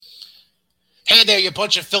Hey there, you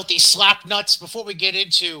bunch of filthy slap nuts. Before we get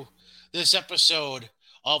into this episode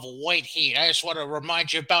of White Heat, I just want to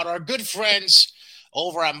remind you about our good friends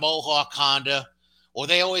over at Mohawk Honda, where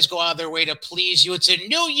they always go out of their way to please you. It's a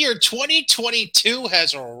new year. 2022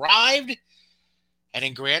 has arrived and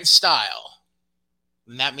in grand style.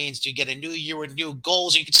 And that means you get a new year with new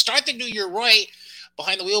goals. You can start the new year right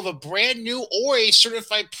behind the wheel of a brand new or a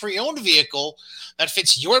certified pre-owned vehicle that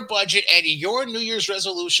fits your budget and your New Year's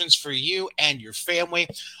resolutions for you and your family.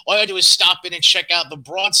 All you gotta do is stop in and check out the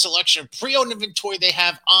broad selection of pre-owned inventory they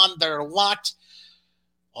have on their lot.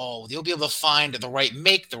 Oh, you'll be able to find the right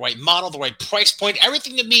make, the right model, the right price point,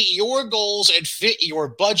 everything to meet your goals and fit your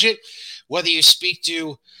budget. Whether you speak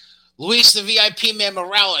to Luis the VIP Man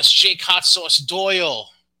Morales, Jake Hot Sauce Doyle,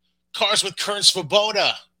 Cars with Kern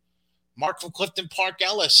Svoboda, Mark from Clifton Park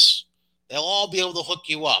Ellis, they'll all be able to hook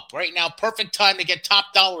you up. Right now, perfect time to get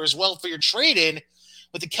top dollar as well for your trade-in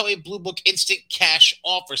with the Kelley Blue Book Instant Cash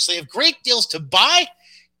offer. So they have great deals to buy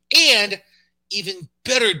and even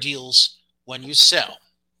better deals when you sell.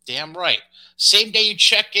 Damn right. Same day you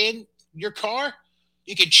check in your car,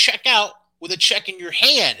 you can check out with a check in your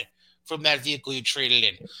hand from that vehicle you traded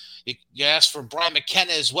in. You ask for Brian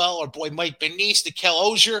McKenna as well, or boy Mike Benice, the Kel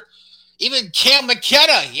Ozier, even Cam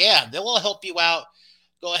McKenna. Yeah, they'll all help you out.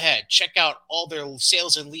 Go ahead. Check out all their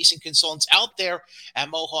sales and leasing consultants out there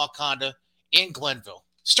at Mohawk Honda in Glenville.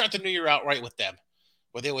 Start the new year out right with them,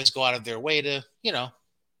 where they always go out of their way to,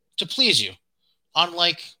 to please you,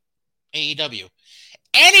 unlike AEW.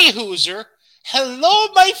 Any Hooser,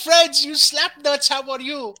 hello, my friends, you slap nuts. How about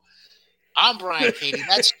you? I'm Brian Katie.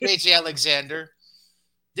 That's JJ Alexander.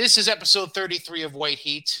 This is episode 33 of White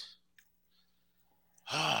Heat.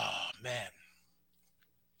 Oh, man.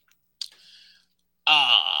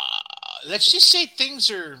 Let's just say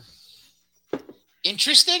things are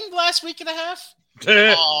interesting the last week and a half.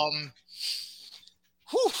 I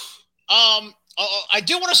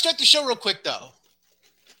do want to start the show real quick, though,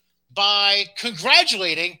 by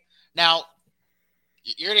congratulating. Now,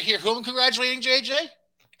 you're going to hear who I'm congratulating, JJ,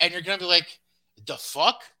 and you're going to be like, the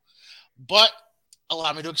fuck? But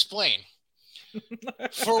allow me to explain.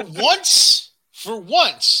 For once,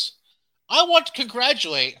 I want to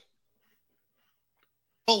congratulate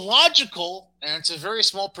the logical, and it's a very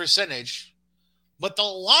small percentage, but the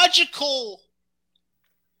logical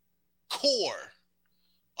core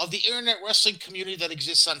of the internet wrestling community that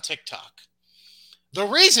exists on TikTok. The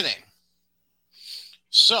reasoning.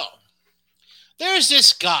 So, there's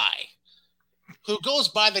this guy who goes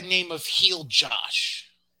by the name of Heel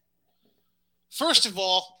Josh. First of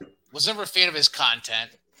all, was never a fan of his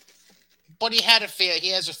content, but he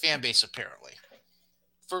has a fan base apparently.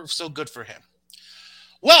 So good for him.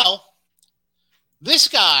 Well, this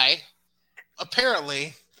guy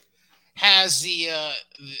apparently has the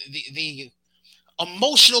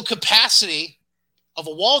emotional capacity of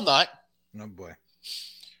a walnut. Oh boy.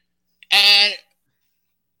 And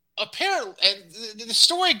apparently, and the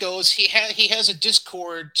story goes, he has a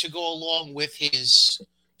Discord to go along with his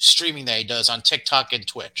streaming that he does on TikTok and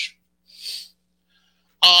Twitch.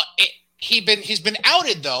 He's been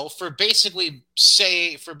outed though for basically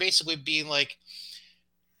being like,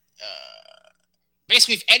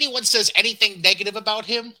 basically if anyone says anything negative about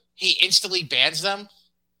him, he instantly bans them.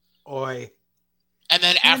 Oi. And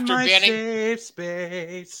then after banning, safe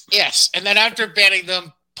space. Yes, and then after banning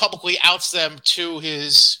them, publicly outs them to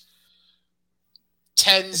his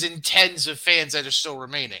tens and tens of fans that are still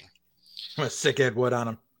remaining. I'm a sick Ed Wood on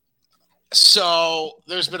him. So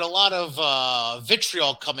there's been a lot of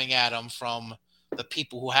vitriol coming at him from the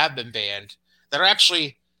people who have been banned that are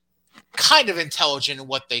actually kind of intelligent in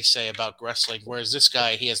what they say about wrestling, whereas this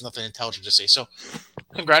guy, he has nothing intelligent to say. So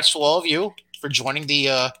congrats to all of you for joining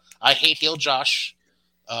the I Hate Heel Josh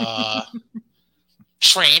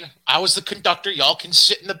train. I was the conductor. Y'all can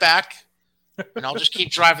sit in the back, and I'll just keep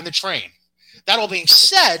driving the train. That all being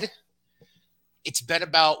said, it's been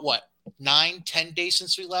about, 9-10 days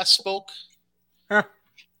since we last spoke? Huh.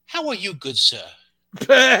 How are you, good sir?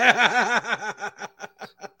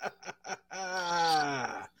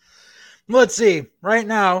 Let's see. Right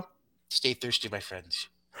now. Stay thirsty, my friends.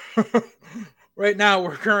 Right now,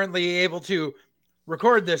 we're currently able to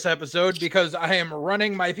record this episode because I am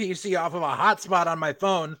running my PC off of a hotspot on my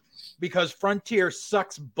phone because Frontier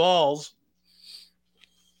sucks balls.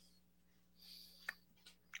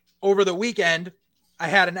 Over the weekend, I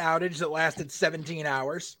had an outage that lasted 17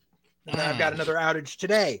 hours. And then I've got another outage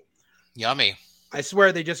today. Yummy. I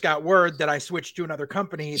swear they just got word that I switched to another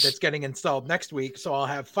company that's getting installed next week, so I'll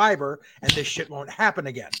have fiber, and this shit won't happen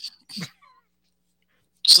again.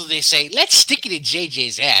 So they say, let's stick it in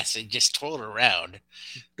JJ's ass and just twirl it around.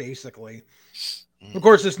 Basically. Of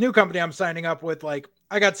course, this new company I'm signing up with, like,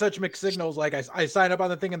 I got such mixed signals. Like, I sign up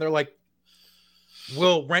on the thing and they're like,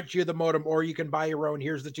 we'll rent you the modem or you can buy your own.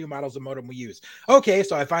 Here's the 2 models of modem we use. Okay,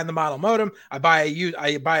 so I find the model modem. I buy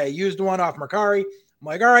a used one off Mercari. I'm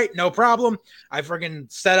like, all right, no problem. I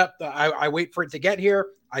freaking set up I wait for it to get here.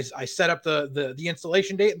 I set up the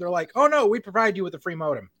installation date and they're like, oh no, we provide you with a free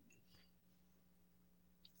modem.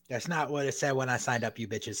 That's not what it said when I signed up, you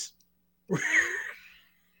bitches.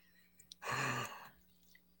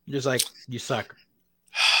 Just like, you suck.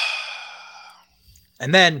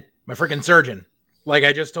 And then my freaking surgeon, like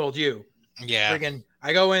I just told you. Yeah. Freaking,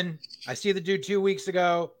 I go in, I see the dude 2 weeks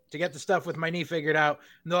ago to get the stuff with my knee figured out.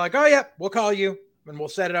 And they're like, oh, yeah, we'll call you and we'll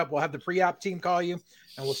set it up. We'll have the pre-op team call you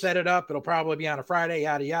and we'll set it up. It'll probably be on a Friday,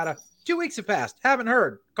 yada, yada. 2 weeks have passed. Haven't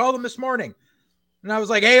heard. Called them this morning. And I was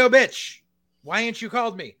like, hey, oh, bitch, why ain't you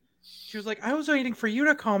called me? She was like, I was waiting for you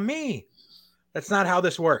to call me. That's not how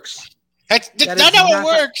this works. That's not how it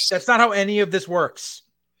works. That's not how any of this works.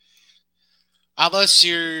 Unless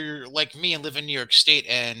you're like me and live in New York State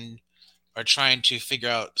and are trying to figure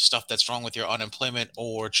out stuff that's wrong with your unemployment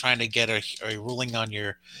or trying to get a ruling on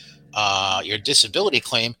your disability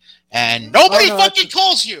claim, and nobody fucking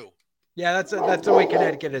calls you. Yeah, that's the way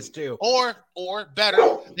Connecticut is too. Or better,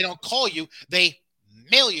 they don't call you. They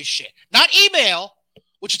mail you shit. Not email,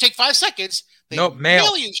 which will take 5 seconds. They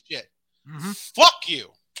mail you shit. Mm-hmm. Fuck you.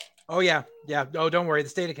 Oh, yeah. Yeah. Oh, don't worry. The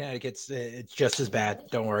state of Connecticut's it's just as bad.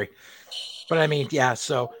 Don't worry. But I mean, yeah.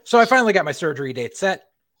 So I finally got my surgery date set.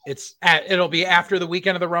 It'll be after the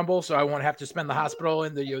weekend of the Rumble, so I won't have to spend the hospital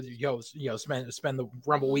and spend the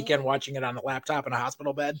Rumble weekend watching it on a laptop in a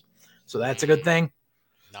hospital bed. So that's a good thing.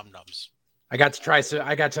 Nums. I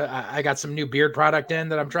got some new beard product in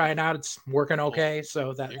that I'm trying out. It's working okay,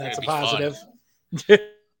 so that's a positive.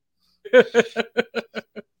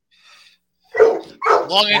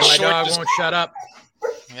 Long and my short, dog won't shut up.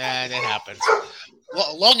 Yeah, that happens.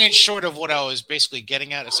 Well, long and short of what I was basically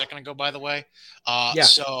getting at a second ago, by the way.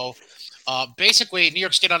 So basically, New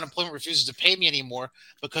York State unemployment refuses to pay me anymore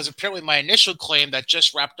because apparently my initial claim that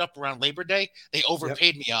just wrapped up around Labor Day, they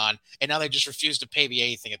overpaid me on, and now they just refuse to pay me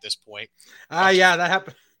anything at this point. Yeah, that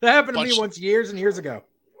happened. That happened to me once years and years ago.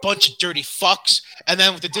 Bunch of dirty fucks. And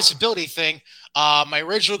then with the disability thing, my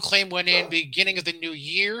original claim went in beginning of the new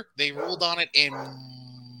year. They ruled on it in.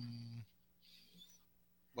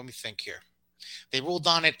 Let me think here. They ruled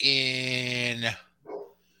on it in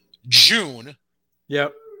June.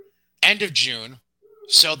 Yep. End of June.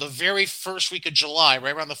 So the very first week of July,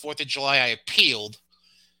 right around the 4th of July, I appealed.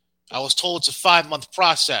 I was told it's a 5-month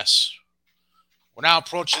process. We're now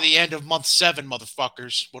approaching the end of month 7,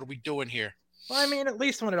 motherfuckers. What are we doing here? Well, I mean, at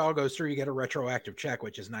least when it all goes through, you get a retroactive check,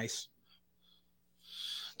 which is nice.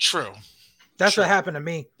 True. That's what happened to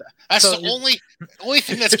me. That's the only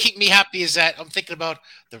thing that's keeping me happy is that I'm thinking about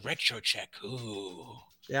the retro check. Ooh.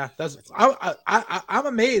 Yeah, I'm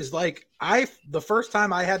amazed. Like the first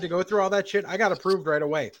time I had to go through all that shit, I got approved right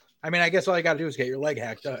away. I mean, I guess all you got to do is get your leg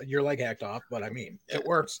hacked off. But I mean, it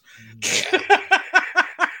works.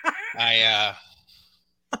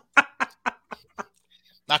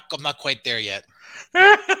 I'm not quite there yet.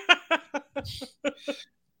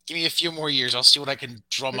 Give me a few more years. I'll see what I can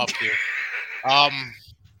drum up here.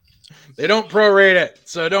 They don't prorate it,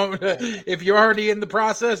 so don't. If you're already in the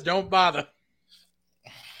process, don't bother.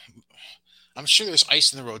 I'm sure there's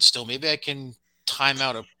ice in the road still. Maybe I can time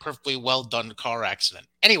out a perfectly well done car accident.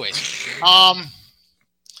 Anyways,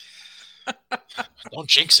 don't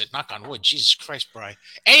jinx it. Knock on wood. Jesus Christ, Bri.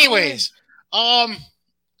 Anyways,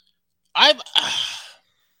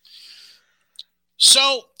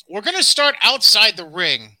 so we're gonna start outside the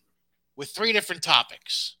ring with 3 different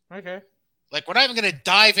topics. Okay. Like, we're not even going to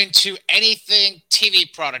dive into anything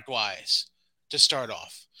TV product-wise to start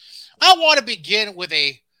off. I want to begin with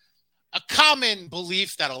a common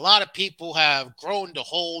belief that a lot of people have grown to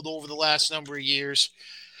hold over the last number of years,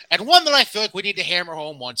 and one that I feel like we need to hammer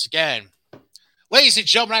home once again. Ladies and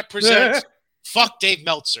gentlemen, I present Fuck Dave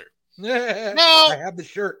Meltzer. Now, I have the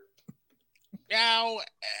shirt. Now,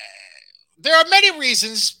 there are many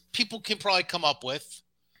reasons people can probably come up with.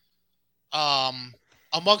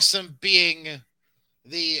 Amongst them being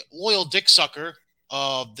the loyal dick sucker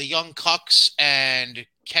of the Young Cucks and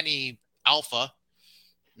Kenny Alpha,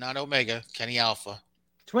 not Omega, Kenny Alpha.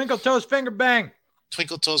 Twinkle Toes Finger Bang.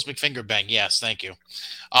 Twinkle Toes McFinger Bang. Yes, thank you.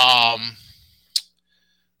 Well,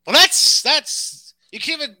 that's you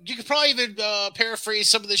could probably even paraphrase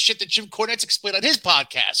some of the shit that Jim Cornette's explained on his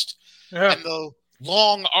podcast and the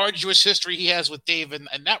long, arduous history he has with Dave in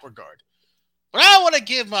that regard. But I want to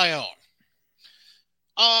give my own.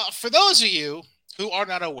 For those of you who are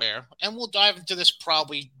not aware, and we'll dive into this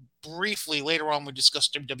probably briefly later on when we discuss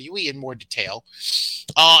WWE in more detail.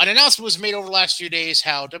 An announcement was made over the last few days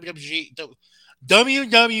how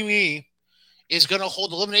WWE is going to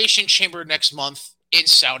hold Elimination Chamber next month in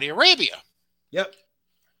Saudi Arabia. Yep.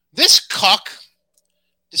 This cuck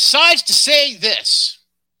decides to say this.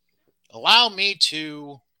 Allow me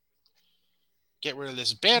to get rid of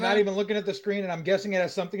this banner. I'm not even looking at the screen, and I'm guessing it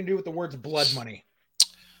has something to do with the words blood money.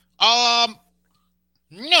 No.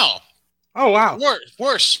 Oh, wow.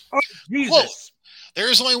 Worse. Oh, Jesus. Quote, there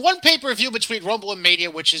is only one pay-per-view between Rumble and Mania,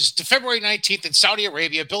 which is February 19th in Saudi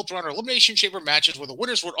Arabia, built around Elimination Chamber matches where the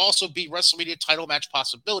winners would also be WrestleMania title match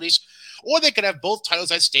possibilities, or they could have both titles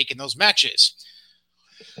at stake in those matches.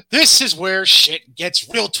 This is where shit gets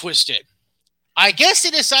real twisted. I guess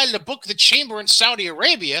they decided to book the chamber in Saudi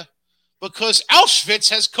Arabia because Auschwitz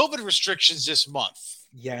has COVID restrictions this month.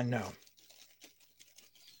 Yeah, no.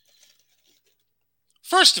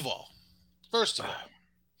 First of all, I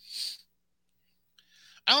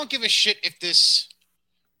don't give a shit if this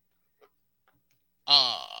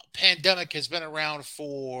pandemic has been around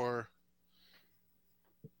for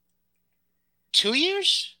 2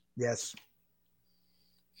 years? Yes.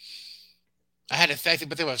 I had to think,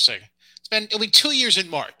 but they were saying it'll be 2 years in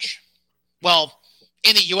March. Well,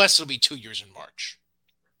 in the U.S., it'll be 2 years in March.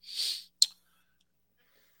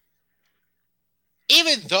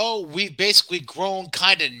 Even though we've basically grown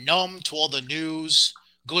kind of numb to all the news,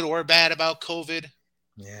 good or bad, about COVID.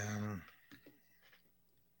 Yeah.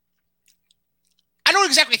 I don't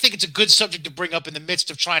exactly think it's a good subject to bring up in the midst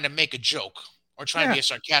of trying to make a joke or trying to be a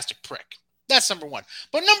sarcastic prick. That's number one.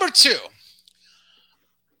 But number two,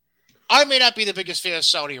 I may not be the biggest fan of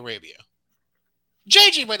Saudi Arabia.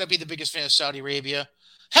 JJ might not be the biggest fan of Saudi Arabia.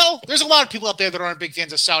 Hell, there's a lot of people out there that aren't big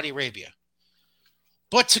fans of Saudi Arabia.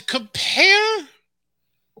 But to compare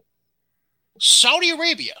Saudi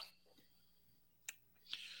Arabia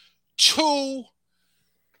to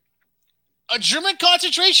a German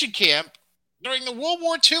concentration camp during the World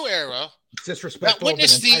War II era, it's disrespectful of an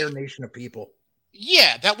entire nation of people.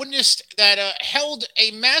 Yeah, that held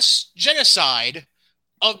a mass genocide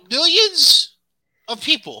of millions of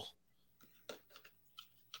people,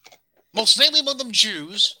 most namely among them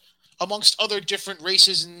Jews, amongst other different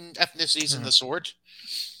races and ethnicities and the sort.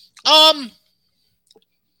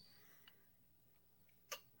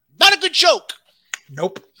 Not a good joke.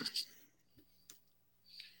 Nope.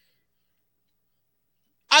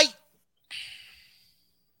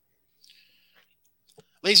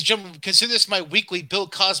 Ladies and gentlemen, consider this my weekly Bill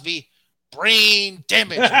Cosby brain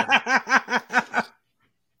damage.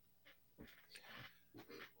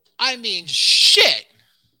 I mean, shit.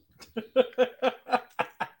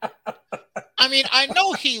 I mean, I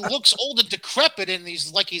know he looks old and decrepit and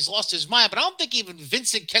he's lost his mind, but I don't think even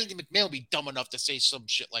Vincent Kennedy McMahon would be dumb enough to say some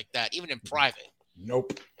shit like that, even in private.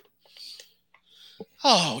 Nope.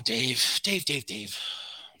 Oh, Dave.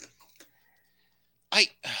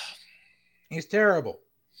 He's terrible.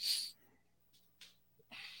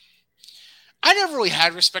 I never really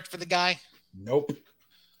had respect for the guy. Nope.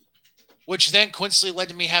 Which then coincidentally led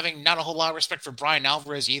to me having not a whole lot of respect for Brian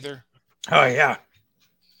Alvarez either. Oh, yeah.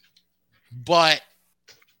 But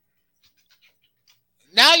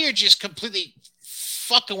now you're just completely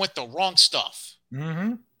fucking with the wrong stuff.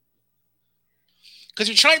 Mm-hmm. Because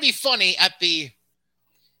you're trying to be funny at the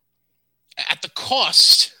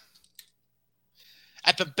cost,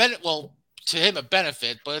 at the benefit, well, to him a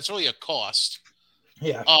benefit, but it's really a cost.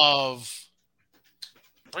 Yeah. Of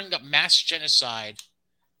bringing up mass genocide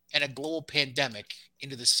and a global pandemic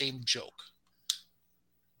into the same joke.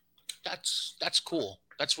 That's cool.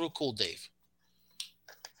 That's real cool, Dave.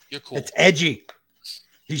 You're cool. It's edgy.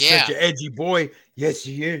 He's such an edgy boy. Yes,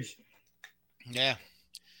 he is. Yeah.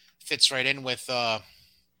 Fits right in with the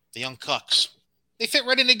Young Cucks. They fit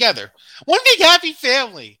right in together. One big happy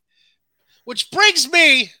family. Which brings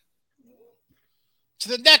me to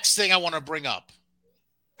the next thing I want to bring up.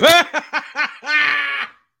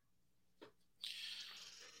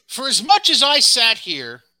 For as much as I sat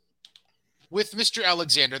here with Mr.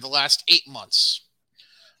 Alexander the last 8 months,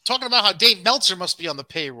 talking about how Dave Meltzer must be on the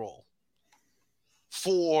payroll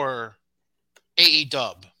for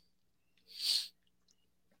AEW.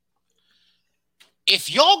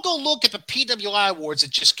 If y'all go look at the PWI Awards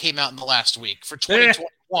that just came out in the last week for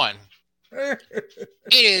 2021, it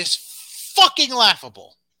is fucking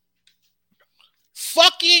laughable.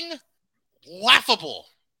 Fucking laughable.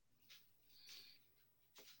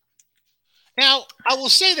 Now, I will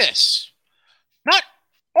say this. Not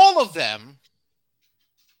all of them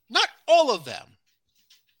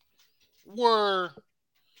were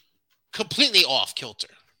completely off kilter.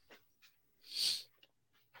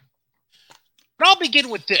 But I'll begin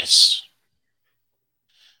with this.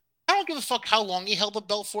 I don't give a fuck how long he held the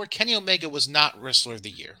belt for. Kenny Omega was not Wrestler of the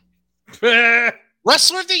Year.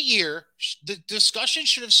 Wrestler of the Year, the discussion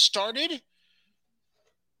should have started,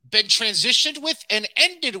 been transitioned with, and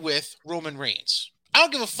ended with Roman Reigns. I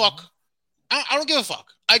don't give a fuck. I don't give a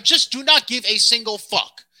fuck. I just do not give a single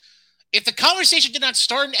fuck. If the conversation did not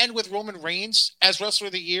start and end with Roman Reigns as Wrestler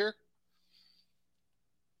of the Year,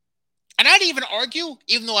 and I'd even argue,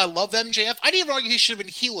 even though I love MJF, I'd even argue he should have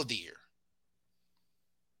been Heel of the Year.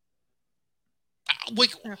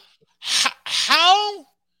 Like, how?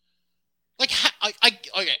 Like,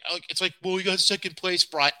 okay, it's like, well, you got second place,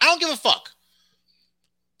 Brian. I don't give a fuck.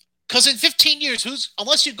 Because in 15 years,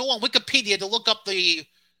 unless you go on Wikipedia to look up the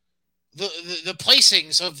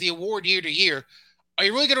placings of the award year to year, are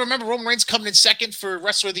you really going to remember Roman Reigns coming in second for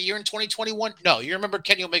Wrestler of the Year in 2021? No, you remember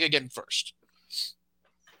Kenny Omega getting first.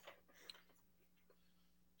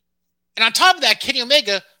 And on top of that, Kenny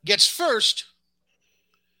Omega gets first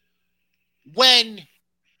when,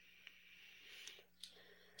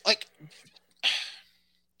 like,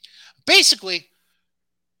 basically,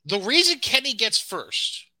 the reason Kenny gets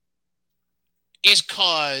first is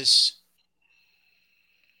because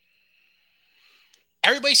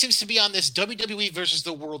everybody seems to be on this WWE versus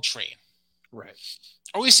the world train. Right.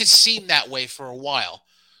 Or at least it seemed that way for a while.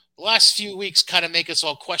 The last few weeks kind of make us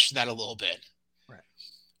all question that a little bit. Right.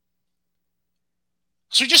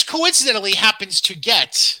 So he just coincidentally happens to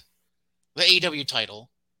get the AEW title,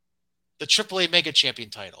 the AAA Mega Champion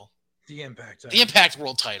title, the Impact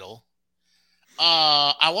World title.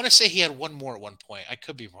 I want to say he had one more at one point. I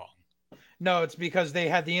could be wrong. No, it's because they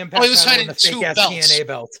had the Impact. He was title carrying and the two fake-ass belts. TNA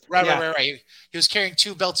belt. Right. He was carrying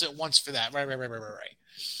two belts at once for that. Right.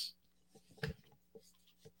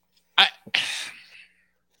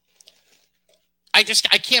 I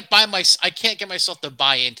can't get myself to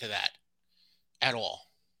buy into that at all.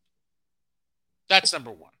 That's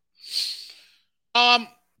number one.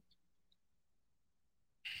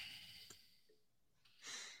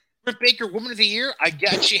 Britt Baker, Woman of the Year. I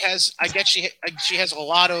get she has a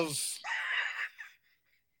lot of.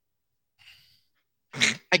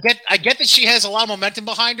 I get that she has a lot of momentum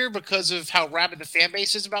behind her because of how rabid the fan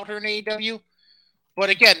base is about her in AEW. But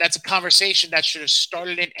again, that's a conversation that should have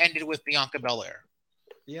started and ended with Bianca Belair.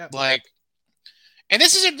 Yeah. And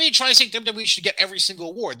this isn't me trying to say WWE should get every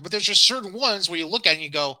single award, but there's just certain ones where you look at it and you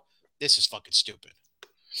go, this is fucking stupid.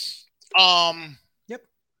 Yep.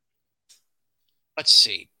 Let's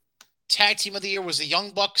see. Tag Team of the Year was the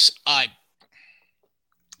Young Bucks.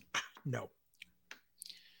 No.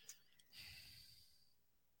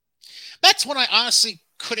 That's one I honestly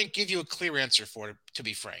couldn't give you a clear answer for, to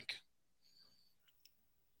be frank.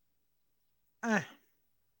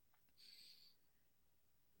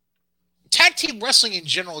 Tag team wrestling in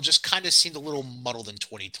general just kind of seemed a little muddled in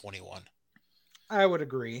 2021. I would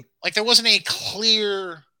agree. Like there wasn't a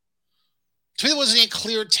clear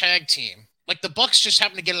tag team. Like the Bucks just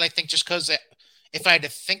happened to get it, I think, just because if I had to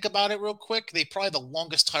think about it real quick, they probably the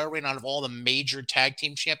longest title reign out of all the major tag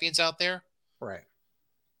team champions out there. Right.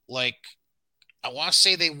 Like, I want to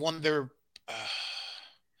say they won their...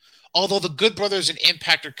 although the Good Brothers and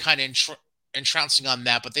Impact are kind of trouncing on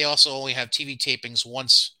that, but they also only have TV tapings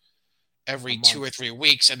once every 2 or 3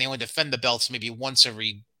 weeks, and they only defend the belts maybe once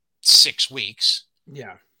every 6 weeks.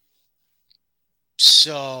 Yeah.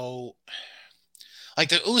 So, like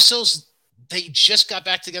the Usos, they just got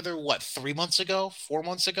back together, 3 months ago? 4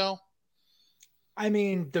 months ago? I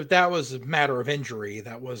mean, that was a matter of injury.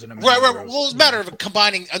 That wasn't a matter right. Well, it was a matter of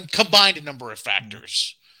combined a number of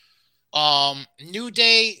factors. New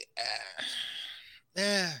Day,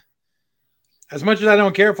 As much as I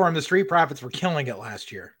don't care for him, the Street Profits were killing it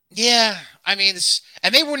last year. Yeah, I mean,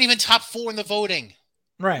 and they weren't even top 4 in the voting.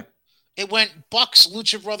 Right. It went Bucks,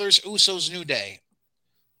 Lucha Brothers, Usos, New Day.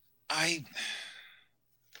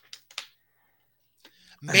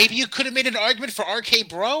 Maybe you could have made an argument for RK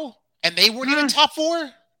Bro, and they weren't even top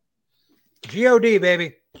 4. God,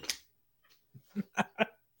 baby.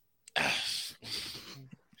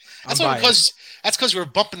 That's because we were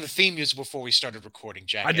bumping the theme music before we started recording,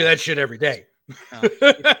 Jack. I do that shit every day.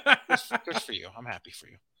 Good for you. I'm happy for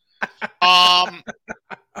you. God.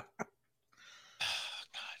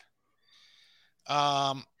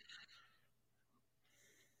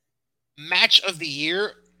 Match of the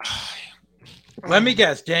year. Let me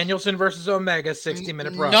guess. Danielson versus Omega,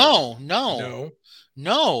 60-minute brawl.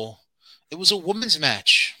 No. It was a women's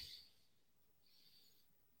match.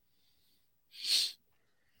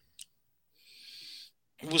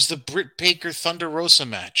 It was the Britt Baker Thunder Rosa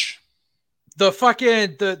match. The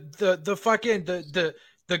fucking the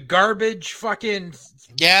garbage fucking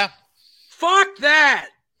Yeah. fuck that.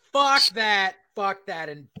 Fuck that. Fuck that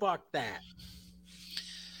and fuck that.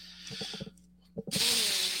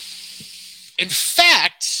 In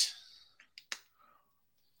fact,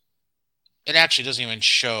 it actually doesn't even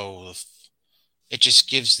show. It just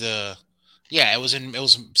gives the. Yeah, it was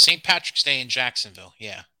St. Patrick's Day in Jacksonville.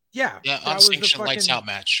 Yeah. Yeah. Yeah, unsanctioned lights out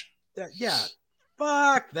match. Yeah.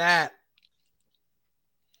 Fuck that.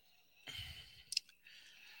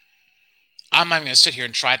 I'm not even gonna sit here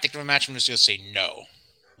and try to think of a match. I'm just gonna say no.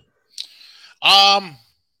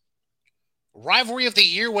 Rivalry of the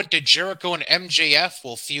year went to Jericho and MJF.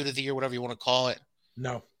 Well, feud of the year, whatever you want to call it.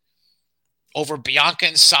 No. Over Bianca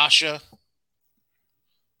and Sasha.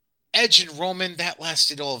 Edge and Roman, that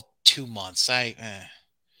lasted all of 2 months. No,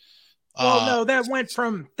 that went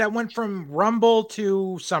from Rumble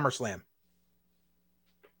to SummerSlam.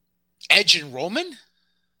 Edge and Roman?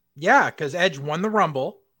 Yeah, because Edge won the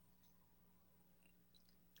Rumble.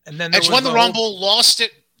 And then Edge won the Rumble, lost at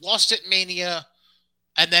Mania,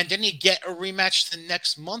 and then didn't he get a rematch the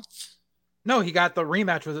next month? No, he got the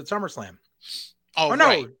rematch was at SummerSlam. Oh, no,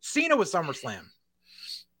 right. Cena was SummerSlam.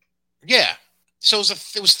 Yeah. So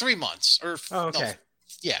it was 3 months. Okay. No,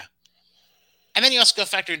 yeah. And then you also got to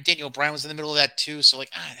factor in Daniel Bryan was in the middle of that too. So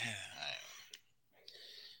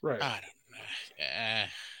right.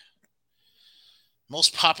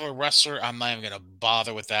 Most popular wrestler, I'm not even going to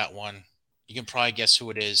bother with that one. You can probably guess who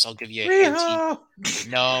it is. I'll give you a hint.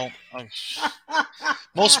 No.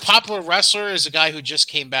 Most popular wrestler is a guy who just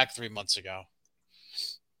came back 3 months ago.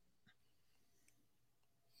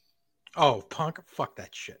 Oh, Punk? Fuck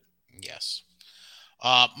that shit. Yes.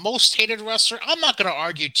 Most hated wrestler, I'm not going to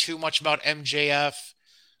argue too much about MJF,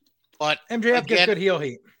 but MJF gets good heel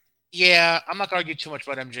heat. Yeah, I'm not going to argue too much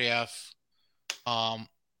about MJF.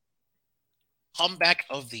 Comeback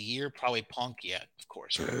of the year, probably Punk. Yeah, of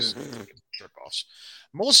course. Jerk-offs.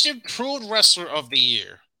 Most improved wrestler of the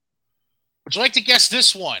year. Would you like to guess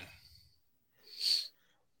this one?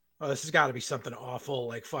 Oh, this has got to be something awful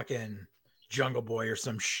like fucking Jungle Boy or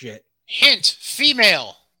some shit. Hint,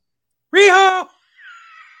 female. Riho!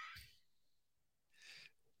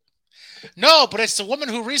 No, but it's the woman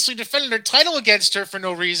who recently defended her title against her for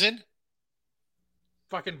no reason.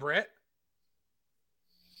 Fucking Britt?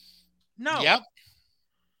 No. Yep.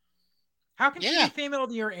 How can she be female of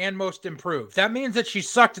the year and most improved? That means that she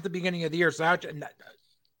sucked at the beginning of the year. So I'm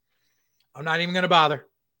not even going to bother.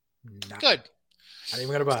 Good. Not even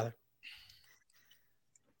going to bother.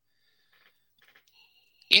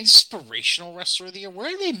 Inspirational wrestler of the year.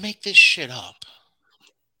 Where do they make this shit up?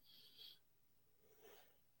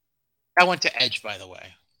 I went to Edge, by the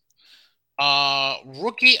way.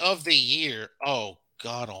 Rookie of the year. Oh,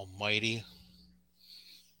 God almighty.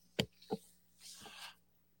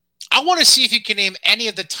 I want to see if you can name any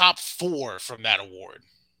of the top 4 from that award.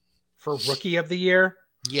 For Rookie of the Year?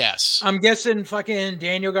 Yes. I'm guessing fucking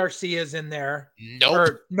Daniel Garcia's in there.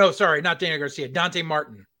 Nope. No, sorry, not Daniel Garcia. Dante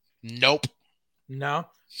Martin. Nope. No.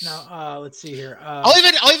 Let's see here.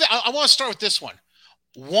 I want to start with this one.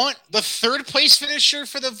 The third place finisher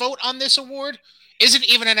for the vote on this award isn't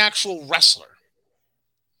even an actual wrestler.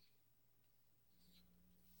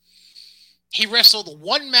 He wrestled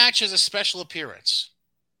 1 match as a special appearance.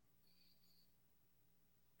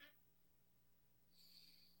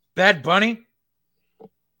 Bad Bunny?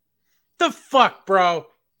 The fuck, bro?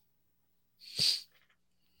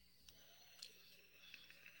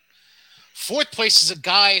 Fourth place is a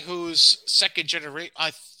guy who's second generation.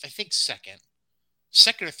 I think second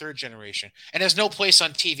or third generation, and has no place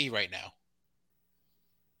on TV right now.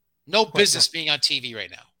 No business being on TV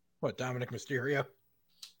right now. What, Dominic Mysterio?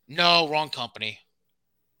 No, wrong company.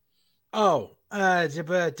 Oh,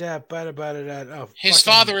 his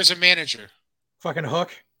father is a manager. Fucking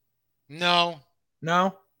Hook? No.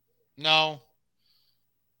 A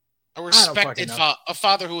respected a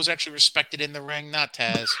father who was actually respected in the ring, not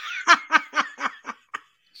Taz.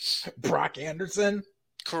 Brock Anderson?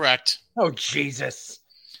 Correct. Oh, Jesus.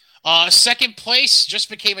 Second place just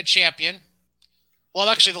became a champion. Well,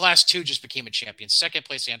 actually, the last 2 just became a champion. Second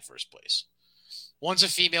place and first place. One's a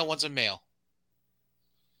female, one's a male.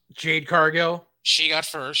 Jade Cargill? She got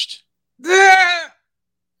first.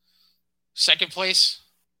 Second place,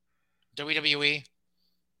 WWE.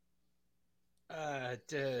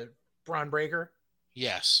 Braun Breaker?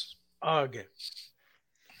 Yes. Ugh.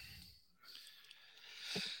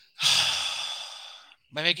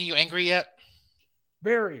 Am I making you angry yet?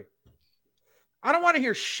 Very. I don't want to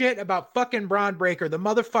hear shit about fucking Braun Breaker. The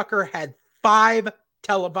motherfucker had 5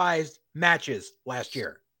 televised matches last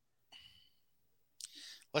year.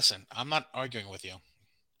 Listen, I'm not arguing with you.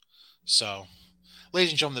 So,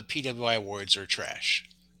 ladies and gentlemen, the PWI awards are trash.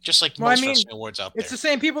 Just like Well, I most mean, wrestling awards out it's there. the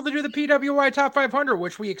same people that do the PWI Top 500,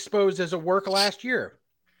 which we exposed as a work last year.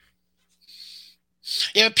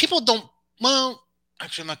 Yeah, but people don't. Well,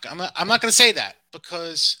 actually, I'm not going to say that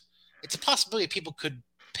because it's a possibility people could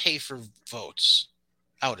pay for votes.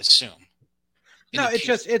 I would assume. No,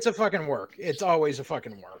 it's a fucking work. It's always a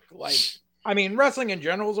fucking work. Like, I mean, wrestling in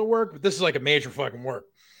general is a work, but this is like a major fucking work.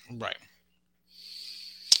 Right.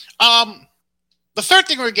 The third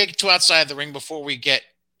thing we're going to get to outside the ring before we get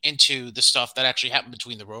into the stuff that actually happened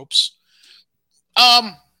between the ropes.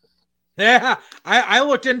 Yeah, I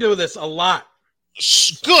looked into this a lot.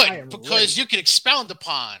 Good, because you can expound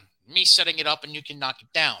upon me setting it up and you can knock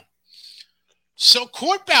it down. So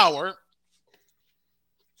Court Bauer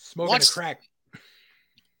smoking a crack.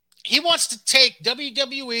 He wants to take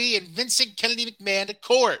WWE and Vincent Kennedy McMahon to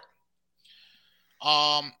court.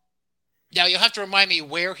 Now you'll have to remind me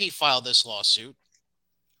where he filed this lawsuit.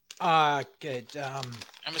 Good.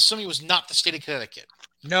 I'm assuming it was not the state of Connecticut.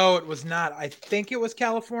 No, it was not. I think it was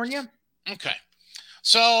California. Okay.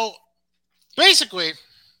 So basically,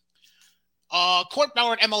 Court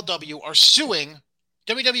Bauer and MLW are suing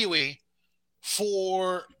WWE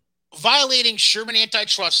for violating Sherman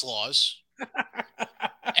antitrust laws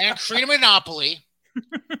and creating a monopoly.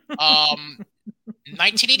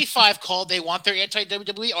 1985 called. They want their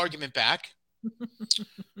anti-WWE argument back.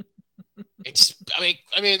 I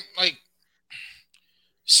mean, like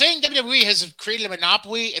saying WWE has created a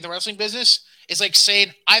monopoly in the wrestling business is like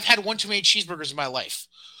saying I've had one too many cheeseburgers in my life.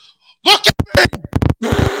 Look at me!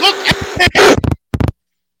 Look at me!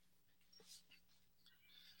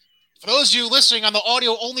 For those of you listening on the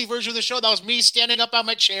audio-only version of the show, that was me standing up on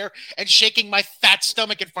my chair and shaking my fat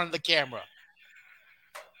stomach in front of the camera.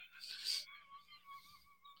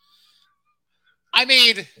 I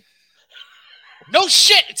mean, no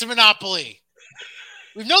shit, it's a monopoly.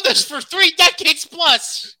 We've known this for 3 decades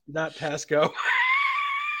plus. Not Pasco.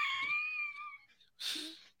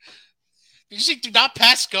 Did you say do not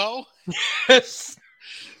pass go? Yes.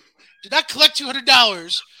 Do not collect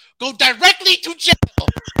 $200. Go directly to jail.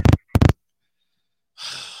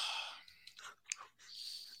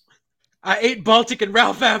 I ate Baltic and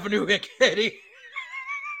Ralph Avenue, Eddie.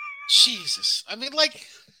 Jesus. I mean, like,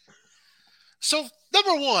 so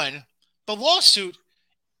number one, the lawsuit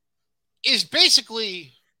is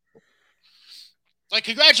basically like,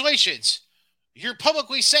 congratulations. You're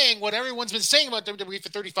publicly saying what everyone's been saying about WWE for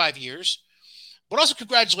 35 years. But also,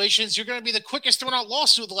 congratulations, you're going to be the quickest thrown out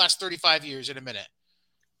lawsuit of the last 35 years in a minute.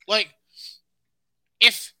 Like,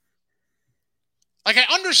 I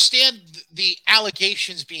understand the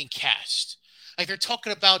allegations being cast. Like, they're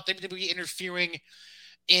talking about WWE interfering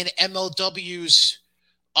in MLW's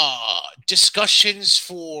discussions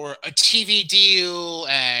for a TV deal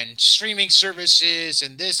and streaming services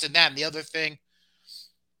and this and that and the other thing.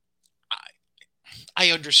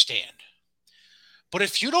 I understand. But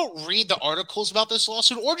if you don't read the articles about this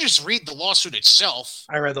lawsuit or just read the lawsuit itself.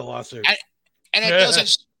 I read the lawsuit. And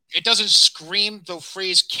it doesn't scream the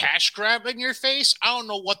phrase cash grab in your face. I don't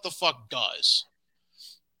know what the fuck does.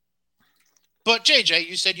 But JJ,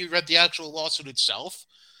 you said you read the actual lawsuit itself.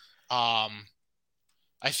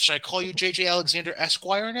 Should I call you JJ Alexander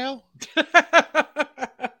Esquire now?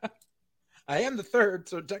 I am the third,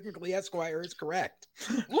 so technically Esquire is correct.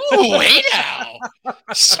 Ooh, hey now.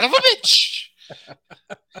 Son of a bitch.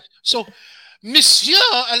 So, Monsieur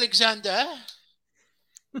Alexander,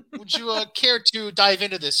 would you care to dive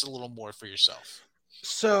into this a little more for yourself?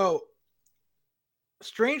 So,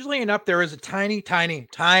 strangely enough, there is a tiny, tiny,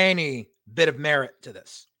 tiny bit of merit to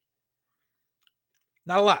this.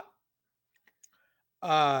 Not a lot.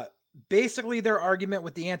 Basically, their argument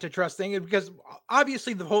with the antitrust thing is because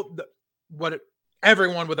obviously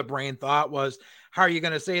everyone with a brain thought was, how are you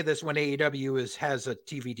going to say this when AEW has a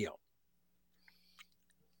TV deal?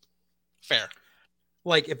 Fair.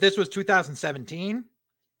 Like, if this was 2017,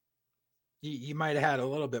 you might have had a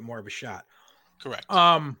little bit more of a shot. Correct.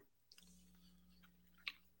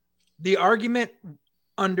 The argument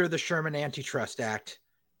under the Sherman Antitrust Act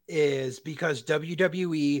is because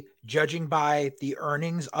WWE, judging by the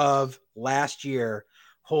earnings of last year,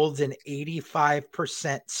 holds an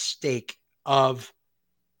 85% stake of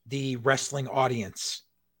the wrestling audience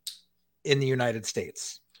in the United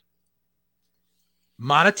States.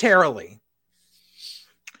 Monetarily,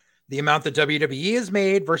 the amount that WWE has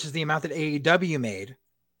made versus the amount that AEW made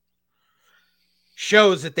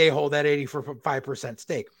shows that they hold that 85%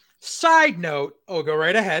 stake. Side note, go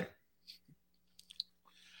right ahead.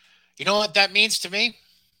 You know what that means to me?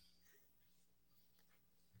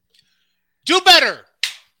 Do better.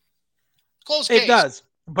 Close It case. does,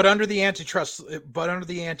 but under the antitrust,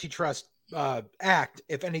 act,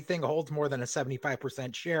 if anything holds more than a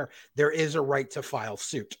 75% share, there is a right to file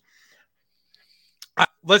suit.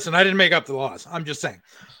 Listen, I didn't make up the laws. I'm just saying.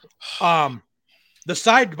 The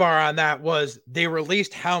sidebar on that was they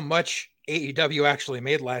released how much AEW actually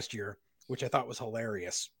made last year, which I thought was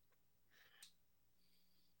hilarious.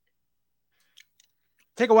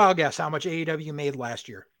 Take a wild guess how much AEW made last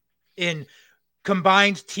year in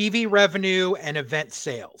combined TV revenue and event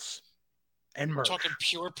sales and merch. Talking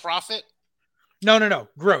pure profit? No.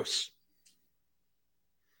 Gross.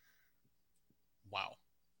 Wow.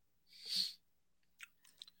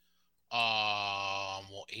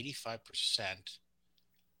 Well, 85%.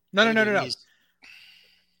 No.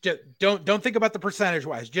 Don't think about the percentage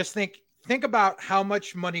wise. Just think about how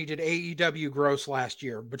much money did AEW gross last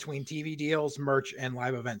year between TV deals, merch, and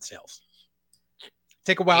live event sales.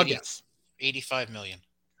 Take a wild guess. 85 million.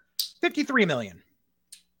 53 million.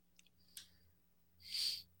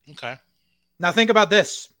 Okay. Now think about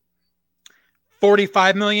this.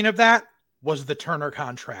 45 million of that was the Turner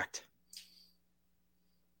contract.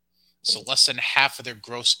 So less than half of their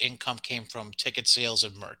gross income came from ticket sales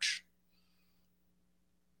and merch.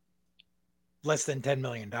 Less than $10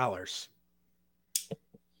 million.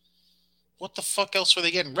 What the fuck else were they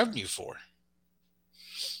getting revenue for?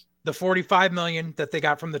 The 45 million that they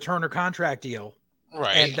got from the Turner contract deal.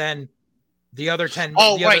 Right. And then the other 10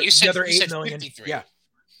 right. The other 8 million. 53.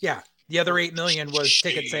 Yeah. The other 8 million was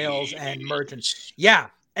ticket sales and merchants. Yeah.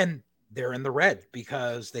 And they're in the red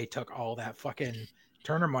because they took all that fucking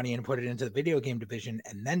Turner money and put it into the video game division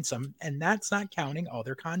and then some. And that's not counting all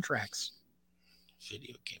their contracts.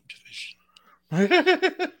 Video game division.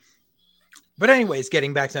 But anyways,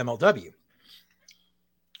 getting back to MLW.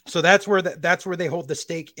 So that's where they hold the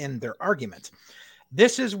stake in their argument.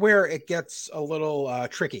 This is where it gets a little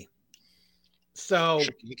tricky. So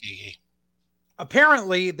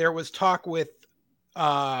apparently there was talk with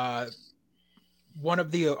one of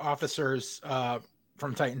the officers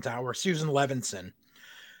from Titan Tower, Susan Levinson,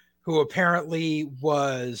 who apparently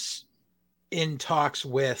was in talks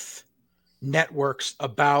with networks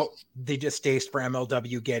about the distaste for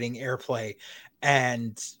MLW getting airplay,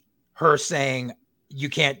 and her saying, you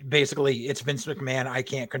can't, basically, it's Vince McMahon, I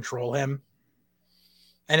can't control him.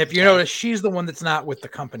 And if you notice, she's the one that's not with the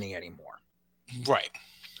company anymore. Right.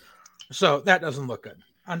 So that doesn't look good.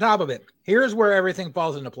 On top of it, here's where everything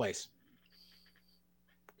falls into place.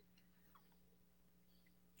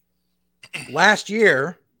 Last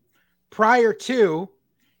year, prior to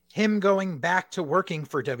him going back to working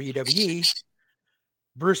for WWE,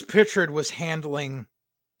 Bruce Pritchard was handling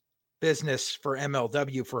business for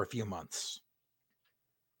MLW for a few months.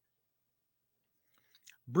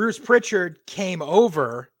 Bruce Pritchard came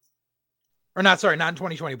over, or not in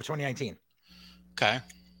 2020, but 2019. Okay.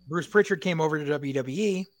 Bruce Pritchard came over to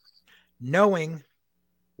WWE knowing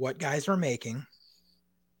what guys were making,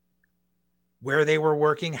 where they were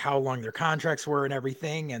working, how long their contracts were and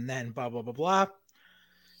everything, and then blah, blah, blah, blah.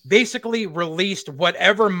 Basically released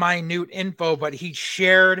whatever minute info, but he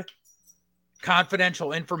shared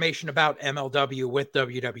confidential information about MLW with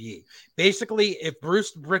WWE. Basically, if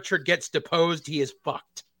Bruce Pritchard gets deposed, he is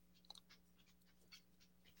fucked.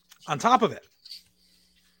 On top of it,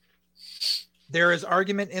 there is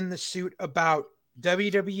argument in the suit about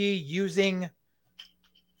WWE using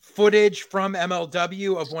footage from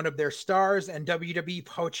MLW of one of their stars and WWE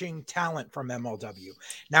poaching talent from MLW.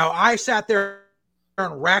 Now, I sat there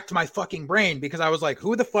and racked my fucking brain because I was like,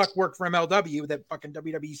 who the fuck worked for MLW that fucking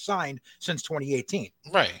WWE signed since 2018?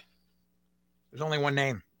 Right. There's only one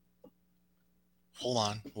name. Hold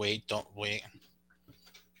on. Don't wait.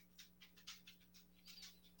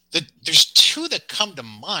 There's two that come to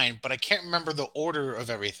mind, but I can't remember the order of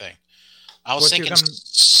everything. I was thinking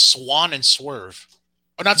Swan and Swerve.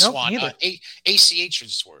 Or not Swan. ACH and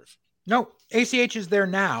Swerve. No, ACH is there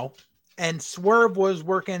now. And Swerve was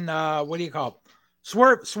working, what do you call it?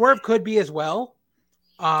 Swerve could be as well,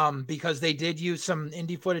 because they did use some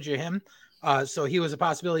indie footage of him. So he was a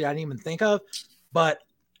possibility I didn't even think of. But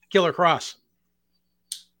Killer Kross.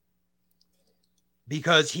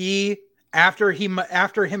 Because after him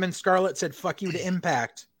and Scarlett said fuck you to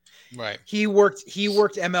Impact, right, he worked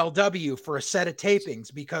MLW for a set of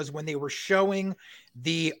tapings, because when they were showing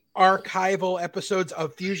the archival episodes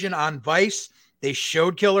of Fusion on Vice, they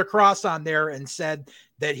showed Killer Kross on there and said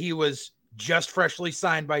that he was just freshly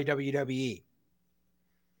signed by WWE.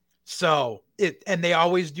 So they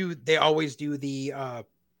always do the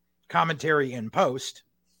commentary in post,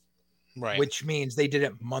 right, which means they did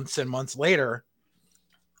it months and months later.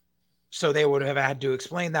 So they would have had to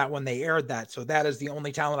explain that when they aired that. So that is the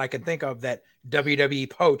only talent I can think of that WWE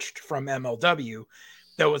poached from MLW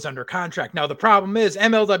that was under contract. Now, the problem is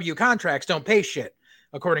MLW contracts don't pay shit,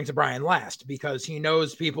 according to Brian Last, because he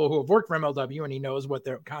knows people who have worked for MLW and he knows what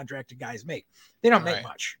their contracted guys make. They don't make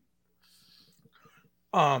much.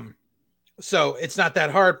 So it's not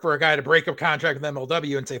that hard for a guy to break a contract with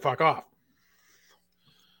MLW and say, fuck off.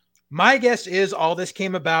 My guess is all this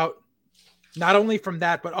came about not only from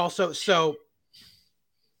that, but also, so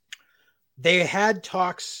they had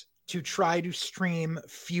talks to try to stream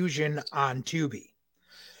Fusion on Tubi.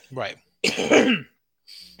 Right.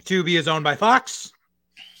 Tubi is owned by Fox.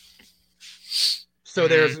 So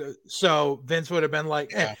so Vince would have been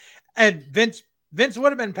like, and Vince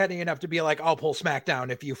would have been petty enough to be like, I'll pull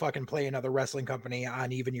SmackDown if you fucking play another wrestling company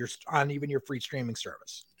on even your free streaming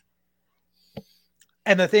service.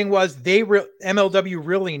 And the thing was, MLW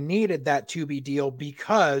really needed that Tubi deal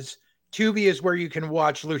because Tubi is where you can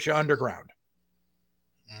watch Lucha Underground.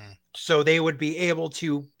 So they would be able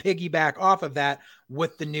to piggyback off of that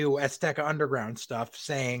with the new Azteca Underground stuff,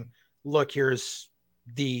 saying, look, here's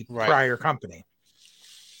the prior company.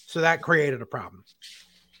 So that created a problem.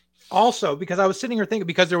 Also, because I was sitting here thinking,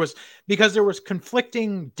 because there was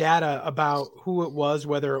conflicting data about who it was,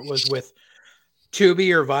 whether it was with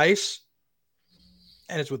Tubi or Vice.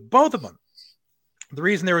 And it's with both of them. The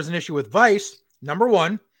reason there was an issue with Vice, number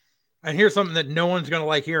one, and here's something that no one's going to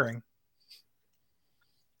like hearing,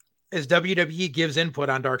 is WWE gives input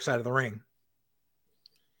on Dark Side of the Ring.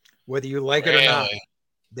 Whether you like it or not,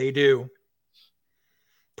 they do.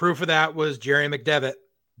 Proof of that was Jerry McDevitt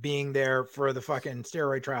being there for the fucking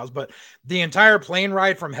steroid trials. But the entire plane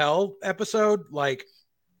ride from hell episode, like,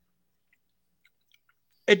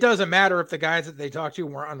 it doesn't matter if the guys that they talked to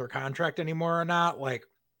weren't under contract anymore or not. Like,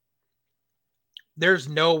 there's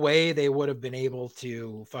no way they would have been able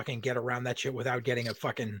to fucking get around that shit without getting a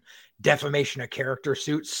fucking defamation of character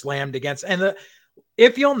suit slammed against. And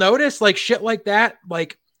if you'll notice, like, shit like that,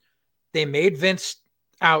 like, they made Vince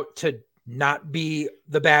out to not be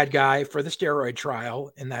the bad guy for the steroid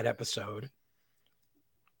trial in that episode.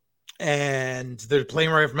 And the plane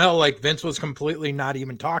ride from hell, like, Vince was completely not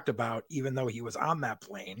even talked about, even though he was on that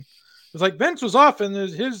plane. It was like Vince was off in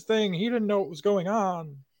his thing. He didn't know what was going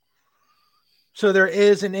on. So there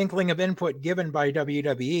is an inkling of input given by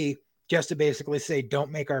WWE just to basically say,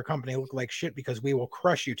 don't make our company look like shit because we will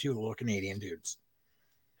crush you two little Canadian dudes.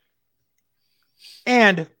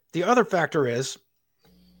 And the other factor is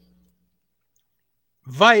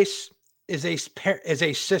Vice is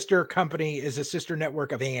a sister company, is a sister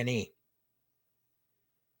network of A&E.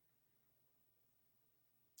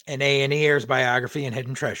 And A&E airs Biography and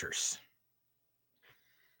Hidden Treasures.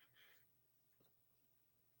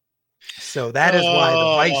 So that is why the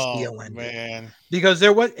Vice deal ended. Man. Because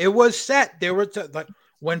it was set. There were like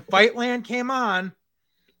when Fightland came on,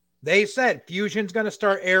 they said Fusion's going to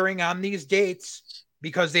start airing on these dates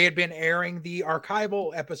because they had been airing the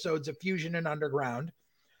archival episodes of Fusion and Underground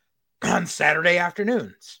on Saturday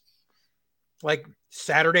afternoons. Like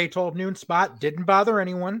Saturday 12 noon spot didn't bother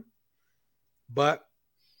anyone, but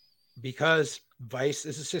because Vice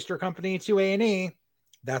is a sister company to A&E,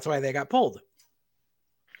 that's why they got pulled.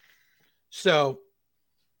 So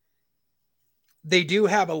they do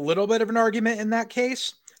have a little bit of an argument in that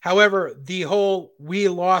case. However, the whole we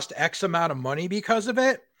lost X amount of money because of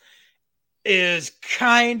it is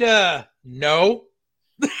kind of no.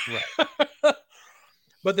 Right.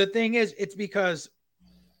 But the thing is, it's because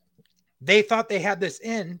they thought they had this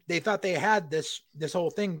in. They thought they had this whole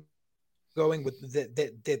thing going with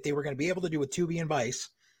that they were going to be able to do with Tubi and Vice,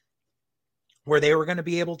 where they were going to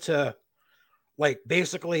be able to, like,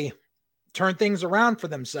 basically turn things around for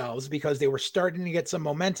themselves because they were starting to get some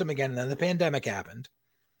momentum again. And then the pandemic happened.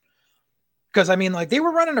 Because, I mean, like, they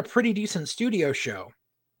were running a pretty decent studio show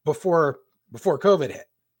before COVID hit.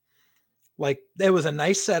 Like, it was a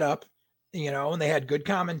nice setup, you know, and they had good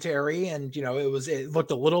commentary, and, you know, it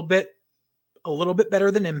looked a little bit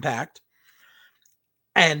better than Impact.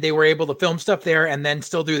 And they were able to film stuff there and then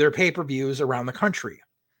still do their pay-per-views around the country.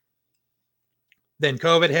 Then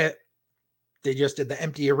COVID hit. They just did the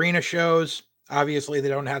empty arena shows. Obviously, they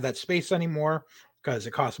don't have that space anymore because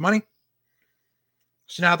it costs money.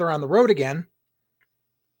 So now they're on the road again.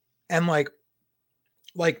 And like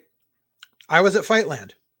I was at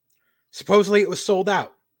Fightland. Supposedly it was sold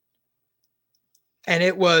out. And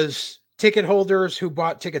it was ticket holders who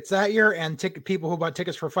bought tickets that year and people who bought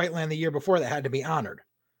tickets for Fightland the year before that had to be honored.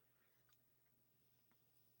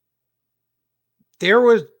 There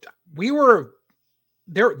were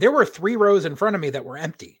 3 rows in front of me that were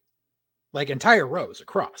empty, like entire rows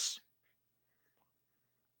across.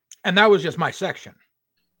 And that was just my section.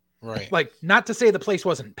 Right. Like, not to say the place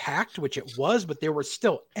wasn't packed, which it was, but there was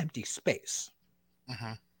still empty space.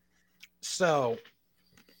 Mm-hmm. So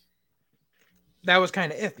that was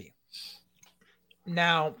kind of iffy.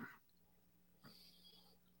 Now,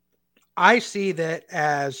 I see that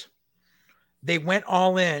as they went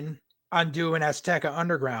all in on doing Azteca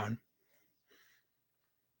Underground.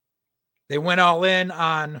 They went all in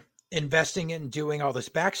on investing in doing all this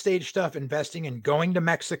backstage stuff, investing in going to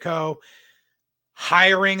Mexico,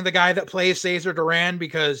 hiring the guy that plays Cesar Duran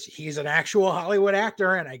because he's an actual Hollywood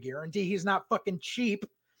actor, and I guarantee he's not fucking cheap,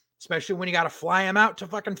 especially when you got to fly him out to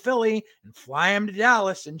fucking Philly and fly him to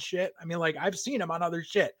Dallas and shit. I mean, like, I've seen him on other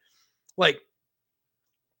shit. Like,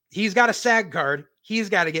 he's got a SAG card. He's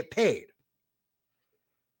got to get paid.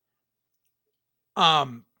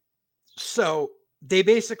 So they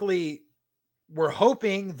basically were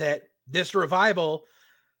hoping that this revival,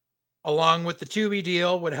 along with the Tubi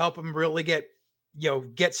deal, would help them really get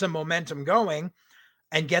some momentum going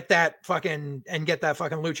and get that fucking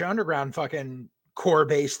Lucha Underground fucking core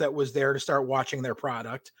base that was there to start watching their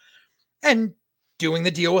product, and doing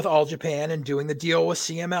the deal with All Japan and doing the deal with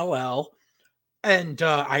CMLL and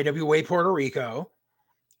IWA Puerto Rico,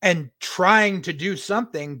 and trying to do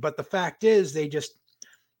something. But the fact is they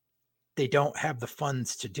don't have the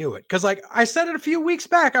funds to do it. Because, like I said it a few weeks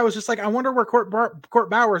back, I was just like, I wonder where Court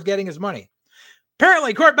Bauer is getting his money.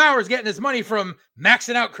 Apparently, Court Bauer is getting his money from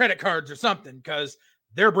maxing out credit cards or something, because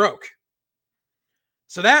they're broke.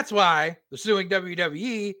 So that's why they're suing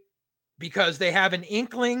WWE, because they have an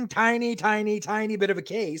inkling, tiny bit of a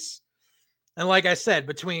case. And like I said,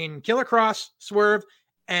 between Killer Cross, Swerve,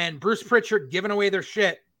 and Bruce Pritchard giving away their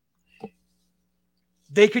shit,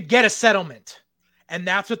 they could get a settlement. And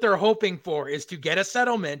that's what they're hoping for, is to get a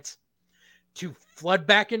settlement to flood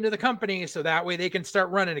back into the company so that way they can start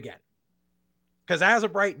running again. Because as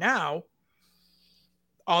of right now,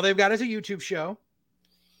 all they've got is a YouTube show.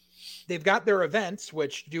 They've got their events,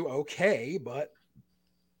 which do okay, but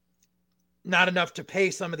not enough to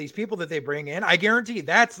pay some of these people that they bring in. I guarantee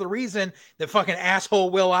that's the reason that fucking asshole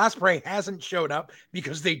Will Ospreay hasn't showed up,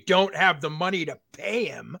 because they don't have the money to pay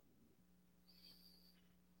him.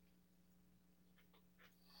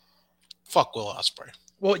 Fuck Will Ospreay.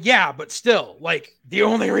 Well, yeah, but still, like, the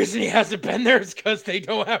only reason he hasn't been there is because they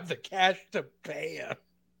don't have the cash to pay him.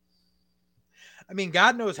 I mean,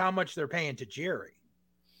 God knows how much they're paying to Jerry.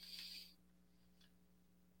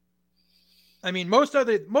 I mean, most of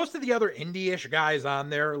the other indie-ish guys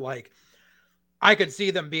on there, like, I could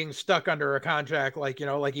see them being stuck under a contract, like,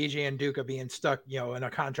 like EJ and Duca being stuck, in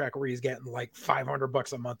a contract where he's getting like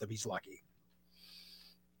 $500 a month if he's lucky.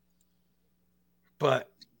 But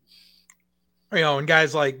and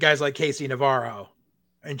guys like Casey Navarro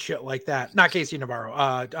and shit like that. Not Casey Navarro,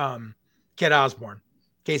 Kid Osborne.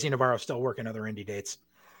 Casey Navarro still working other indie dates.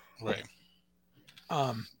 Right.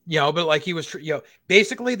 But like he was,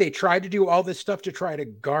 basically they tried to do all this stuff to try to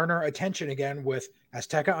garner attention again with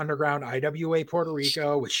Azteca Underground, IWA Puerto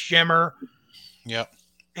Rico, with Shimmer. Yep.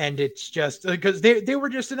 And it's just because they were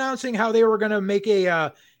just announcing how they were going to make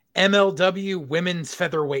a MLW Women's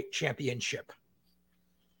Featherweight Championship.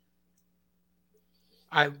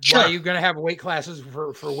 Why are you going to have weight classes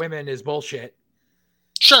for women is bullshit.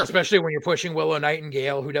 Sure. Especially when you're pushing Willow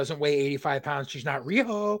Nightingale, who doesn't weigh 85 pounds. She's not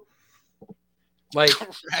Riho. Like,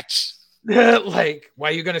 correct. Like, why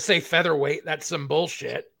are you going to say featherweight? That's some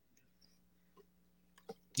bullshit.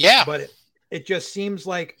 Yeah. But it just seems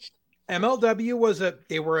like MLW was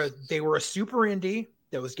they were a super indie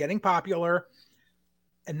that was getting popular,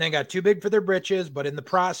 and then got too big for their britches, but in the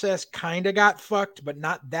process kind of got fucked, but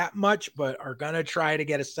not that much, but are going to try to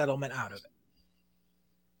get a settlement out of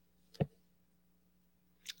it.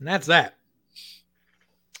 And that's that.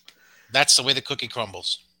 That's the way the cookie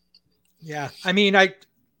crumbles. Yeah. I mean,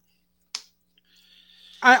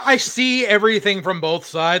 I see everything from both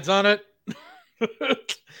sides on it.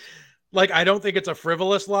 Like, I don't think it's a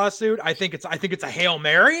frivolous lawsuit. I think it's a Hail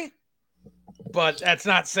Mary, but that's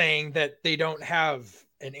not saying that they don't have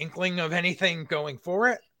an inkling of anything going for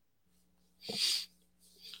it.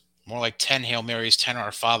 More like 10 Hail Marys, 10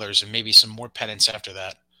 Our Fathers, and maybe some more penance after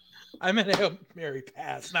that. I meant a Hail Mary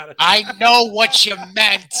pass, not a... I know what you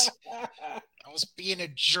meant. I was being a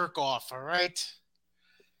jerk off, all right?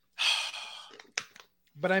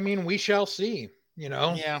 But I mean, we shall see,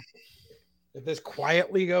 Yeah. If this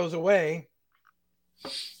quietly goes away.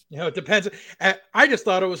 It depends. I just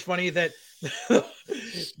thought it was funny that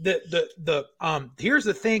here's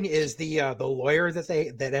the thing is the lawyer that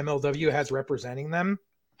MLW has representing them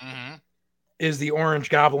is the Orange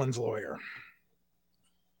Goblin's lawyer.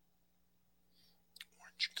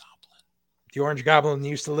 Orange Goblin. The Orange Goblin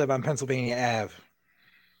used to live on Pennsylvania Ave.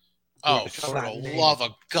 Oh, for the love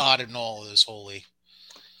of God and all is holy.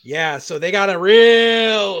 Yeah, so they got a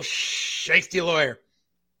real shifty lawyer.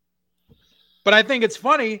 But I think it's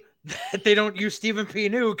funny that they don't use Stephen P.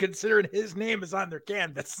 New, considering his name is on their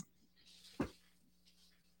canvas.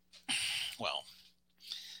 Well,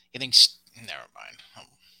 you think... Never mind.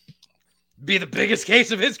 Be the biggest case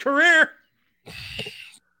of his career.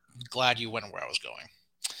 Glad you went where I was going.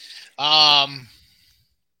 All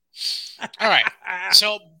right.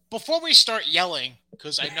 So before we start yelling,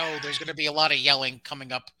 because I know there's going to be a lot of yelling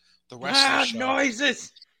coming up the rest of the show.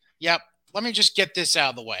 Noises. Yep. Let me just get this out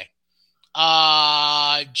of the way.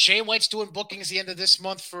 Jay White's doing bookings the end of this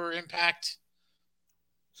month for Impact.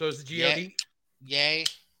 So is the GOD. Yay.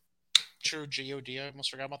 True, GOD. I almost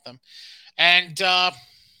forgot about them. And the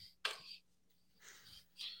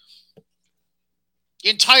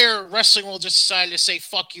entire wrestling world just decided to say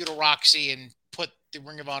fuck you to Roxy and put the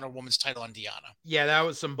Ring of Honor Women's title on Deonna. Yeah, that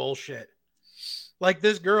was some bullshit. Like,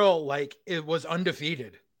 this girl, like, it was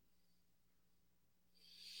undefeated.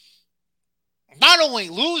 Not only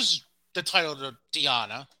lose the title to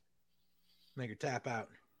Deonna. Make her tap out.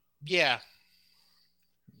 Yeah.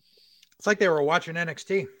 It's like they were watching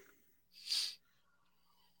NXT.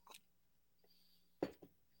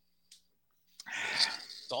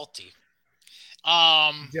 Salty.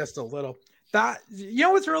 Just a little. That, you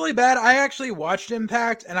know what's really bad? I actually watched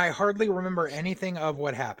Impact and I hardly remember anything of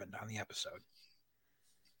what happened on the episode.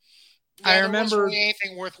 Yeah, I remember wasn't really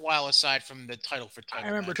anything worthwhile aside from the title for title. I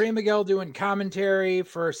remember match. Trey Miguel doing commentary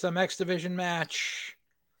for some X Division match.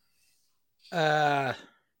 I'll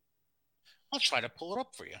try to pull it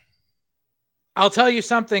up for you. I'll tell you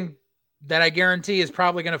something that I guarantee is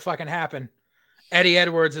probably going to fucking happen. Eddie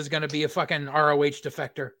Edwards is going to be a fucking ROH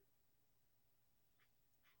defector.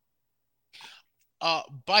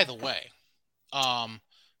 By the way,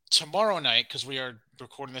 tomorrow night, because we are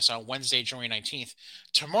recording this on Wednesday, January 19th,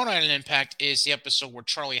 tomorrow night in Impact is the episode where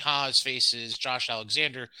Charlie Haas faces Josh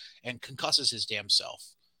Alexander and concusses his damn self.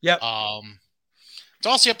 Yep. It's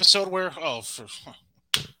also the episode where,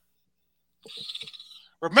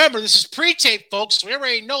 remember, this is pre-tape, folks, so we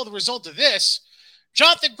already know the result of this.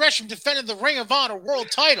 Jonathan Gresham defended the Ring of Honor World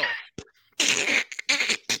title.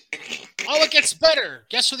 Oh, it gets better.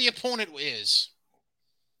 Guess who the opponent is?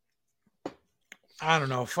 I don't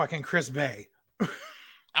know. Fucking Chris Bay.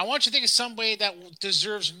 I want you to think of somebody that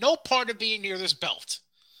deserves no part of being near this belt.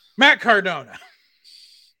 Matt Cardona.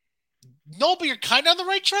 No, but you're kind of on the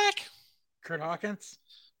right track. Kurt Hawkins?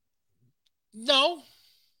 No.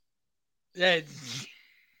 Yeah.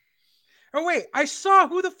 Oh, wait. I saw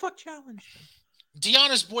who the fuck challenged him.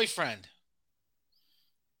 Deanna's boyfriend.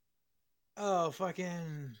 Oh,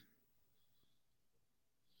 fucking...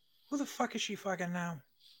 Who the fuck is she fucking now?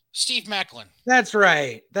 Steve Macklin. That's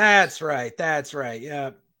right. That's right. That's right.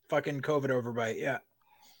 Yeah. Fucking COVID overbite. Yeah.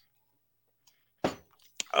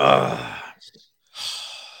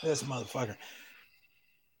 This motherfucker.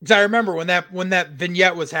 Because I remember when that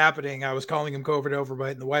vignette was happening, I was calling him COVID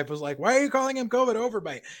overbite, and the wife was like, "Why are you calling him COVID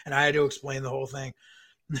overbite?" And I had to explain the whole thing.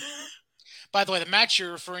 By the way, the match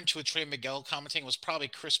you're referring to with Trey Miguel commenting was probably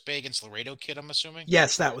Chris Bay against Laredo Kid, I'm assuming?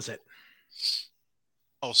 Yes, that was it.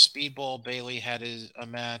 Oh, Speedball Bailey had a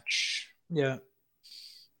match. Yeah.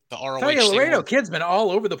 The ROH Tell you, Laredo Kid's been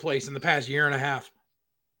all over the place in the past year and a half.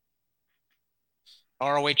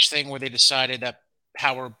 ROH thing where they decided that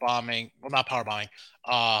having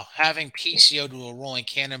PCO do a rolling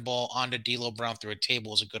cannonball onto D'Lo Brown through a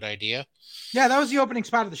table is a good idea. Yeah, that was the opening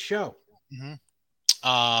spot of the show. Mm-hmm.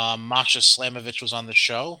 Masha Slamovich was on the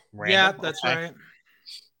show. Random. Yeah, that's right.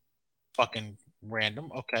 Fucking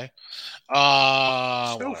random. Okay.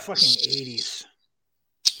 So fucking 80s.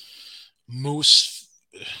 Moose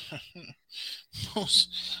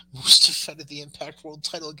defended the Impact World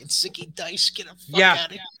title against Zicky Dice. Get a fuck out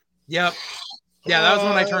of here. Yep. Yeah, that was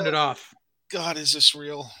when I turned it off. God, is this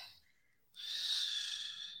real?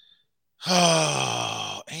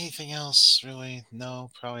 Oh, anything else really? No,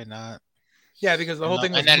 probably not. Yeah, because the whole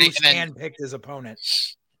thing was Moose handpicked his opponent.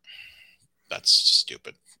 That's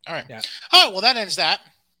stupid. All right. Yeah. All right, well, that ends that.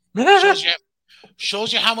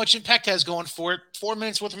 Shows you how much Impact has going for it. 4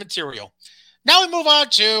 minutes worth of material. Now we move on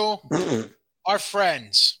to our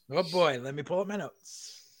friends. Oh, boy. Let me pull up my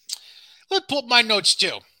notes. Let's pull up my notes,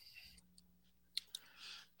 too.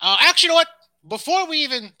 Actually, you know what? Before we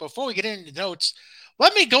get into notes,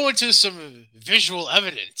 let me go into some visual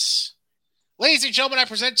evidence. Ladies and gentlemen, I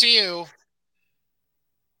present to you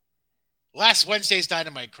last Wednesday's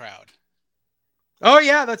Dynamite crowd. Oh,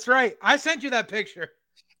 yeah, that's right. I sent you that picture.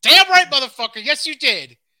 Damn right, motherfucker. Yes, you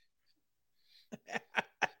did.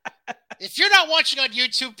 if you're not watching on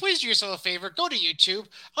YouTube, please do yourself a favor. Go to YouTube.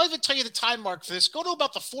 I'll even tell you the time mark for this. Go to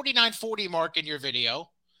about the 49:40 mark in your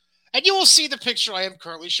video, and you will see the picture I am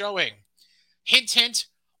currently showing. Hint, hint,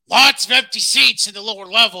 lots of empty seats in the lower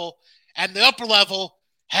level, and the upper level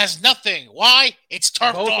has nothing. Why? It's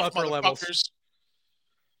turfed off, motherfuckers.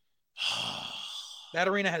 That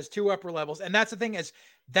arena has 2 upper levels, and that's the thing is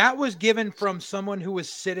that was given from someone who was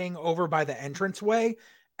sitting over by the entranceway,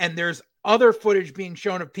 and there's other footage being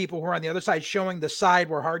shown of people who are on the other side showing the side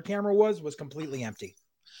where hard camera was completely empty.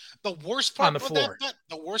 The worst part on the floor.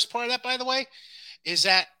 The worst part of that, by the way, is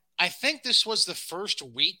that I think this was the first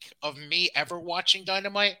week of me ever watching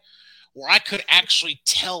Dynamite where I could actually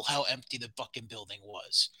tell how empty the fucking building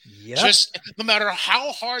was. Yep. Just no matter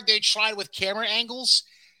how hard they tried with camera angles,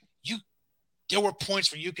 there were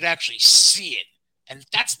points where you could actually see it, and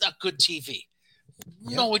that's not good TV.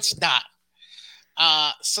 Yep. No, it's not.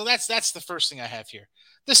 So that's the first thing I have here.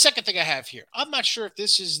 The second thing I have here, I'm not sure if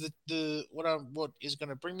this is what is going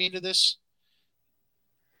to bring me into this.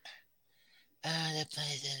 Yep.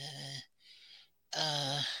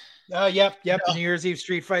 No. The New Year's Eve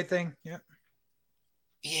street fight thing. Yep.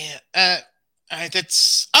 Yeah.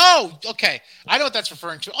 That's okay. I know what that's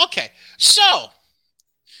referring to. Okay, so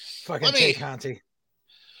fucking take Conti.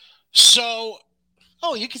 So,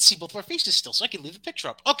 you can see both of our faces still, so I can leave the picture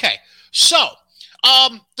up. Okay, so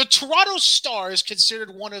the Toronto Star is considered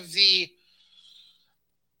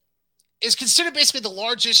basically the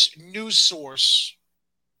largest news source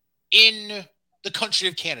in the country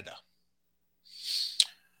of Canada.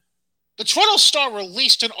 The Toronto Star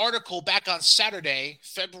released an article back on Saturday,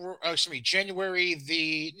 January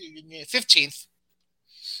the 15th,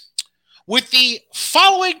 with the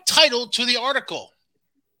following title to the article,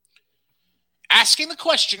 asking the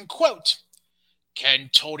question, quote, "Can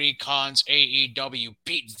Tony Khan's AEW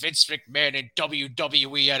beat Vince McMahon in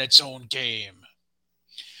WWE at its own game?"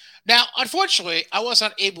 Now, unfortunately, I was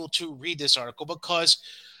not able to read this article because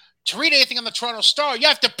to read anything on the Toronto Star, you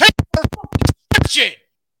have to pay for a subscription.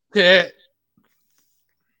 Yeah.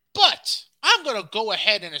 But I'm going to go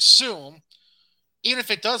ahead and assume, even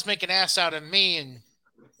if it does make an ass out of me,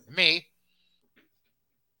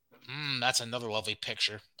 that's another lovely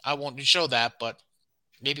picture. I won't show that, but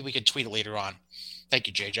maybe we can tweet it later on. Thank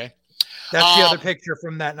you, JJ. That's the other picture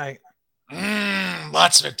from that night.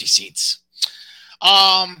 Lots of empty seats.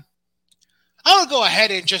 I will go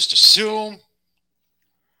ahead and just assume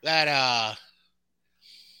that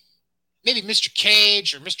maybe Mr.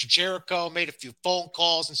 Cage or Mr. Jericho made a few phone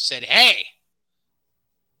calls and said, "Hey,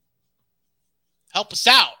 help us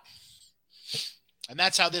out." And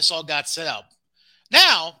that's how this all got set up.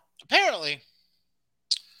 Now, apparently,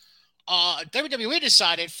 WWE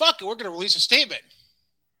decided, fuck it, we're going to release a statement.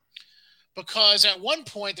 Because at one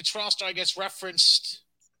point, the Toronto Star, I guess, referenced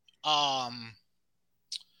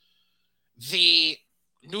the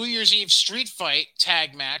New Year's Eve street fight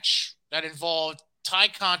tag match that involved Ty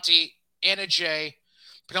Conti, Anna Jay,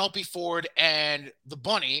 Penelope Ford, and the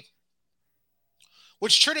Bunny,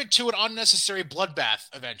 which turned into an unnecessary bloodbath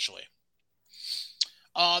eventually.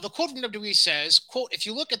 The quote from WWE says, quote, "If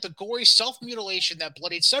you look at the gory self-mutilation that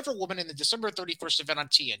bloodied several women in the December 31st event on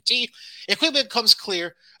TNT, it quickly becomes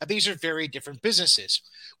clear that these are very different businesses.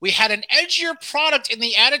 We had an edgier product in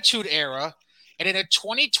the Attitude Era, and in a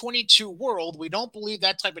 2022 world, we don't believe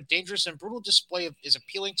that type of dangerous and brutal display is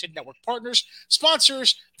appealing to network partners,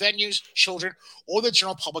 sponsors, venues, children, or the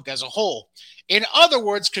general public as a whole. In other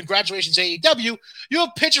words, congratulations, AEW. You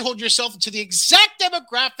have pigeonholed yourself into the exact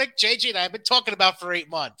demographic JJ and I have been talking about for 8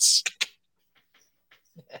 months.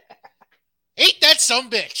 Ain't that some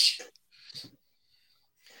bitch?"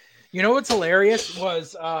 You know what's hilarious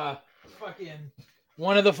was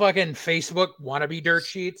one of the fucking Facebook wannabe dirt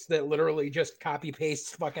sheets that literally just copy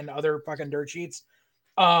pastes fucking other fucking dirt sheets.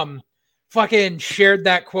 Fucking shared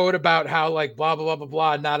that quote about how like blah, blah, blah, blah,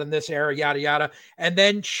 blah, not in this era, yada, yada. And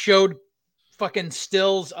then showed fucking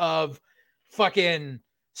stills of fucking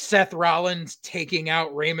Seth Rollins taking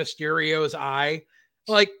out Rey Mysterio's eye.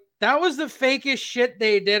 Like that was the fakest shit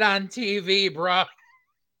they did on TV, bruh.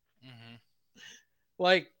 Mm-hmm.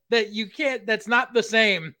 Like that that's not the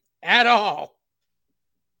same at all.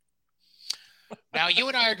 Now, you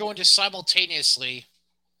and I are going to simultaneously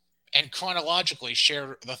and chronologically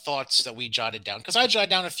share the thoughts that we jotted down, because I jotted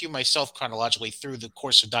down a few myself chronologically through the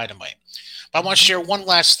course of Dynamite. But I want to share one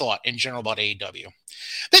last thought in general about AEW.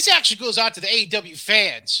 This actually goes out to the AEW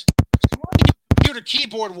fans. Computer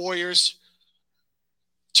keyboard warriors,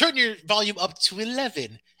 turn your volume up to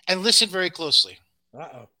 11 and listen very closely.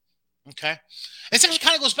 Uh-oh. Okay? This actually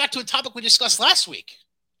kind of goes back to a topic we discussed last week.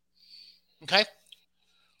 Okay?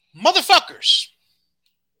 Motherfuckers,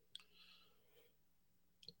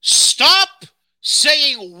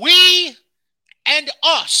 saying we and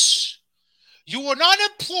us. You were not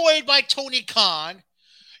employed by Tony Khan.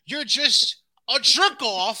 You're just a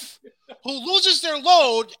jerk-off who loses their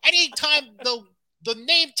load anytime the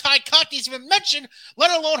name Ty Conti is even mentioned,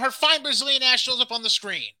 let alone her fine Brazilian ass shows up on the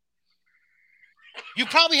screen. You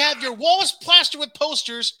probably have your walls plastered with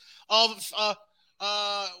posters of,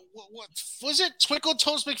 what was it? Twinkle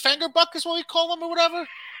Toes McFingerbuck is what we call them or whatever?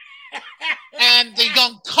 And the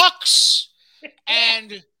Young Cucks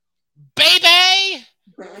and Baby.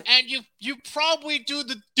 And you probably do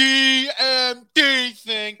the DMD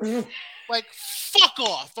thing. Like, fuck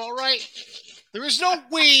off, all right? There is no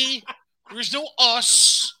we. There is no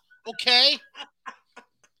us, okay?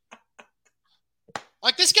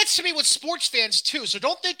 Like, this gets to me with sports fans, too, so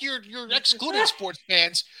don't think you're excluding sports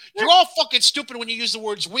fans. You're all fucking stupid when you use the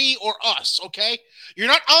words we or us, okay? You're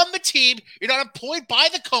not on the team. You're not employed by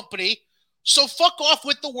the company, so fuck off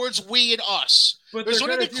with the words we and us. But There's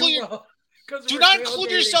only clear. Do not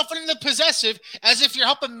include yourself in the possessive as if you're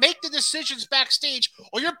helping make the decisions backstage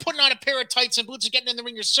or you're putting on a pair of tights and boots and getting in the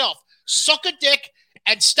ring yourself. Suck a dick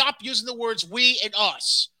and stop using the words we and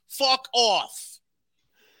us. Fuck off.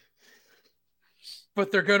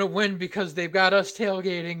 But they're going to win because they've got us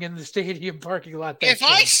tailgating in the stadium parking lot. If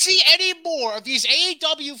I see any more of these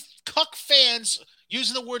AEW cuck fans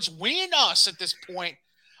using the words we and us at this point,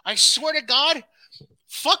 I swear to God,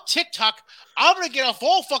 fuck TikTok. I'm going to get off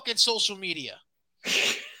all fucking social media.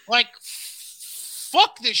 Like,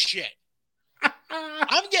 fuck this shit.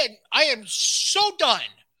 I am so done.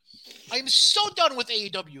 I am so done with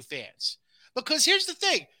AEW fans. Because here's the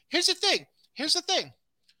thing.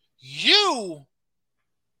 You,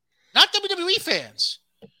 not WWE fans,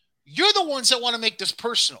 you're the ones that want to make this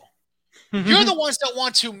personal. You're the ones that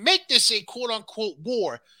want to make this a quote-unquote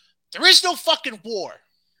war. There is no fucking war.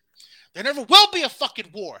 There never will be a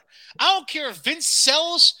fucking war. I don't care if Vince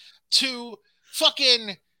sells to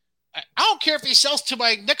fucking... I don't care if he sells to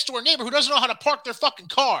my next-door neighbor who doesn't know how to park their fucking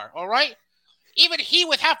car, all right? Even he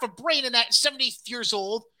with half a brain and at 70 years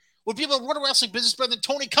old would be able to run a wrestling business better than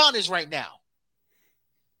Tony Khan is right now.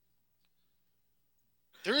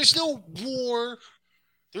 There is no war.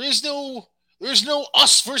 There is no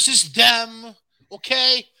us versus them,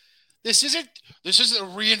 okay? This isn't a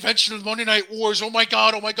reinvention of Monday Night Wars. Oh my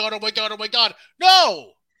God.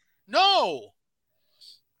 No.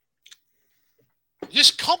 This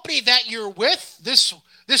company that you're with, this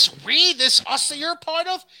us that you're a part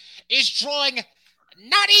of, is drawing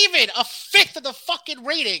not even a fifth of the fucking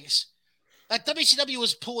ratings that WCW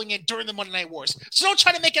was pulling in during the Monday Night Wars. So don't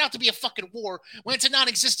try to make it out to be a fucking war when it's a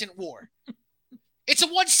non-existent war. It's a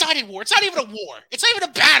one-sided war. It's not even a war. It's not even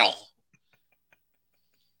a battle.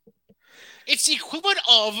 It's the equivalent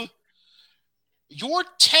of your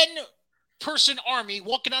 10-person army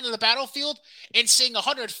walking onto the battlefield and seeing a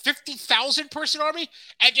 150,000-person army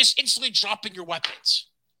and just instantly dropping your weapons.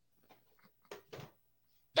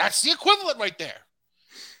 That's the equivalent right there.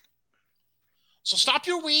 So stop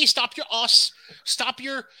your we, stop your us, stop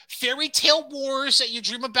your fairy tale wars that you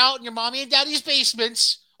dream about in your mommy and daddy's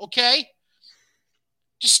basements, okay?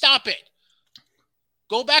 Just stop it.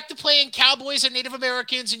 Go back to playing cowboys and Native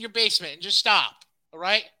Americans in your basement and just stop, all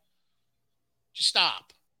right? Just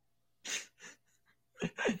stop.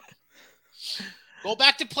 Go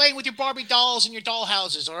back to playing with your Barbie dolls and your doll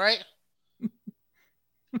houses, all right?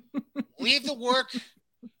 Leave the work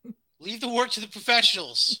to the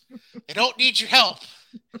professionals. They don't need your help.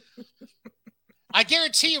 I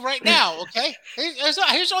guarantee you right now, okay? Here's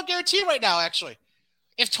what I'll guarantee you right now, actually.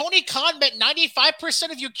 If Tony Khan met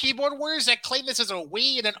 95% of you keyboard warriors that claim this as a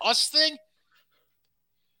we and an us thing,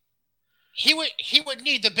 he would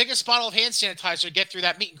need the biggest bottle of hand sanitizer to get through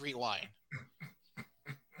that meet and greet line.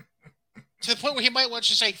 To the point where he might want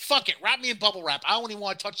to say, fuck it, wrap me in bubble wrap. I don't even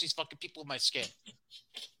want to touch these fucking people with my skin.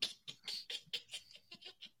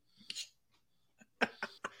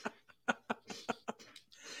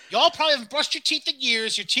 Y'all probably haven't brushed your teeth in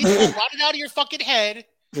years. Your teeth will rotted out of your fucking head.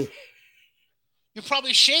 You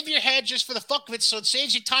probably shave your head just for the fuck of it so it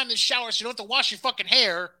saves you time in the shower so you don't have to wash your fucking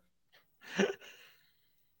hair.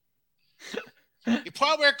 You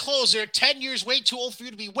probably wear clothes that are 10 years way too old for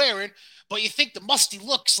you to be wearing, but you think the musty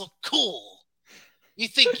looks look cool. You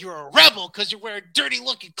think you're a rebel because you're wearing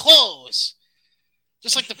dirty-looking clothes.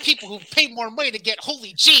 Just like the people who pay more money to get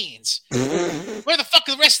holy jeans. Where the fuck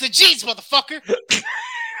are the rest of the jeans, motherfucker?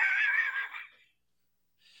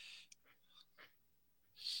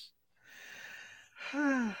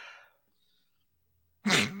 I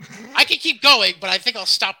can keep going, but I think I'll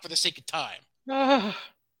stop for the sake of time.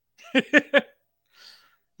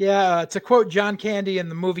 Yeah, to quote John Candy in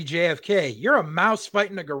the movie JFK, you're a mouse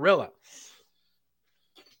fighting a gorilla.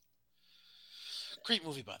 Great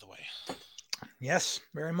movie, by the way. Yes,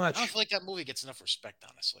 very I much. don't feel like that movie gets enough respect,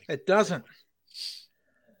 honestly. It doesn't.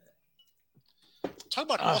 Talk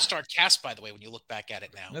about an all-star cast, by the way, when you look back at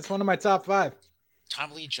it now. That's one of my top 5.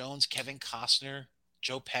 Tommy Lee Jones, Kevin Costner,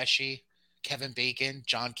 Joe Pesci, Kevin Bacon,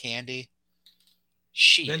 John Candy.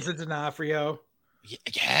 Vincent D'Onofrio.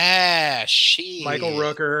 Yeah, Michael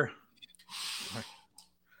Rooker.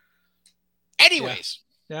 Anyways.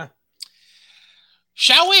 Yeah.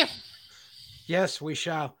 Shall we? Yes, we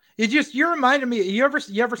shall. You reminded me. You ever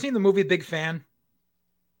seen the movie Big Fan?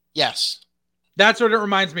 Yes. That's what it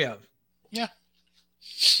reminds me of. Yeah.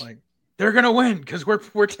 Like they're gonna win because we're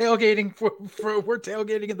tailgating we're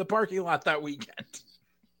tailgating in the parking lot that weekend.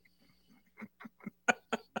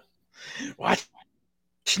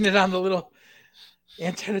 Watching it on the little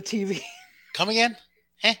antenna TV. Come again?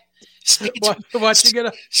 Huh? Watching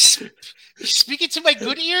it. Speaking to my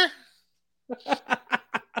good ear.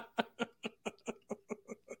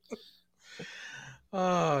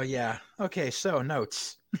 Oh yeah. Okay. So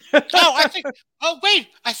notes. I think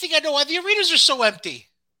I know why the arenas are so empty.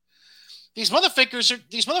 These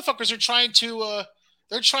motherfuckers are trying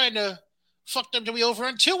to fuck WWE over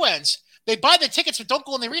on two ends. They buy the tickets but don't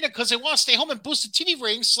go in the arena because they want to stay home and boost the TV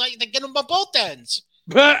rings so they get them on both ends.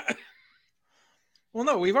 But well,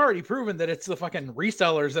 no, we've already proven that it's the fucking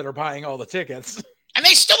resellers that are buying all the tickets. And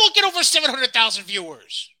they still won't get over 700,000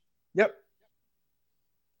 viewers. Yep.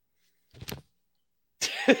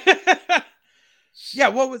 Yeah,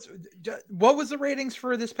 what was the ratings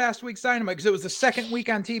for this past week's Dynamite? Because it was the second week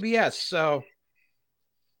on TBS. So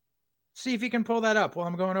see if you can pull that up while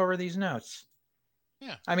I'm going over these notes.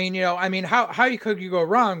 Yeah. I mean, how could you go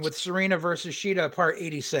wrong with Serena versus Shida part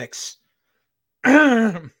 86?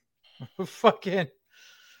 fucking,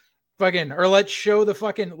 or let's show the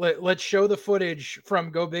footage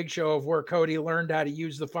from Go Big Show of where Cody learned how to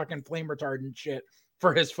use the fucking flame retardant shit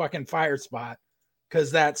for his fucking fire spot. Because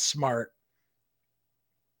that's smart.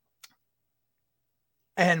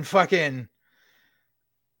 And fucking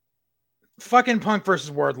Punk versus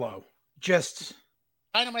Wardlow. Just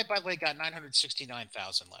Dynamite, by the way, got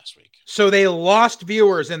 969,000 last week. So they lost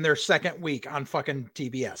viewers in their second week on fucking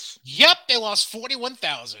TBS. Yep, they lost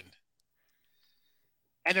 41,000.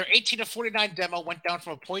 And their 18 to 49 demo went down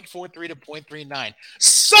from a 0.43 to 0.39.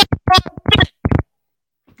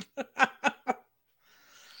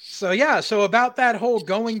 So about that whole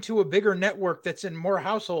going to a bigger network that's in more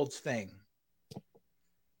households thing.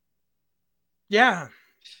 Yeah.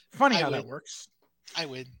 Funny how that works. I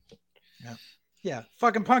win. Yeah. Yeah.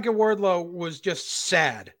 Fucking Punk and Wardlow was just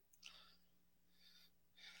sad.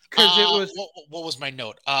 Because it was. What was my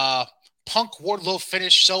note? Punk Wardlow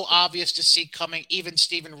finish so obvious to see coming. Even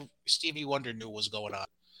Stevie Wonder knew what was going on.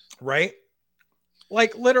 Right?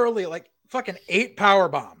 Like literally, like fucking 8 power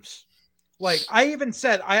bombs. Like I even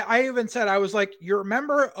said, I was like, you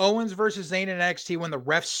remember Owens versus Zayn in NXT when the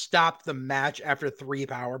refs stopped the match after 3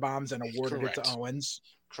 power bombs and awarded it to Owens?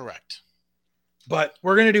 Correct. But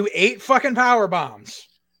we're going to do 8 fucking power bombs.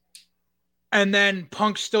 And then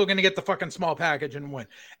Punk's still going to get the fucking small package and win.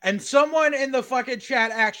 And someone in the fucking chat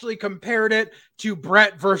actually compared it to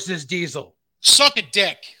Brett versus Diesel. Suck a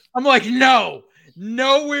dick. I'm like, no,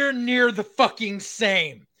 nowhere near the fucking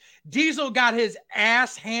same. Diesel got his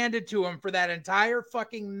ass handed to him for that entire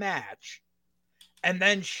fucking match and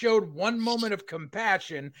then showed one moment of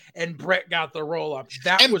compassion and Brett got the roll up.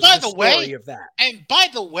 That was the story of that. And by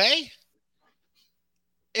the way,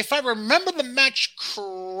 if I remember the match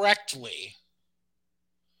correctly,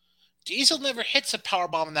 Diesel never hits a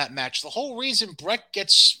powerbomb in that match. The whole reason Brett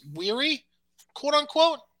gets weary, quote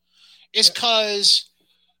unquote, is because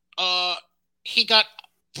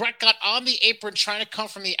Brett got on the apron trying to come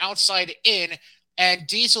from the outside in, and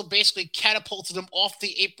Diesel basically catapulted him off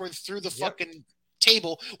the apron through the fucking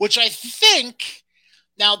table, which I think,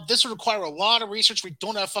 now this would require a lot of research we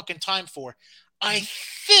don't have fucking time for. I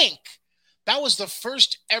think that was the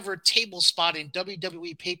first ever table spot in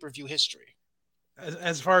WWE pay-per-view history.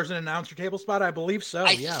 As far as an announcer table spot, I believe so,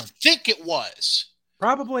 I think it was.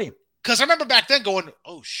 Probably. Because I remember back then going,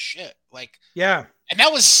 oh shit. Like, yeah. And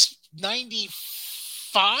that was 95?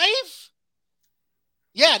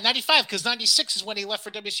 Yeah, 95, because 96 is when he left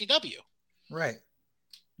for WCW. Right.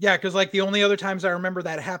 Yeah, because like the only other times I remember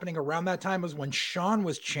that happening around that time was when Shawn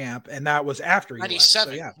was champ, and that was after he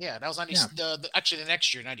 97. Left. So, yeah, that was 90. Yeah. Actually, the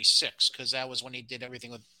next year, 96, because that was when he did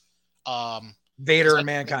everything with Vader and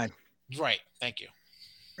Mankind. Right. Thank you.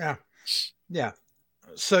 Yeah. Yeah.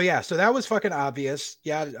 So that was fucking obvious.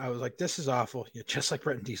 Yeah, I was like, this is awful. Yeah, just like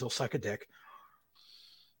Brett and Diesel, suck a dick.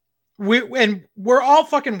 We're all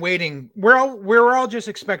fucking waiting. We're all just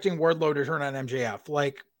expecting Wardlow to turn on MJF.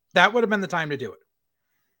 Like that would have been the time to do it.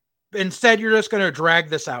 Instead, you're just going to drag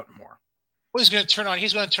this out more. Well, he's going to turn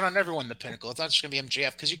on everyone in the Pinnacle. It's not just going to be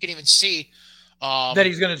MJF, because you can even see that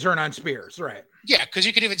he's going to turn on Spears, right? Yeah, because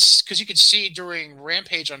you could see during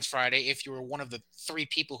Rampage on Friday, if you were one of the 3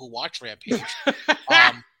 people who watch Rampage.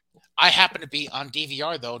 I happen to be on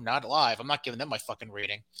DVR though, not live. I'm not giving them my fucking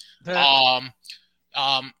rating.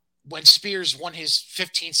 When Spears won his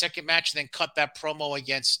 15-second match and then cut that promo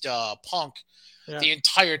against Punk, the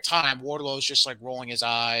entire time Wardlow's just like rolling his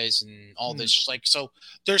eyes and all this. Like, so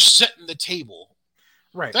they're setting the table.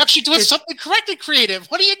 Right. They're actually doing something correctly creative.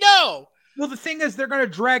 What do you know? Well, the thing is, they're going to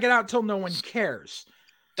drag it out till no one cares.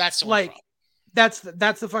 That's the like, that's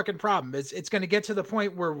the fucking problem. It's going to get to the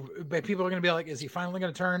point where people are going to be like, "Is he finally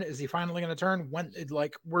going to turn? Is he finally going to turn?" When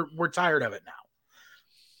like we're tired of it now.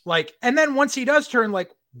 Like, and then once he does turn, like,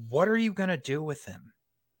 what are you going to do with him?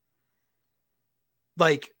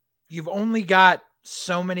 Like, you've only got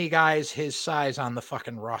so many guys his size on the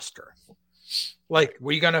fucking roster. Like,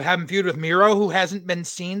 were you going to have him feud with Miro, who hasn't been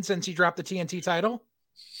seen since he dropped the TNT title?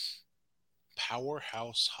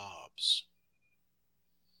 Powerhouse Hobbs,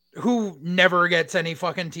 who never gets any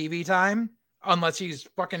fucking TV time unless he's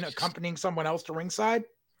fucking accompanying someone else to ringside,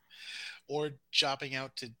 or jobbing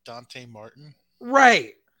out to Dante Martin.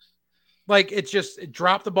 Right. Like, it's just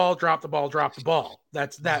drop the ball, drop the ball, drop the ball.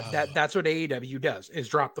 That's what AEW does, is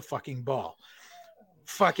drop the fucking ball.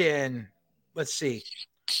 Fucking, let's see.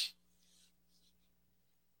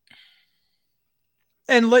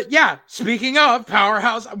 And speaking of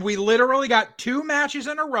Powerhouse, we literally got 2 matches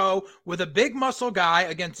in a row with a big muscle guy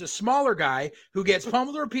against a smaller guy who gets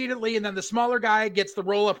pummeled repeatedly, and then the smaller guy gets the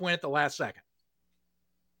roll-up win at the last second.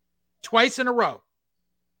 Twice in a row.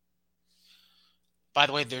 By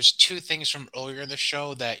the way, there's 2 things from earlier in the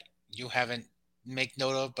show that you haven't make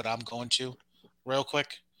note of, but I'm going to real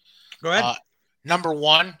quick. Go ahead. Number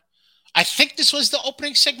 1, I think this was the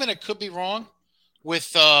opening segment. I could be wrong.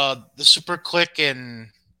 With the Super Click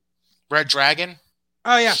and Red Dragon.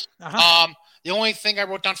 Oh, yeah. The only thing I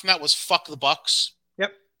wrote down from that was fuck the Bucks.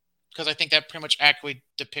 Yep. Because I think that pretty much accurately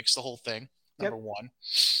depicts the whole thing. Number 1.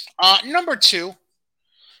 Number 2,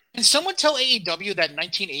 can someone tell AEW that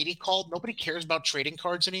 1980 called nobody cares about trading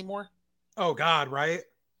cards anymore? Oh, God, right?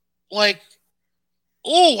 Like,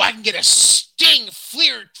 oh, I can get a Sting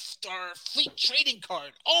Fleet trading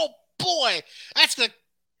card. Oh, boy. That's going to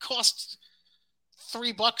cost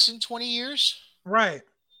 $3 in 20 years. Right.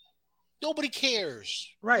 Nobody cares.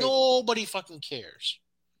 Right. Nobody fucking cares.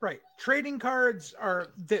 Right. Trading cards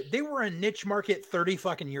they were a niche market 30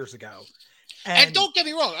 fucking years ago. And don't get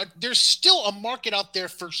me wrong, there's still a market out there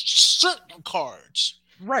for certain cards.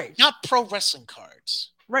 Right. Not pro wrestling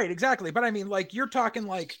cards. Right, exactly. But I mean, like, you're talking,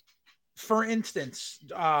 like, for instance,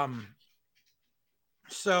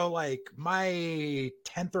 so like my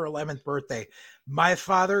 10th or 11th birthday, my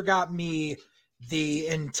father got me the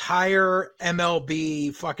entire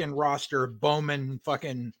MLB fucking roster Bowman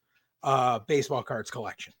fucking baseball cards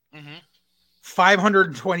collection.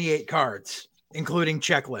 528 cards, including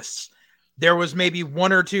checklists. There was maybe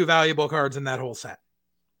 1 or 2 valuable cards in that whole set.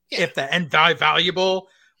 Yeah. If the end valuable,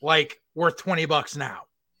 like worth $20 now.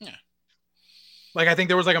 Yeah. Like, I think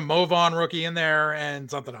there was like a Mo Vaughn rookie in there and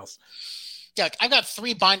something else. Yeah, I've got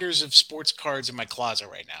 3 binders of sports cards in my closet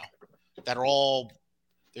right now that are all.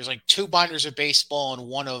 There's like 2 binders of baseball and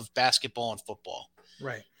 1 of basketball and football.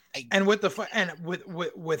 Right. And with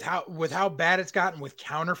how bad it's gotten with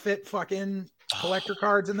counterfeit fucking collector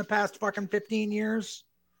cards in the past fucking 15 years.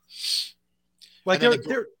 Like, there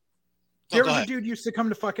was a dude used to come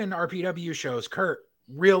to fucking RPW shows, Kurt,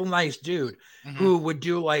 real nice dude, who would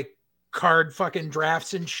do like card fucking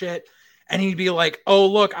drafts and shit. And he'd be like, "Oh,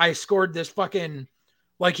 look, I scored this fucking,"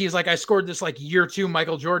 like, he's like, "I scored this like year 2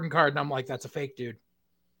 Michael Jordan card." And I'm like, "That's a fake, dude."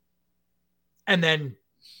 And then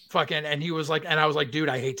fucking, and he was like, and I was like, "Dude,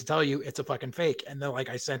 I hate to tell you, it's a fucking fake." And then like,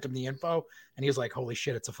 I sent him the info and he was like, "Holy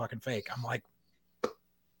shit, it's a fucking fake." I'm like,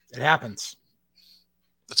 it happens.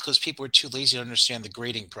 That's because people are too lazy to understand the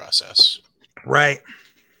grading process. Right.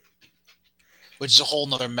 Which is a whole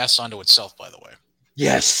nother mess unto itself, by the way.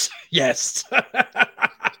 Yes. Yes.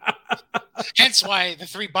 Hence why the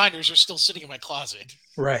 3 binders are still sitting in my closet.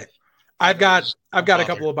 Right. I've got a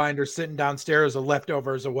couple of binders sitting downstairs of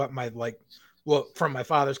leftovers of what from my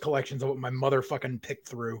father's collections of what my mother fucking picked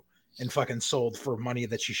through and fucking sold for money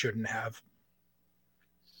that she shouldn't have.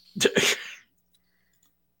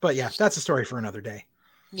 But yeah, that's a story for another day.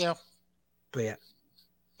 Yeah. But yeah.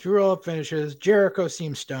 Drew roll-up finishes. Jericho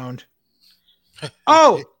seems stoned.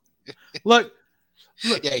 Oh, look.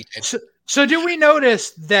 Yeah, he did. So do we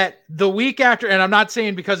notice that the week after, and I'm not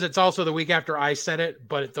saying because it's also the week after I said it,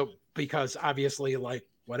 but because obviously, like,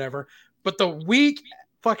 whatever. But the week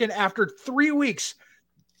fucking after 3 weeks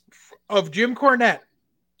of Jim Cornette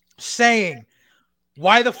saying,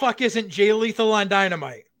 why the fuck isn't Jay Lethal on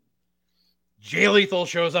Dynamite? Jay Lethal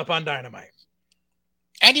shows up on Dynamite.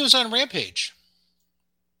 And he was on Rampage.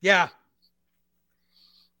 Yeah.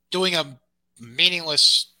 Doing a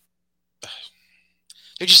meaningless...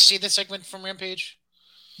 Did you see the segment from Rampage?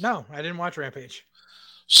 No, I didn't watch Rampage.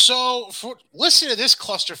 So, listen to this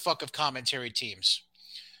clusterfuck of commentary teams.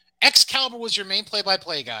 Excalibur was your main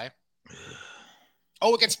play-by-play guy.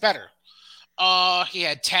 Oh, it gets better. He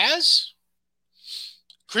had Taz,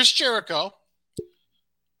 Chris Jericho,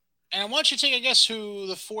 and I want you to take a guess who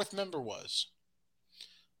the fourth member was.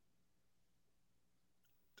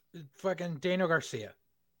 Fucking Daniel Garcia.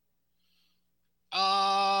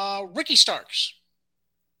 Ricky Starks.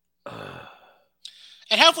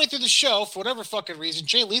 And halfway through the show, for whatever fucking reason,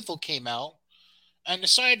 Jay Lethal came out and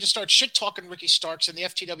decided to start shit-talking Ricky Starks in the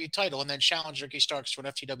FTW title and then challenge Ricky Starks to an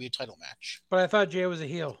FTW title match. But I thought Jay was a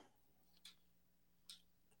heel.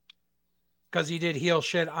 Because he did heel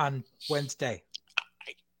shit on Wednesday.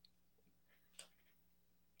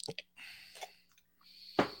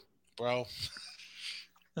 Bro.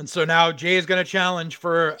 And so now Jay is going to challenge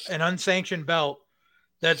for an unsanctioned belt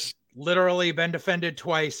that's literally been defended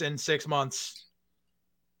twice in 6 months.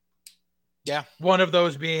 Yeah. One of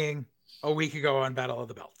those being a week ago on Battle of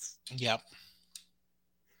the Belts. Yep.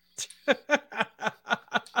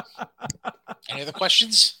 Any other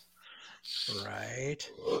questions? Right.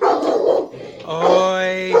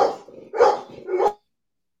 Oi.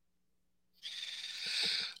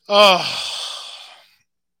 Oh.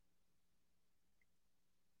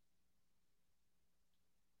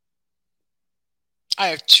 I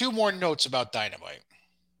have 2 more notes about Dynamite.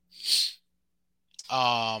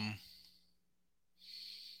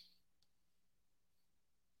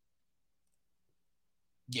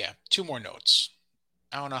 Yeah, 2 more notes.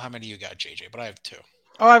 I don't know how many you got, JJ, but I have 2.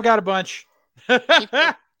 Oh, I've got a bunch.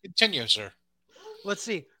 Continue, sir. Let's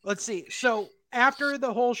see. So after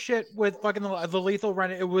the whole shit with fucking the Lethal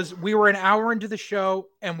run, we were an hour into the show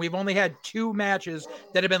and we've only had 2 matches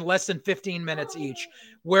that have been less than 15 minutes each.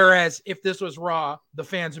 Whereas if this was Raw, the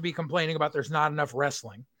fans would be complaining about there's not enough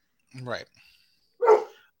wrestling. Right.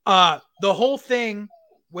 The whole thing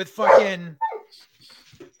with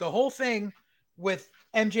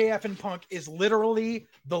MJF and Punk is literally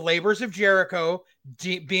the labors of Jericho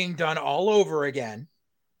being done all over again.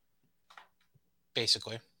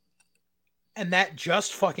 Basically. And that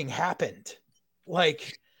just fucking happened.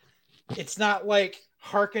 Like, it's not like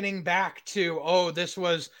hearkening back to, this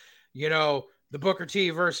was, the Booker T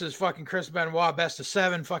versus fucking Chris Benoit best of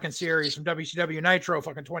 7 fucking series from WCW Nitro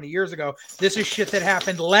fucking 20 years ago. This is shit that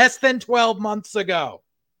happened less than 12 months ago.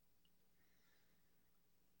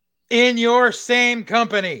 In your same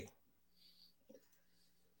company.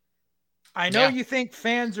 I know you think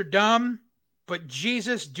fans are dumb, but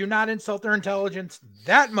Jesus, do not insult their intelligence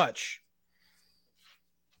that much.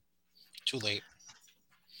 Too late.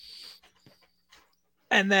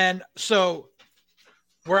 And then, so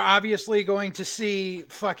we're obviously going to see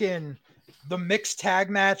fucking the mixed tag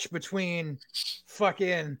match between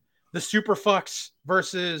fucking the Super Fucks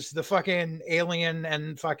versus the fucking Alien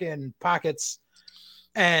and fucking Pockets.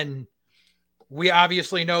 And we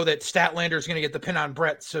obviously know that Statlander is going to get the pin on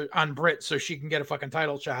Britt so she can get a fucking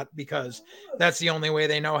title shot because that's the only way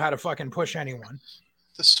they know how to fucking push anyone.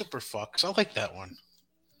 The Super Fucks. I like that one.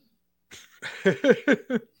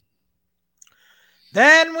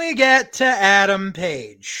 Then we get to Adam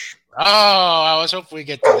Page. Oh, I was hoping we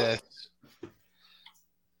get to this.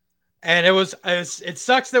 And it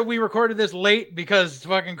sucks that we recorded this late because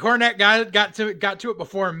fucking Cornette got to it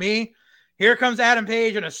before me. Here comes Adam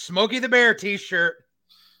Page in a Smokey the Bear t-shirt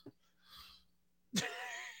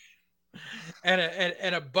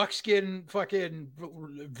and a buckskin fucking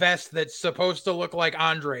vest that's supposed to look like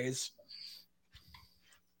Andre's.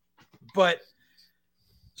 But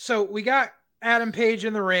so we got Adam Page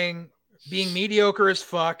in the ring being mediocre as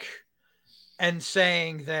fuck and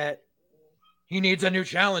saying that he needs a new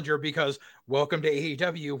challenger because welcome to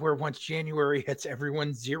AEW, where once January hits,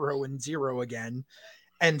 everyone's 0-0 again.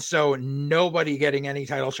 And so nobody getting any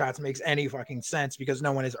title shots makes any fucking sense because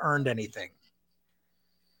no one has earned anything.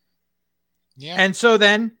 Yeah. And so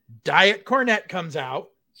then Diet Cornette comes out.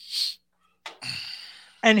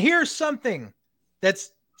 And here's something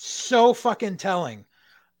that's so fucking telling.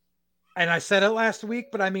 And I said it last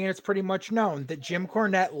week, but I mean, it's pretty much known that Jim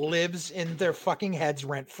Cornette lives in their fucking heads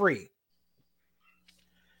rent-free.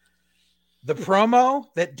 The promo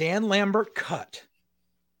that Dan Lambert cut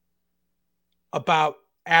about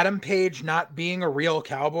Adam Page not being a real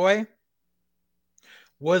cowboy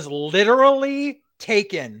was literally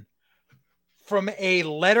taken from a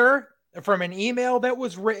letter, from an email that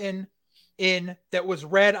was written that was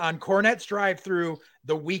read on Cornette's drive-through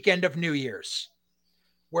the weekend of New Year's,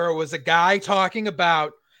 where it was a guy talking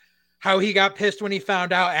about how he got pissed when he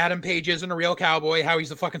found out Adam Page isn't a real cowboy, how he's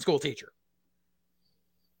a fucking school teacher.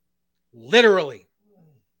 Literally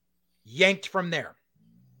yanked from there.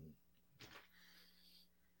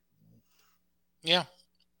 Yeah.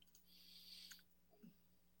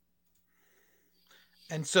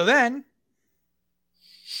 And so then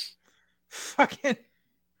fucking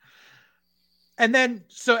and then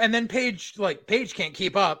Page can't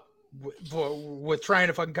keep up with trying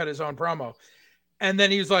to fucking cut his own promo. And then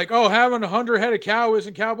he's like, oh, having 100 head of cow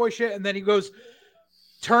isn't cowboy shit. And then he goes,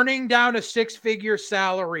 turning down a 6-figure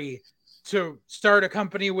salary to start a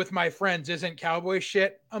company with my friends isn't cowboy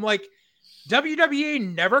shit. I'm like,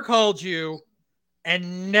 WWE never called you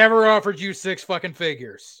and never offered you 6 fucking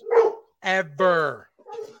figures. Ever.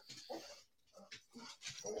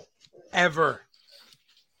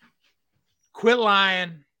 Quit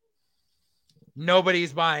lying.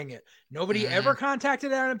 Nobody's buying it. Nobody ever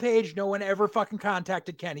contacted Adam Page. No one ever fucking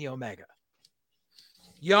contacted Kenny Omega.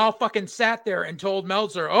 Y'all fucking sat there and told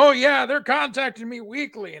Meltzer, oh yeah, they're contacting me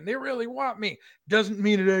weekly and they really want me. Doesn't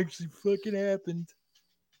mean it actually fucking happened.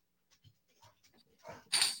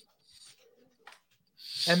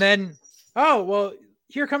 And then, oh, well,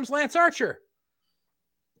 here comes Lance Archer,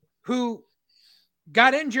 who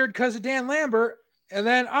got injured because of Dan Lambert. And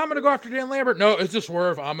then I'm going to go after Dan Lambert. No, it's a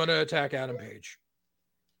swerve. I'm going to attack Adam Page.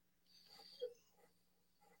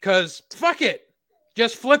 Because fuck it.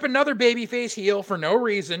 Just flip another babyface heel for no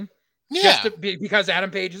reason. Yeah. Because Adam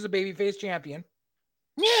Page is a babyface champion.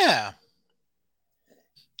 Yeah.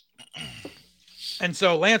 And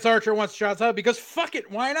so Lance Archer wants shots out because fuck it.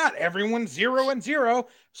 Why not? Everyone's 0-0.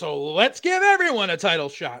 So let's give everyone a title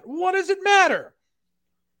shot. What does it matter?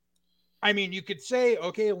 I mean, you could say,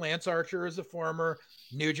 okay, Lance Archer is a former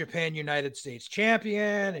New Japan United States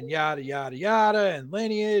champion and yada, yada, yada, and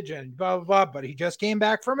lineage and blah, blah, blah. But he just came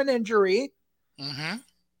back from an injury. Mm-hmm.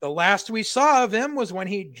 The last we saw of him was when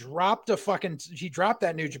he dropped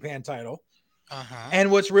that New Japan title. Uh-huh. And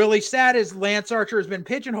what's really sad is Lance Archer has been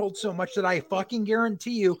pigeonholed so much that I fucking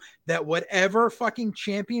guarantee you that whatever fucking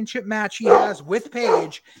championship match he has with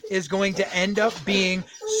Page is going to end up being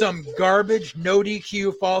some garbage, no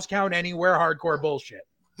DQ, false count anywhere, hardcore bullshit.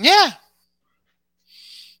 Yeah.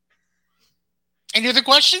 Any other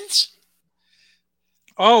questions?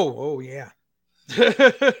 Oh, yeah.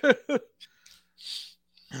 Can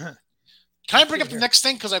I bring up the next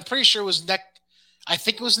thing? Because I'm pretty sure it was I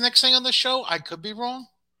think it was the next thing on the show. I could be wrong.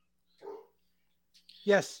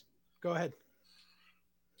 Yes. Go ahead.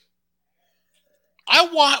 I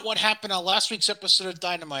want what happened on last week's episode of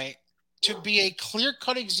Dynamite to be a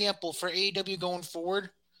clear-cut example for AEW going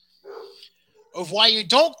forward of why you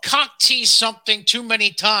don't cock tease something too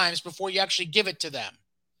many times before you actually give it to them.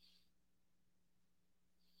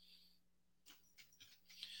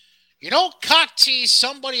 You don't cock tease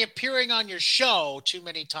somebody appearing on your show too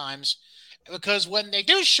many times, because when they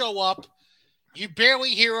do show up, you barely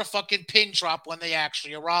hear a fucking pin drop when they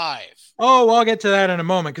actually arrive. Oh, well, I'll get to that in a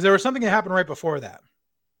moment, because there was something that happened right before that.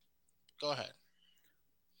 Go ahead.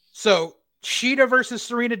 So, Sheeta versus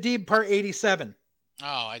Serena Deeb, part 87.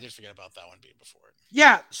 Oh, I did forget about that one being before it.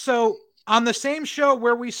 Yeah, so on the same show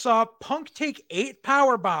where we saw Punk take 8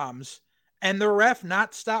 power bombs and the ref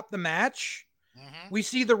not stop the match, we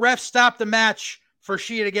see the ref stop the match for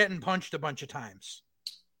Sheeta getting punched a bunch of times.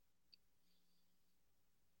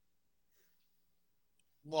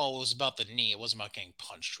 Well, it was about the knee. It wasn't about getting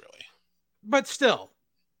punched, really. But still.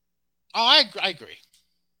 Oh, I agree.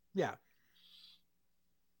 Yeah.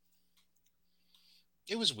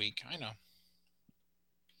 It was weak. I know.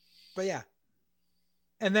 But yeah.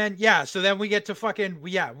 And then, yeah, so then we get to fucking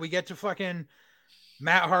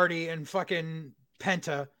Matt Hardy and fucking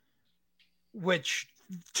Penta, which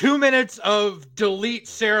 2 minutes of delete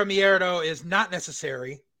Sarah Mierdo is not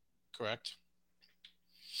necessary. Correct.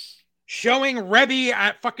 Showing Rebby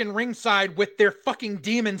at fucking ringside with their fucking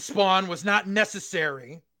demon spawn was not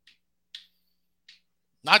necessary.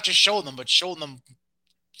 Not just showing them, but showing them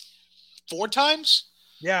 4 times?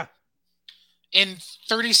 Yeah. In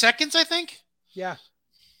 30 seconds, I think? Yeah.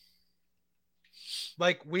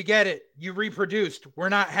 Like, we get it. You reproduced. We're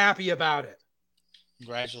not happy about it.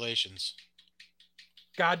 Congratulations.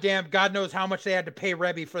 Goddamn, God knows how much they had to pay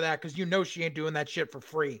Rebby for that, because you know she ain't doing that shit for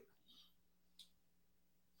free.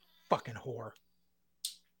 Fucking whore.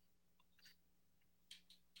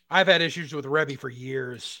 I've had issues with Rebby for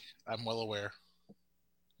years. I'm well aware.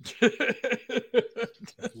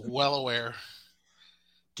 Well aware.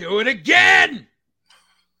 Do it again!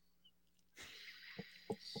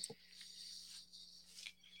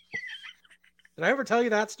 Did I ever tell you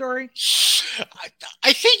that story?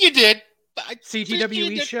 I think you did.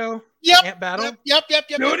 CTWE show? Yep. Ant Battle? Yep.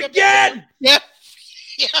 Do it again! Yep.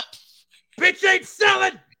 Bitch ain't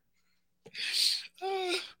selling!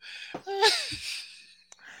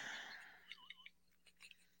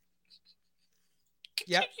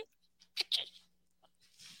 Yep.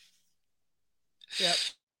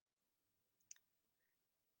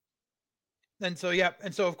 And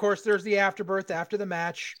so of course there's the afterbirth after the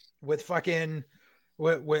match with fucking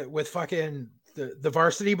with fucking the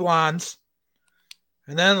Varsity Blondes.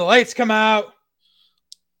 And then the lights come out.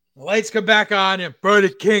 The lights come back on, and Brody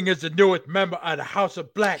King is the newest member of the House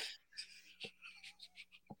of Black.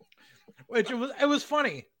 Which it was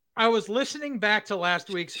funny. I was listening back to last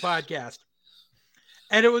week's podcast,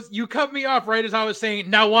 and you cut me off right as I was saying,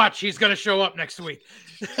 now watch, he's gonna show up next week.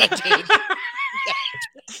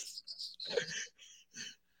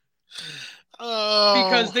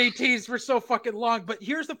 Because they teased for so fucking long. But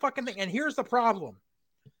here's the fucking thing, and here's the problem.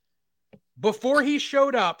 Before he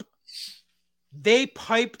showed up, they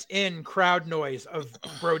piped in crowd noise of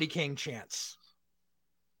Brody King chants.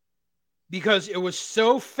 Because it was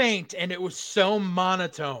so faint and it was so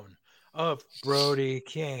monotone of Brody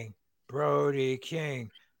King, Brody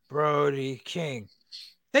King, Brody King,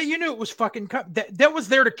 that you knew it was fucking that was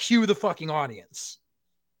there to cue the fucking audience.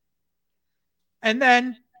 And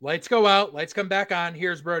then lights go out, lights come back on.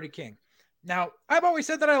 Here's Brody King. Now, I've always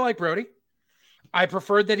said that I like Brody. I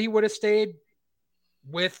preferred that he would have stayed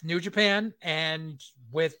with New Japan and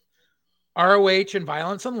with ROH and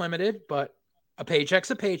Violence Unlimited, but a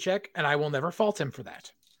paycheck's a paycheck, and I will never fault him for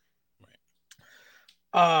that.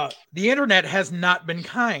 Right. The internet has not been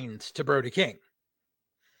kind to Brody King.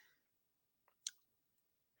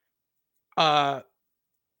 And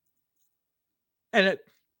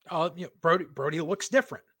Brody looks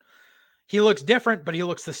different. He looks different, but he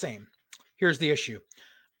looks the same. Here's the issue.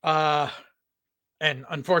 And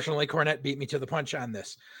unfortunately, Cornette beat me to the punch on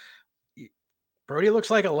this. Brody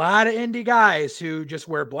looks like a lot of indie guys who just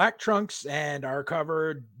wear black trunks and are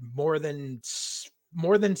covered more than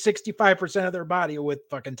 65% of their body with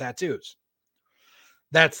fucking tattoos.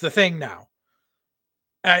 That's the thing now.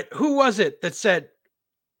 Who was it that said,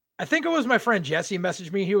 I think it was my friend Jesse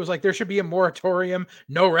messaged me. He was like, there should be a moratorium.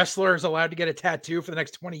 No wrestler is allowed to get a tattoo for the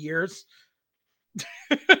next 20 years.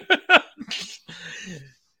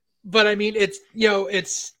 But I mean,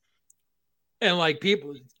 and like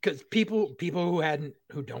people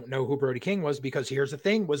who don't know who Brody King was, because here's the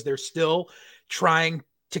thing, was they're still trying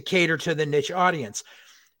to cater to the niche audience.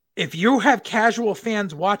 If you have casual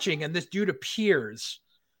fans watching and this dude appears,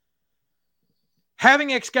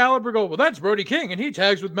 having Excalibur go, well, that's Brody King, and he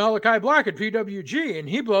tags with Malachi Black at PWG, and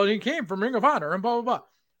he came from Ring of Honor, and blah, blah, blah.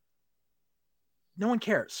 No one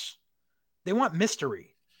cares. They want mystery.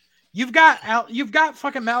 You've got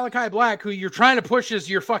fucking Malachi Black, who you're trying to push as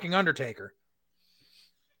your fucking Undertaker.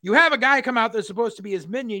 You have a guy come out that's supposed to be his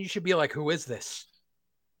minion. You should be like, who is this?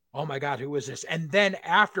 Oh my God, who is this? And then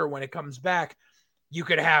after, when it comes back, you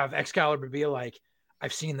could have Excalibur be like,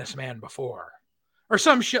 I've seen this man before. Or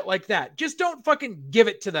some shit like that. Just don't fucking give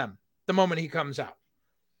it to them the moment he comes out.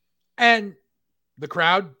 And the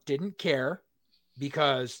crowd didn't care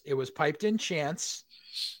because it was piped in chants,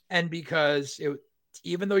 and because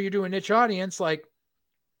even though you're doing a niche audience, like,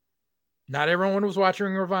 not everyone was watching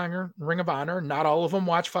Ring of Honor. Not all of them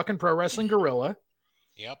watch fucking Pro Wrestling Guerrilla.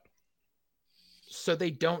 Yep. So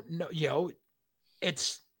they don't know,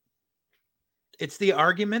 it's the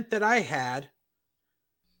argument that I had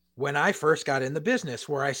when I first got in the business,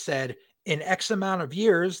 where I said, in X amount of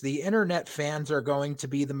years, the internet fans are going to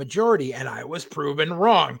be the majority. And I was proven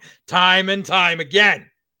wrong time and time again.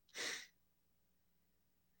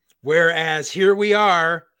 Whereas here we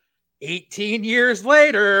are 18 years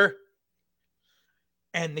later,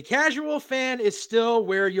 and the casual fan is still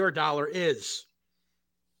where your dollar is.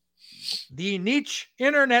 The niche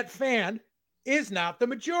internet fan is not the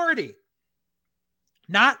majority.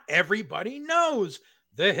 Not everybody knows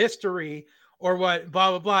the history or what,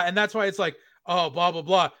 blah, blah, blah. And that's why it's like, oh, blah, blah,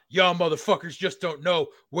 blah. Y'all motherfuckers just don't know.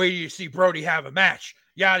 Wait till you see Brody have a match.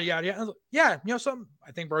 Yada, yada, yada. Yeah, something.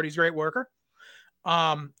 I think Brody's a great worker.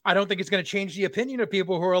 I don't think it's going to change the opinion of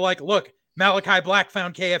people who are like, look, Malachi Black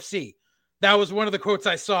found KFC. That was one of the quotes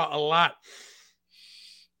I saw a lot.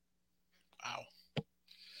 Wow.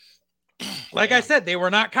 Like I said, they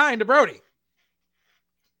were not kind to Brody.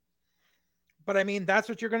 But I mean, that's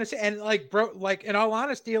what you're going to say. And like, in all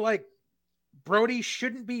honesty, like, Brody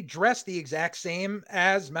shouldn't be dressed the exact same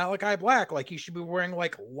as Malachi Black. Like, he should be wearing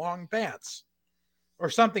like long pants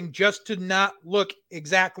or something just to not look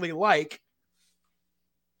exactly like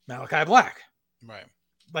Malachi Black. Right.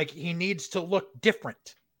 Like, he needs to look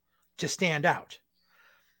different to stand out.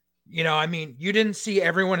 You know, I mean, you didn't see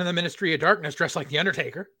everyone in the Ministry of Darkness dressed like The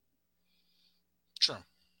Undertaker. True.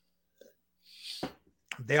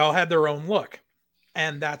 They all had their own look,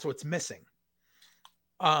 and that's what's missing.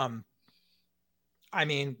 I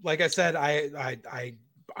mean, like I said,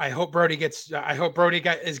 I hope Brody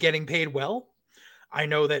is getting paid well. I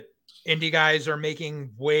know that indie guys are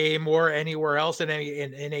making way more anywhere else in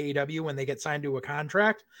AEW when they get signed to a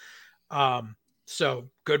contract. So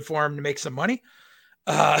good for him to make some money.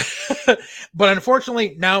 But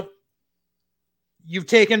unfortunately, now you've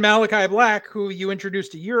taken Malachi Black, who you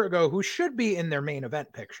introduced a year ago, who should be in their main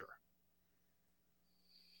event picture.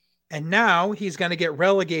 And now he's going to get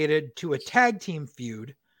relegated to a tag team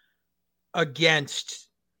feud against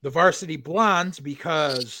the Varsity Blondes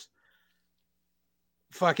because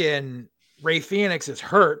fucking Rey Fenix is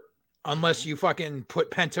hurt unless you fucking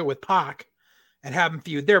put Penta with Pac and have them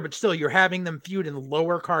feud there. But still, you're having them feud in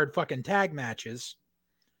lower card fucking tag matches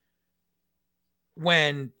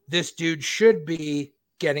when this dude should be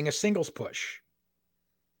getting a singles push.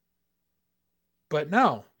 But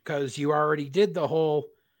no, because you already did the whole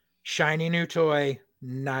shiny new toy.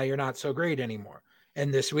 Now you're not so great anymore.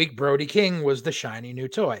 And this week, Brody King was the shiny new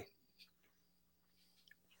toy.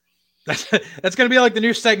 That's going to be like the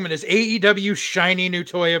new segment is AEW shiny new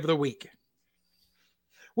toy of the week.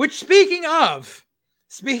 Which speaking of,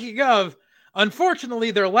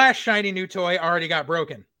 unfortunately, their last shiny new toy already got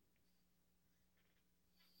broken.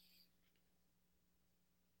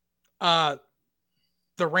 The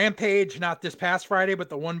Rampage, not this past Friday, but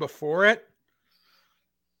the one before it,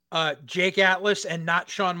 Jake Atlas and not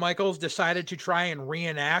Shawn Michaels decided to try and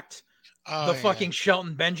reenact fucking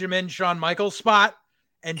Shelton Benjamin, Shawn Michaels spot.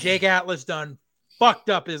 And Jake Atlas done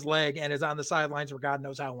fucked up his leg and is on the sidelines for God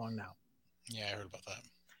knows how long now. Yeah, I heard about that.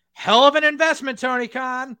 Hell of an investment, Tony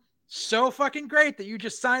Khan. So fucking great that you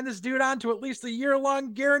just signed this dude on to at least a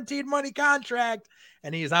year-long guaranteed money contract,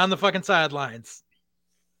 and he's on the fucking sidelines.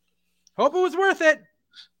 Hope it was worth it.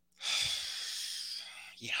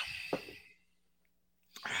 Yeah.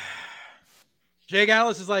 Jake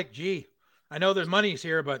Atlas is like, gee, I know there's money's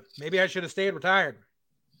here, but maybe I should have stayed retired.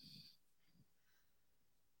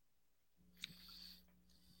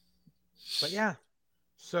 But yeah,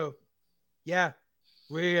 so yeah,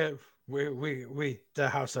 we the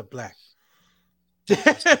House of Black.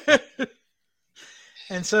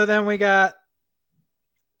 And so then we got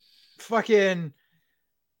fucking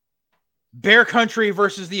Bear Country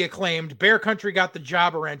versus the Acclaimed. Bear Country got the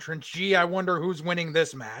jobber entrance. Gee, I wonder who's winning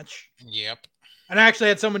this match. Yep. And I actually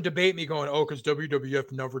had someone debate me going, oh, because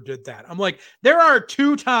WWF never did that. I'm like, there are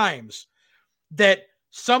 2 times that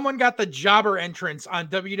someone got the jobber entrance on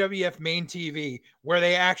WWF main TV where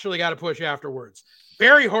they actually got a push afterwards.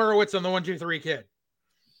 Barry Horowitz and the 1-2-3 Kid.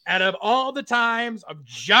 Out of all the times of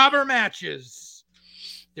jobber matches,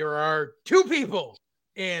 there are 2 people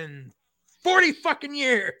in 40 fucking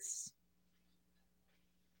years.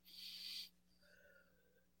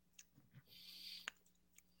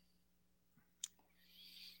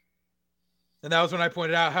 And that was when I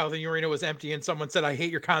pointed out how the arena was empty and someone said, I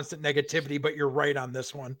hate your constant negativity, but you're right on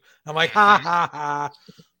this one. I'm like, ha, ha,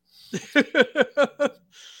 ha.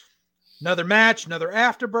 Another match, another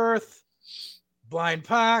afterbirth. Blind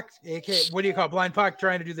Pac, aka, what do you call it? Blind Pac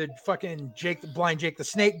trying to do the fucking Blind Jake the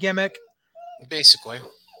Snake gimmick. Basically.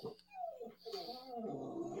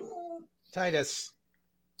 Titus.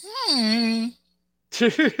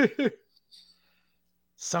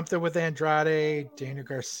 Something with Andrade, Daniel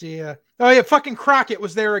Garcia. Oh yeah, fucking Crockett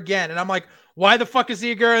was there again. And I'm like, why the fuck is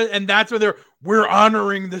he a girl? And that's when we're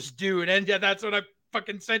honoring this dude. And yeah, that's when I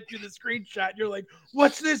fucking sent you the screenshot. And you're like,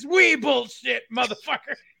 what's this wee bullshit,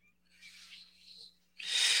 motherfucker?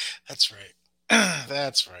 That's right.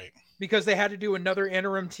 That's right. Because they had to do another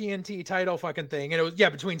interim TNT title fucking thing. And it was,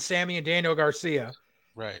 yeah, between Sammy and Daniel Garcia.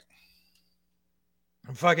 Right.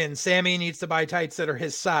 Fucking Sammy needs to buy tights that are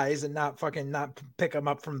his size and not pick them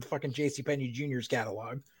up from the fucking JCPenney Jr.'s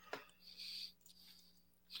catalog.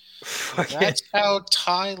 That's how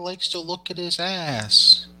Ty likes to look at his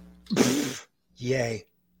ass. Yay.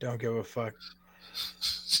 Don't give a fuck.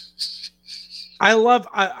 I love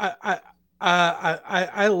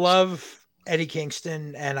Eddie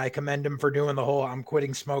Kingston, and I commend him for doing the whole I'm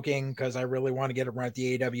quitting smoking because I really want to get him right at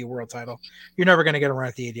the AEW World title. You're never going to get him right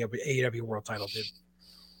at the AEW World title, dude.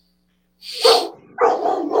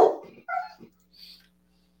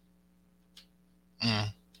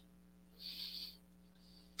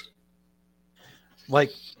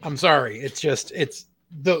 Like, I'm sorry. It's just, it's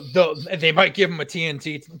they might give him a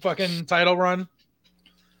TNT fucking title run,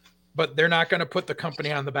 but they're not going to put the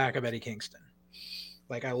company on the back of Eddie Kingston.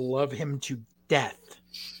 Like, I love him to death,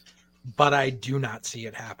 but I do not see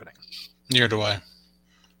it happening. Neither do I.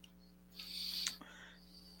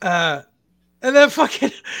 And then they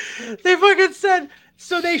fucking said,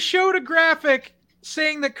 so they showed a graphic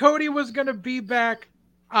saying that Cody was going to be back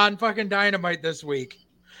on fucking Dynamite this week.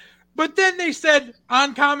 But then they said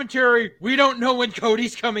on commentary, we don't know when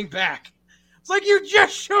Cody's coming back. It's like, you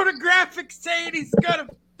just showed a graphic saying he's going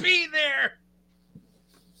to be there.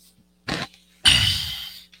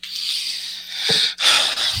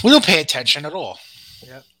 We don't pay attention at all.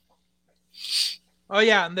 Yeah. Oh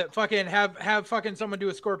yeah, and that fucking have fucking someone do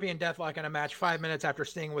a Scorpion Deathlock in a match 5 minutes after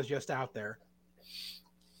Sting was just out there.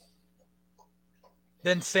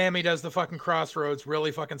 Then Sammy does the fucking Crossroads,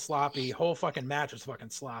 really fucking sloppy. Whole fucking match was fucking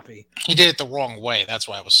sloppy. He did it the wrong way. That's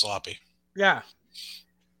why it was sloppy. Yeah.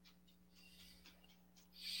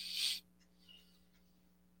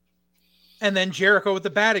 And then Jericho with the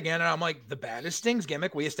bat again, and I'm like, the bat is Sting's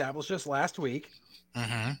gimmick. We established this last week.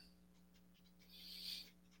 Mm-hmm.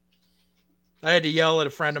 I had to yell at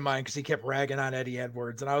a friend of mine because he kept ragging on Eddie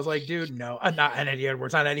Edwards. And I was like, dude, no. Not on Eddie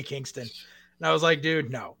Edwards, on Eddie Kingston. And I was like, dude,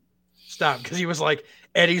 no. Stop. Because he was like,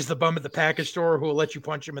 Eddie's the bum at the package store who will let you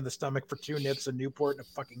punch him in the stomach for 2 nips, a Newport, and a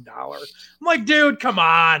fucking $1. I'm like, dude, come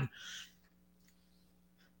on.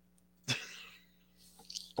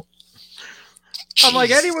 Jeez. I'm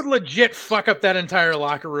like, Eddie would legit fuck up that entire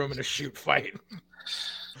locker room in a shoot fight.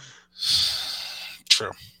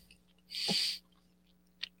 True.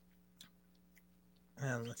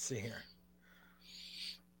 And let's see here.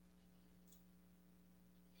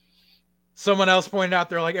 Someone else pointed out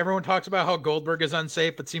there, like, everyone talks about how Goldberg is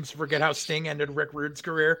unsafe, but seems to forget how Sting ended Rick Rude's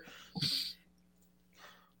career.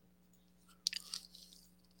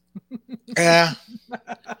 Yeah.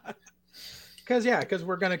 Because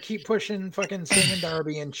we're going to keep pushing fucking Sting and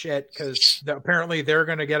Darby and shit, because apparently they're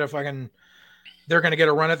going to get a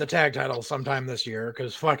run at the tag title sometime this year,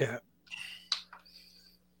 because fuck it.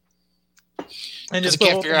 And just they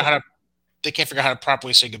can't figure out how to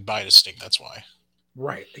properly say goodbye to Sting. That's why.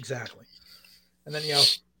 Right, exactly. And then,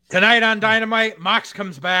 tonight on Dynamite, Mox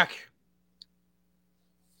comes back.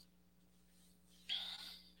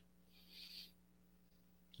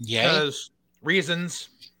 Yeah. Because reasons.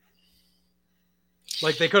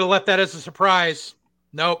 Like, they could have left that as a surprise.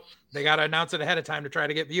 Nope. They got to announce it ahead of time to try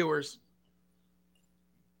to get viewers.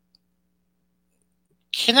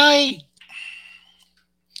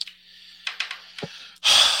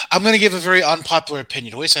 I'm going to give a very unpopular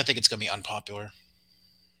opinion. At least I think it's going to be unpopular.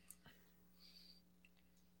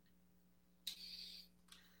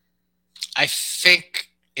 I think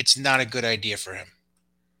it's not a good idea for him.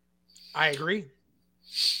 I agree.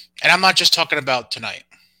 And I'm not just talking about tonight.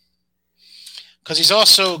 Because he's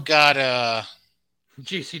also got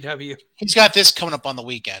GCW. He's got this coming up on the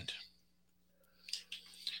weekend.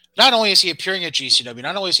 Not only is he appearing at GCW,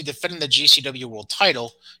 not only is he defending the GCW world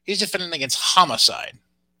title, he's defending against Homicide.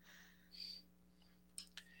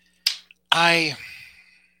 I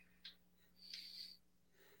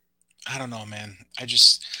don't know, man.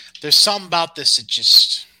 There's something about this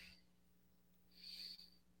that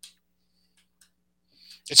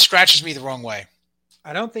it scratches me the wrong way.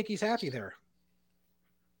 I don't think he's happy there.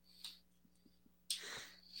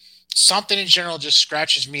 Something in general just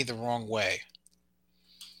scratches me the wrong way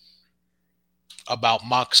about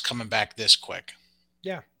Mox coming back this quick.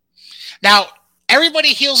 Yeah. Now, everybody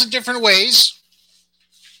heals in different ways.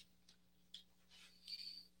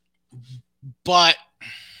 But,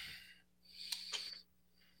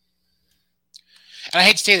 and I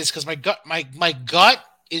hate to say this because my gut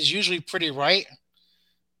is usually pretty right.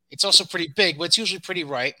 It's also pretty big, but it's usually pretty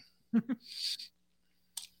right.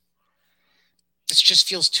 This just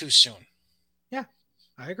feels too soon. Yeah,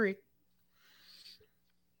 I agree.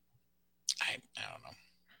 I don't know.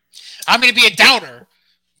 I'm going to be a doubter,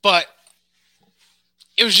 but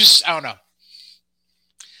it was just, I don't know.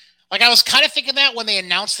 Like, I was kind of thinking that when they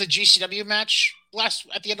announced the GCW match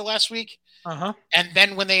at the end of last week. Uh-huh. And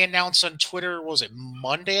then when they announced on Twitter, was it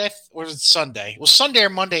Monday or was it Sunday? It was Sunday or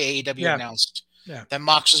Monday AEW announced that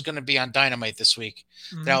Mox was going to be on Dynamite this week.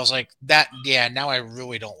 Mm-hmm. And I was like, now I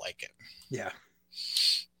really don't like it. Yeah.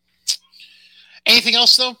 Anything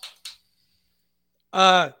else,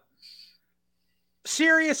 though?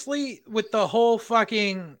 Seriously, with the whole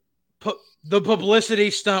fucking the publicity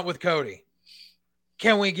stunt with Cody,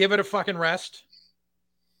 can we give it a fucking rest?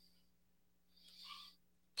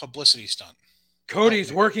 Publicity stunt.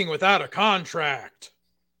 Cody's working without a contract.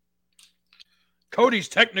 Cody's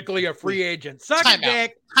technically a free agent. Suck it,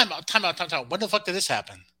 Dick. Time out. When the fuck did this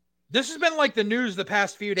happen? This has been like the news the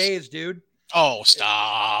past few days, dude. Oh,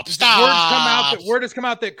 stop. Word has come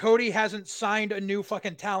out that Cody hasn't signed a new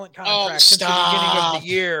fucking talent contract since the beginning of the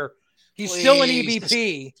year. He's still an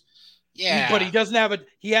EVP. Yeah. But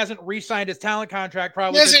he hasn't re-signed his talent contract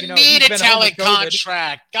probably. He doesn't need a talent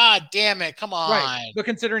contract. God damn it. Come on. Right. But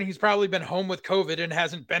considering he's probably been home with COVID and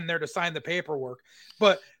hasn't been there to sign the paperwork.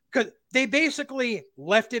 But because they basically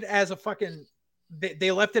left it as a fucking,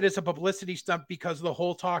 they left it as a publicity stunt because of the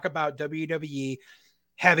whole talk about WWE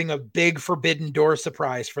having a big Forbidden Door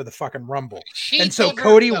surprise for the fucking Rumble. And so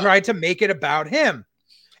Cody tried to make it about him.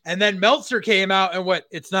 And then Meltzer came out and went,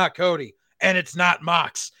 it's not Cody and it's not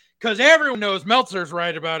Mox. Because everyone knows Meltzer's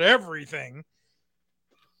right about everything.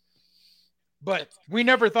 But we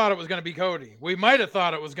never thought it was going to be Cody. We might have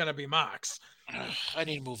thought it was going to be Mox. I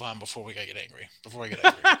need to move on before we get angry.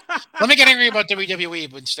 Let me get angry about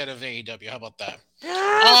WWE instead of AEW. How about that?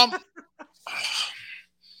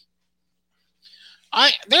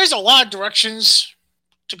 There's a lot of directions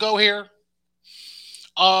to go here.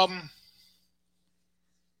 All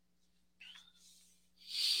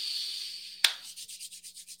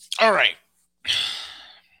right.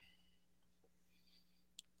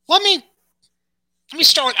 Let me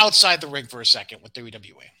start outside the ring for a second with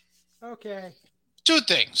WWE. Okay. 2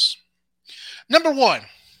 things. Number 1.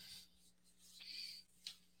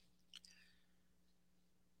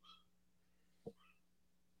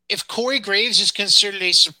 If Corey Graves is considered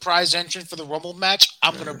a surprise entrant for the Rumble match,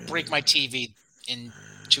 I'm going to break my TV in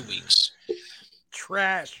 2 weeks.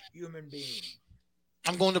 Trash human being.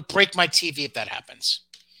 I'm going to break my TV if that happens.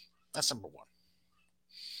 That's number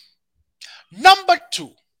 1. Number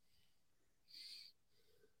 2.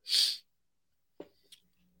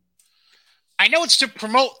 I know it's to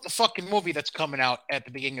promote the fucking movie that's coming out at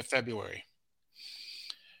the beginning of February.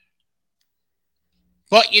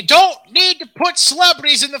 But you don't need to put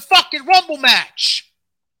celebrities in the fucking Rumble match.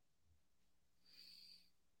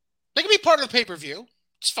 They can be part of the pay-per-view.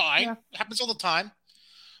 It's fine. Yeah. It happens all the time.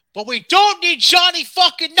 But we don't need Johnny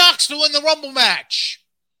fucking Knoxville in the Rumble match.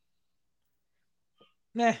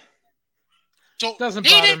 Nah. Doesn't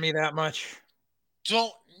bother me that much.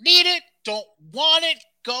 Don't need it. Don't want it.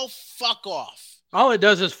 Go fuck off. All it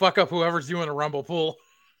does is fuck up whoever's doing a Rumble pool.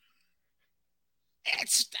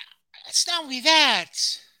 It's not only that.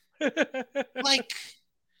 Like,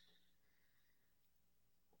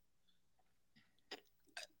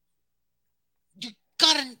 you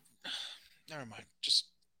gotta. Never mind. Just.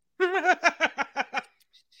 I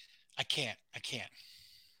can't.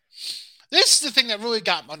 This is the thing that really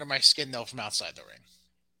got under my skin, though, from outside the ring.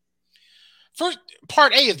 First,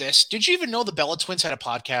 part A of this, did you even know the Bella Twins had a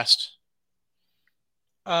podcast?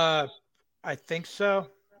 I think so.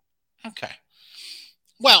 Okay.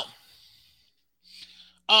 Well,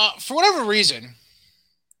 for whatever reason,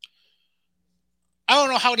 I don't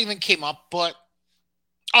know how it even came up, but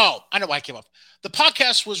I know why it came up. The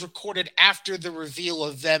podcast was recorded after the reveal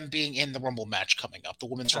of them being in the Rumble match coming up, the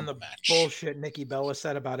women's Rumble match. Bullshit Nikki Bella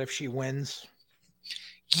said about if she wins.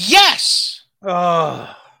 Yes.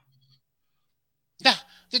 Oh. Now,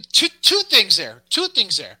 the two things there.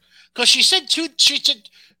 Because she said two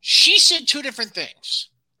different things.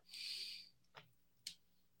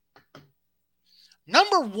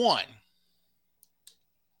 Number 1,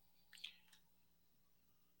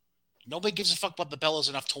 nobody gives a fuck about the Bellas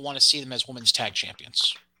enough to want to see them as women's tag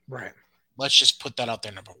champions. Right. Let's just put that out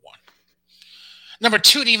there, number 1. Number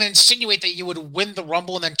 2, to even insinuate that you would win the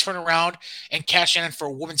Rumble and then turn around and cash in for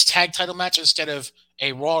a women's tag title match instead of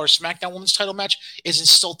a Raw or SmackDown women's title match is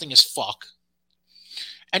insulting as fuck.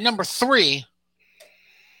 And number 3,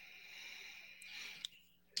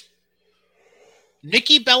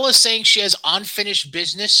 Nikki Bella saying she has unfinished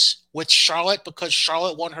business with Charlotte because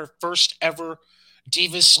Charlotte won her first ever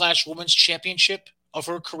Divas/Women's Championship of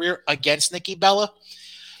her career against Nikki Bella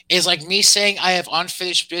is like me saying I have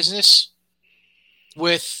unfinished business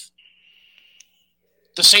with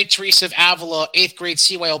the St. Teresa of Avila 8th grade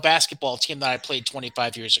CYO basketball team that I played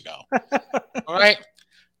 25 years ago. All right?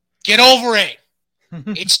 Get over it.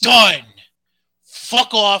 It's done.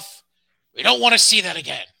 Fuck off. We don't want to see that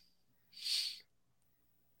again.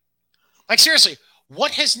 Like, seriously,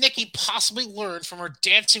 what has Nikki possibly learned from her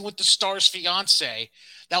Dancing with the Stars fiance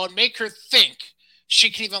that would make her think she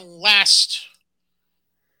can even last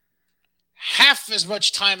half as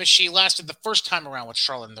much time as she lasted the first time around with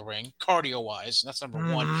Charlotte in the ring, cardio-wise? That's number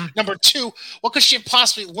 1. Number 2, what could she have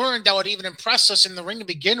possibly learned that would even impress us in the ring to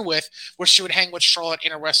begin with, where she would hang with Charlotte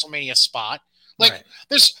in a WrestleMania spot? Like, right.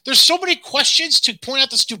 There's so many questions to point out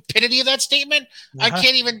the stupidity of that statement. I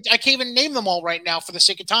can't even name them all right now for the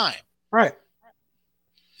sake of time. Right.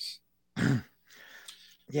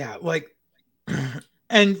 Yeah, like,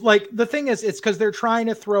 And like the thing is, it's because they're trying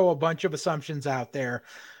to throw a bunch of assumptions out there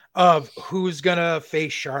of who's gonna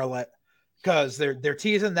face Charlotte. Because they're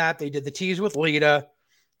teasing that. They did the tease with Lita,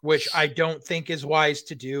 which I don't think is wise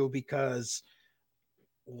to do because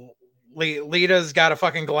Lita's got a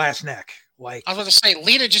fucking glass neck. Like, I was going to say,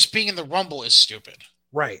 Lita just being in the Rumble is stupid.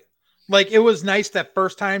 right. Like, it was nice that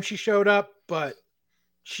first time she showed up, but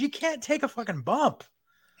she can't take a fucking bump.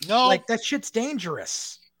 No. Like, that shit's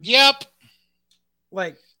dangerous. Yep.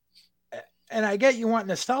 Like, and I get you want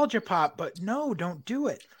nostalgia pop, but no, don't do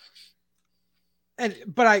it.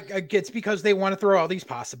 But I it's because they want to throw all these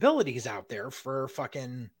possibilities out there for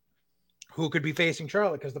fucking who could be facing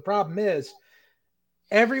Charlotte. Because the problem is,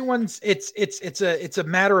 it's a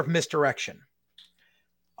matter of misdirection.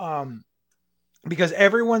 Because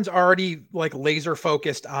everyone's already like laser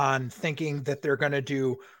focused on thinking that they're going to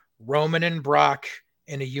do Roman and Brock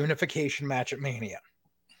in a unification match at Mania.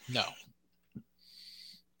 No,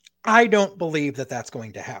 I don't believe that that's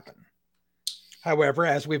going to happen. However,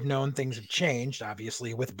 as we've known, things have changed,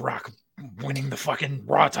 obviously, with Brock winning the fucking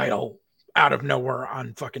Raw title out of nowhere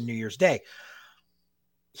on fucking New Year's Day.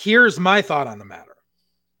 Here's my thought on the matter.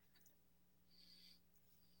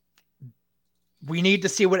 We need to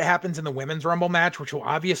see what happens in the Women's Rumble match, which will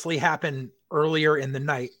obviously happen earlier in the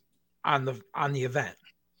night on the event.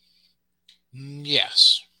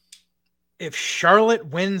 Yes. If Charlotte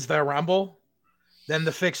wins the Rumble, then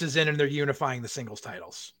the fix is in and they're unifying the singles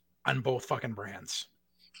titles on both fucking brands.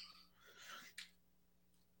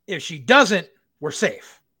 If she doesn't, we're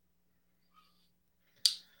safe.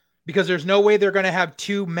 Because there's no way they're going to have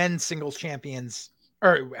two men's singles champions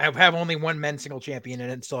or have only one men's single champion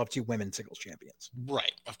and still have two women's singles champions.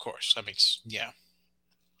 Right. Of course. That makes, yeah.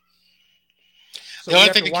 So the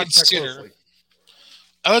other thing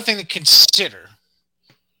to consider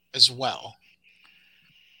as well.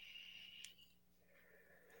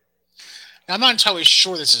 Now, I'm not entirely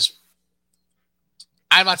sure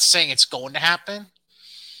I'm not saying it's going to happen.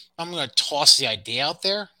 I'm going to toss the idea out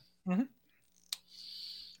there. Mm-hmm.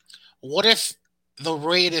 What if the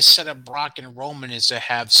way to set up Brock and Roman is to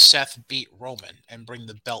have Seth beat Roman and bring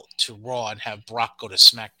the belt to Raw and have Brock go to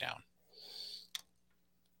SmackDown?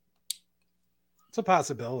 It's a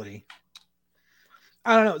possibility.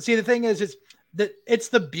 I don't know. See, the thing is that it's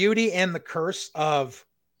the beauty and the curse of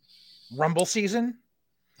Rumble season.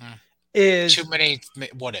 Is too many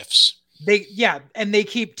what ifs. And they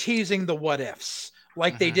keep teasing the what ifs.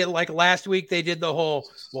 Like they did like last week, they did the whole,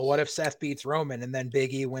 well, what if Seth beats Roman and then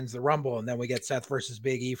Big E wins the Rumble and then we get Seth versus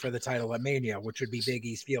Big E for the title at Mania, which would be Big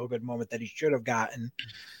E's feel-good moment that he should have gotten,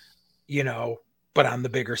 but on the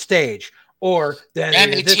bigger stage. Or then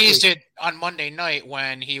and he teased it on Monday night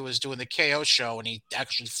when he was doing the KO show and he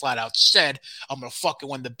actually flat out said, I'm going to fucking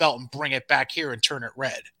win the belt and bring it back here and turn it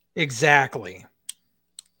red. Exactly.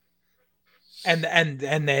 And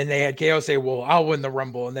then they had KO say, well, I'll win the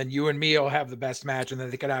Rumble, and then you and me will have the best match, and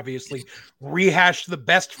then they could obviously rehash the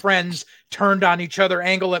best friends turned on each other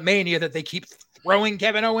angle at Mania that they keep throwing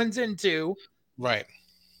Kevin Owens into. Right.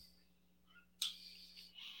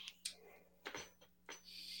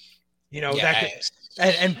 And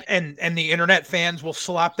the internet fans will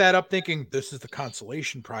slop that up thinking this is the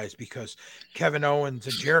consolation prize because Kevin Owens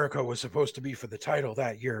and Jericho was supposed to be for the title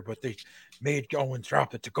that year, but they made Owens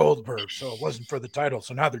drop it to Goldberg, so it wasn't for the title.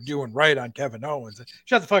 So now they're doing right on Kevin Owens.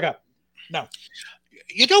 Shut the fuck up. No.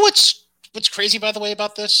 You know what's crazy, by the way,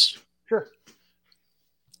 about this? Sure.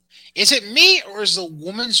 Is it me or is the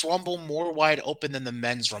Women's Rumble more wide open than the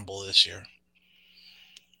Men's Rumble this year?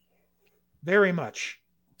 Very much.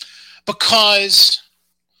 Because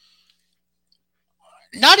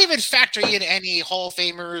not even factoring in any Hall of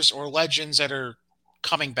Famers or legends that are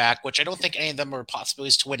coming back, which I don't think any of them are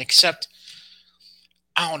possibilities to win, except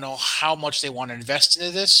I don't know how much they want to invest into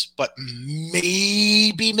this, but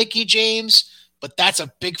maybe Mickie James, but that's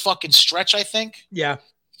a big fucking stretch, I think. Yeah.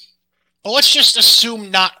 But let's just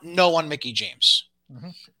assume no on Mickie James. Mm-hmm.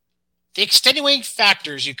 The extenuating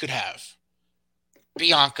factors you could have.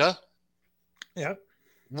 Bianca. Yeah.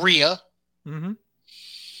 Rhea. Mm-hmm.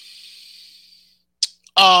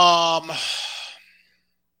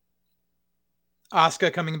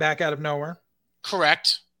 Asuka coming back out of nowhere.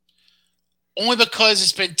 Correct. Only because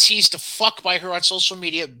it's been teased to fuck by her on social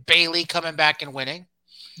media. Bayley coming back and winning.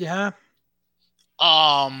 Yeah.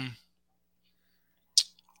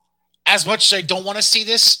 As much as I don't want to see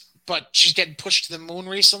this, but she's getting pushed to the moon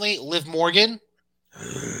recently. Liv Morgan.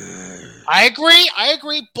 I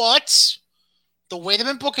agree, but the way they've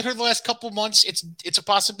been booking her the last couple of months, it's a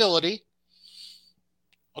possibility.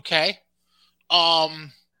 Okay.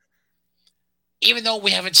 Even though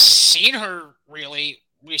we haven't seen her really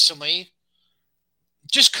recently,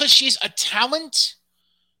 just because she's a talent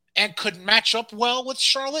and could match up well with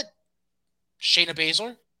Charlotte, Shayna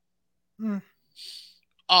Baszler.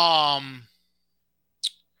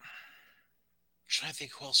 Trying to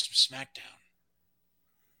think who else from SmackDown.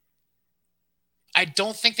 I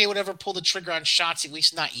don't think they would ever pull the trigger on Shotzi, at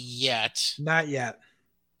least not yet. Not yet.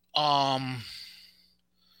 Who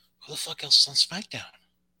the fuck else is on SmackDown?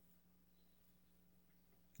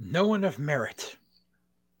 No one of merit.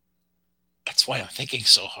 That's why I'm thinking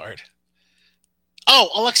so hard. Oh,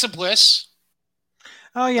 Alexa Bliss.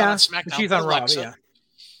 Oh, yeah. SmackDown. She's on Raw, yeah.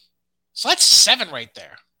 So that's 7 right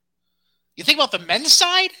there. You think about the men's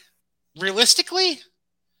side? Realistically?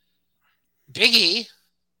 Big E.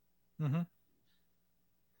 Mm-hmm.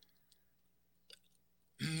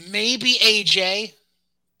 Maybe AJ,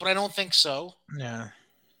 but I don't think so. Yeah.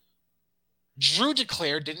 Drew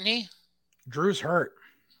declared, didn't he? Drew's hurt.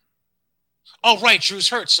 Oh, right. Drew's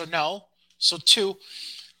hurt, so no. So 2.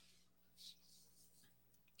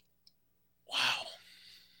 Wow.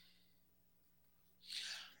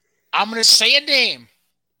 I'm going to say a name.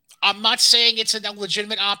 I'm not saying it's a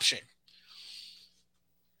legitimate option.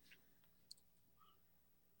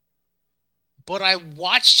 But I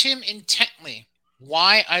watched him intently.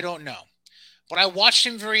 Why? I don't know. But I watched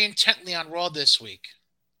him very intently on Raw this week.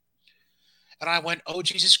 And I went, oh,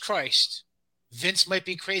 Jesus Christ. Vince might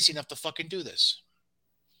be crazy enough to fucking do this.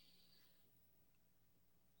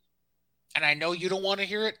 And I know you don't want to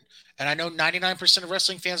hear it. And I know 99% of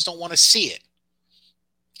wrestling fans don't want to see it.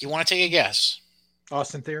 You want to take a guess?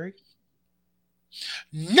 Austin Theory?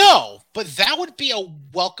 No, but that would be a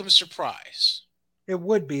welcome surprise. It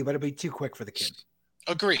would be, but it'd be too quick for the kid.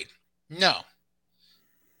 Agreed. No.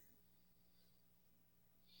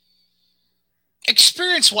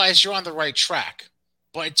 Experience-wise, you're on the right track,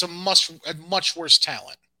 but it's a much worse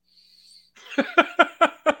talent.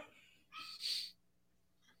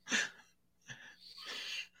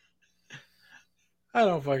 I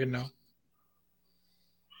don't fucking know.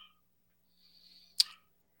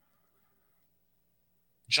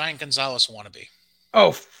 Giant Gonzalez wannabe.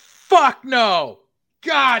 Oh, fuck no.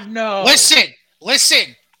 God, no.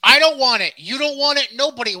 Listen. I don't want it. You don't want it.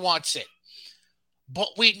 Nobody wants it. But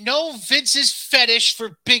we know Vince's fetish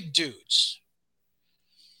for big dudes.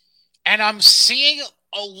 And I'm seeing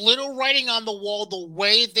a little writing on the wall the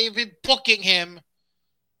way they've been booking him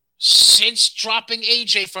since dropping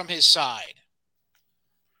AJ from his side.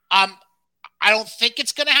 I don't think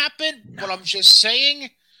it's going to happen, but I'm just saying,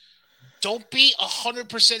 don't be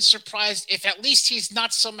 100% surprised if at least he's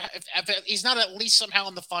not if he's not at least somehow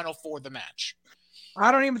in the final 4 of the match.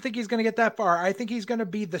 I don't even think he's going to get that far. I think he's going to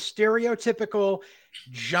be the stereotypical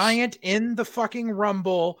giant in the fucking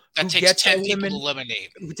Rumble that takes 10 people to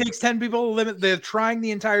eliminate. Who takes 10 people to eliminate. They're trying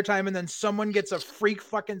the entire time, and then someone gets a freak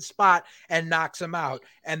fucking spot and knocks him out,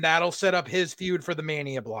 and that'll set up his feud for the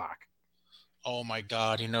Mania block. Oh my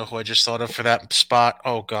God! You know who I just thought of for that spot?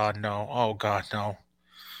 Oh God, no! Oh God, no!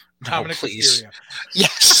 No, please. Mysterio.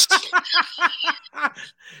 Yes.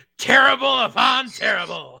 Terrible upon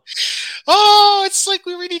terrible. Oh, it's like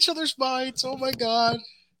we read each other's minds. Oh my God.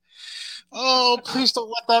 Oh, please don't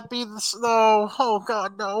let that be this. No. Oh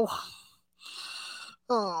God, no.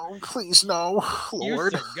 Oh, please no,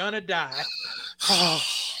 Lord. You're gonna die.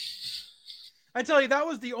 I tell you, that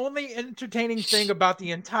was the only entertaining thing about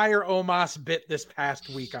the entire Omos bit this past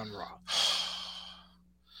week on Raw.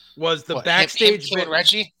 Was the backstage bit with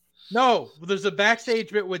Reggie? No, there's a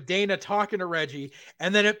backstage bit with Dana talking to Reggie,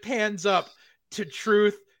 and then it pans up to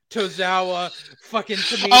Truth, Tozawa, fucking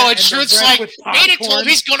Tamina. Oh, and Truth's like, Dana told him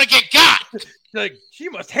he's gonna get got. Like, she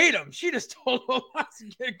must hate him. She just told him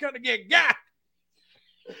he's gonna get got.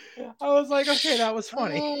 I was like, okay, that was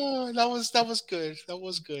funny. Oh, that was good. That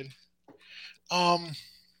was good.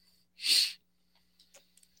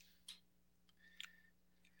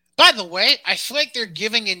 By the way, I feel like they're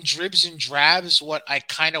giving in dribs and drabs what I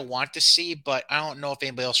kind of want to see, but I don't know if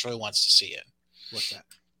anybody else really wants to see it. What's that?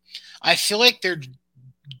 I feel like they're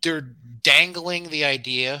dangling the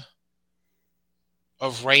idea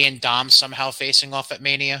of Ray and Dom somehow facing off at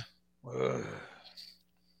Mania.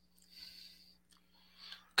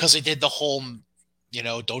 Because they did the whole,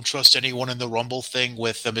 don't trust anyone in the Rumble thing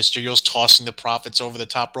with the Mysterio's tossing the Profits over the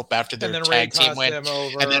top rope after their tag team win.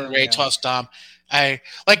 And then Ray tossed Dom. I'm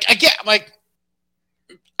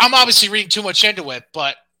obviously reading too much into it,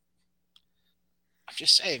 but I'm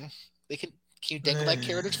just saying, can you dangle that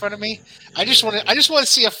carrot in front of me? I just want to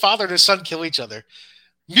see a father and a son kill each other.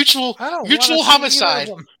 Mutual homicide.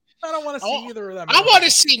 I don't want to see either of them. I want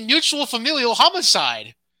to see mutual familial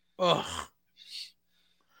homicide. Ugh.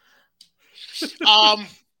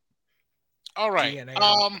 All right.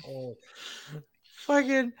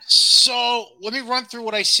 Fucking. So let me run through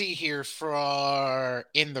what I see here for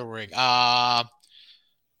In the Ring.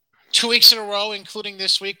 2 weeks in a row, including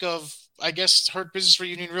this week of, I guess, Hurt Business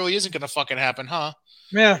reunion really isn't going to fucking happen, huh?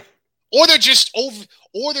 Yeah. Or they're just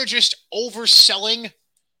overselling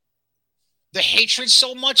the hatred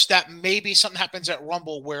so much that maybe something happens at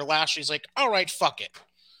Rumble where Lashley's like, all right, fuck it.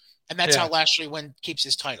 And that's how Lashley keeps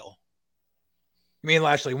his title. You mean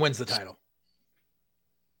Lashley wins the title?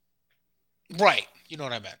 Right. You know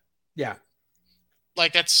what I meant. Yeah.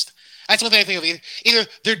 Like that's one thing I think of. Either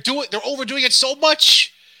they're overdoing it so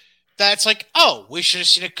much that it's like, oh, we should have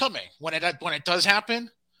seen it coming when it does happen,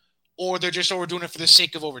 or they're just overdoing it for the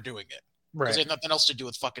sake of overdoing it. Right. Because they have nothing else to do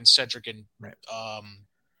with fucking Cedric and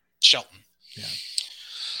Shelton. Yeah.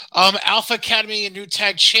 Alpha Academy and new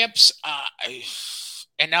tag champs.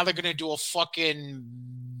 And now they're gonna do a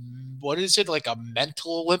fucking, what is it, like a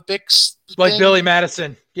mental Olympics? Like thing? Billy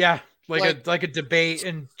Madison. Yeah. Like a debate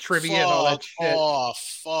and trivia and all that shit.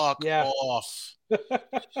 Fuck off.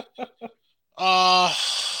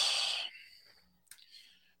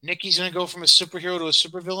 Nikki's gonna go from a superhero to a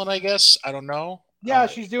supervillain, I guess. I don't know. Yeah,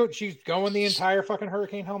 she's going the entire fucking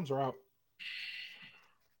Hurricane Helms route.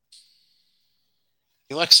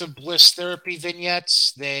 Alexa Bliss therapy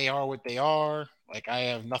vignettes, they are what they are. Like, I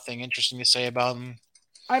have nothing interesting to say about them.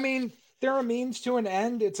 I mean, they're a means to an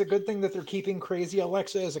end. It's a good thing that they're keeping Crazy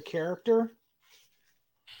Alexa as a character.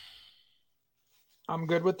 I'm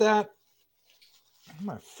good with that.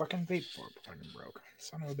 My fucking vape fork fucking broke.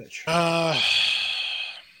 Son of a bitch.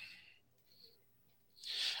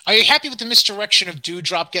 Are you happy with the misdirection of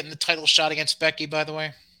Doudrop getting the title shot against Becky, by the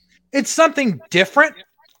way? It's something different.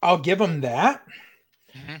 I'll give them that.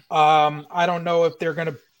 Mm-hmm. I don't know if they're going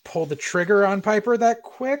to pull the trigger on Piper that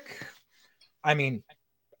quick. I mean,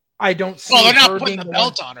 I don't see they're not her putting being the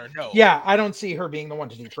belt on her, no. Yeah, I don't see her being the one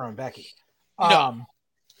to dethrone Becky. No.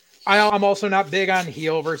 I'm also not big on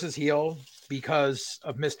heel versus heel because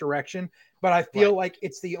of misdirection, but I feel like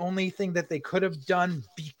it's the only thing that they could have done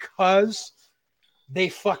because they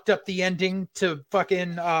fucked up the ending to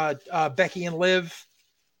fucking Becky and Liv.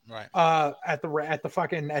 Right.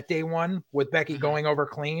 At day one with Becky going over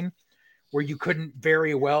clean, where you couldn't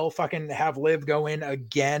very well fucking have Liv go in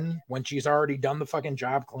again when she's already done the fucking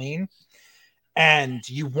job clean. And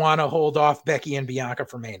you want to hold off Becky and Bianca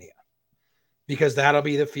for Mania because that'll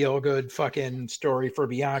be the feel good fucking story for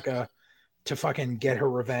Bianca to fucking get her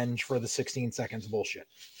revenge for the 16 seconds bullshit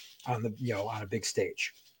on a big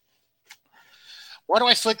stage. Why do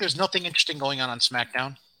I feel like there's nothing interesting going on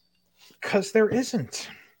SmackDown? Because there isn't.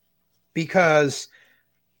 Because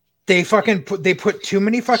they put too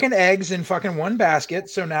many fucking eggs in fucking one basket.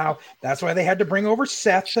 So now that's why they had to bring over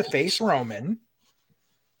Seth to face Roman.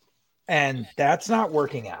 And that's not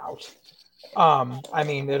working out. I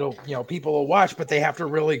mean, people will watch, but they have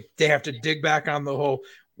to dig back on the whole,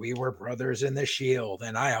 we were brothers in the Shield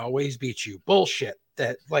and I always beat you bullshit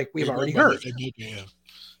that we've already heard.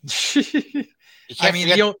 I mean,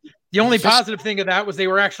 the only positive thing of that was they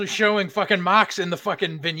were actually showing fucking Mox in the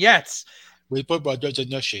fucking vignettes. We put brothers in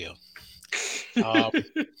the Shield. So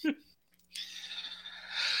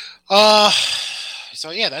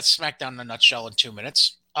yeah, that's SmackDown in a nutshell in 2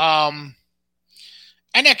 minutes. NXT.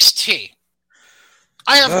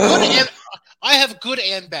 I have good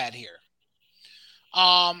and bad here.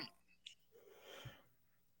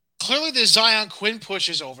 Clearly the Zion Quinn push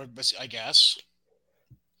is over, I guess.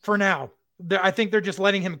 For now. I think they're just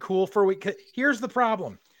letting him cool for a week. Here's the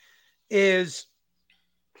problem is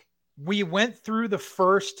we went through the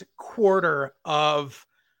first quarter of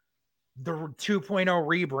the 2.0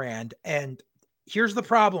 rebrand. And here's the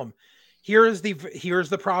problem. Here's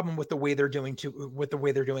the problem with the way they're doing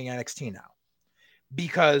NXT now,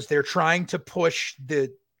 because they're trying to push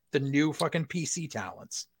the new fucking PC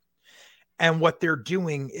talents. And what they're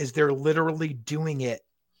doing is they're literally doing it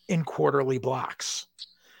in quarterly blocks.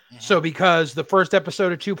 So because the first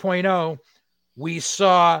episode of 2.0, we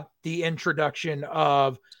saw the introduction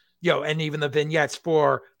of, and even the vignettes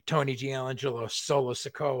for Tony Giangelo, Solo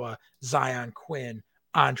Sikoa, Zion Quinn,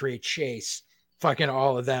 Andre Chase, fucking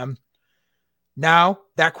all of them. Now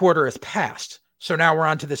that quarter is passed. So now we're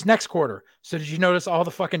on to this next quarter. So did you notice all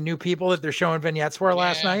the fucking new people that they're showing vignettes for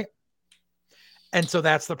last night? And so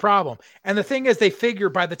that's the problem. And the thing is, they figure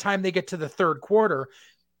by the time they get to the third quarter,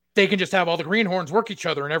 they can just have all the greenhorns work each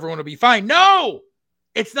other and everyone will be fine. No,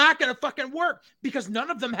 it's not going to fucking work because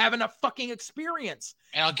none of them have enough fucking experience.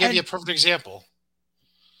 And I'll give you a perfect example.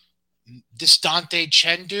 This Dante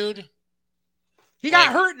Chen dude. He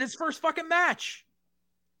got hurt in his first fucking match.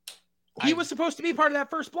 He was supposed to be part of that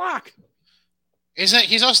first block.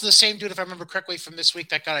 He's also the same dude, if I remember correctly, from this week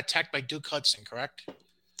that got attacked by Duke Hudson, correct?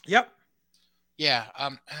 Yep. Yeah.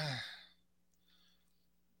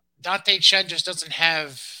 Dante Chen just doesn't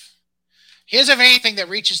have. He doesn't have anything that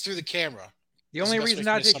reaches through the camera. The only reason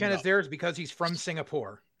Dante Chen is there is because he's from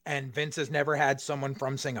Singapore, and Vince has never had someone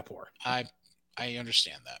from Singapore. I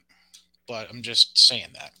understand that, but I'm just saying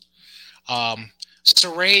that.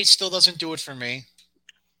 Saray still doesn't do it for me.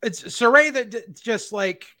 It's Saray that just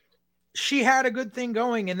like she had a good thing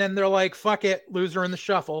going, and then they're like, "Fuck it, lose her in the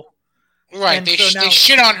shuffle." Right? And they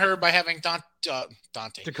shit on her by having Dante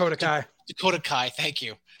Dakota Kai. Dakota Kai, thank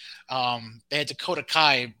you. They had Dakota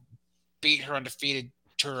Kai beat her undefeated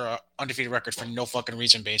record for no fucking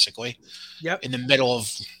reason, basically. Yep. In the middle of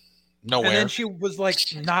nowhere. And then she was like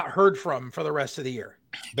not heard from for the rest of the year.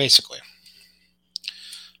 Basically.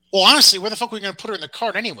 Well, honestly, where the fuck were we going to put her in the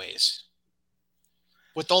card anyways?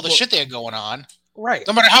 With all the shit they had going on. Right.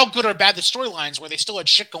 No matter how good or bad the storylines were, they still had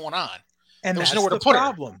shit going on. And that's nowhere to put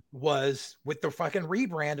problem was with the fucking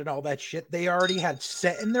rebrand and all that shit. They already had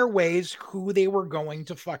set in their ways who they were going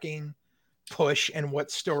to fucking push and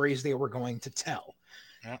what stories they were going to tell.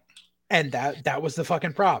 Yeah. And that was the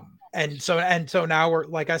fucking problem. And so now we're,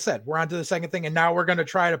 like I said, we're on to the second thing. And now we're going to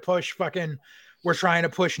try to push we're trying to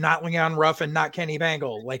push not Leon Ruff and not Kenny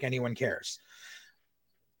Bangle like anyone cares.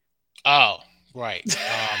 Oh, right.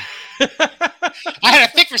 I had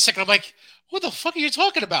to think for a second. I'm like, what the fuck are you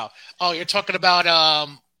talking about? Oh, you're talking about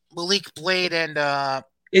Malik Blade and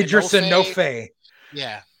Idris Enofe.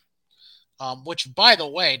 Yeah. Which, by the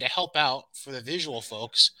way, to help out for the visual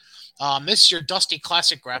folks, this is your Dusty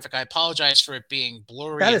Classic graphic. I apologize for it being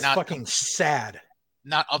blurry. That is fucking sad.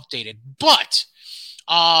 Not updated. But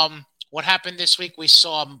what happened this week, we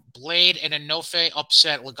saw Blade and Enofe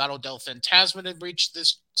upset Legado del Fantasma to reach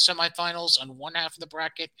this semifinals on one half of the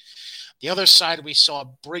bracket. The other side, we saw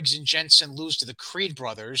Briggs and Jensen lose to the Creed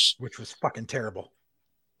brothers. Which was fucking terrible.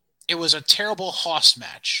 It was a terrible Hoss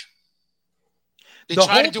match. They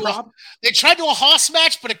tried to do a Hoss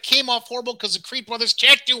match, but it came off horrible because the Creed brothers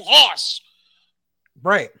can't do Hoss.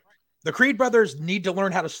 Right. The Creed brothers need to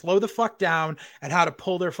learn how to slow the fuck down and how to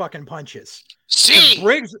pull their fucking punches. See,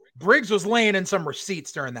 Briggs was laying in some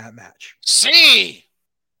receipts during that match. See,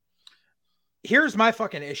 here's my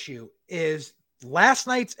fucking issue is last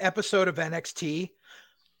night's episode of NXT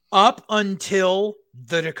up until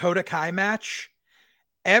the Dakota Kai match,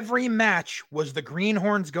 every match was the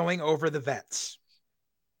Greenhorns going over the vets.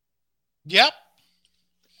 Yep.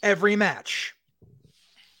 Every match.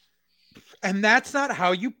 And that's not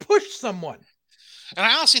how you push someone. And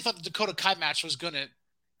I honestly thought the Dakota Kai match was going to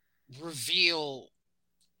reveal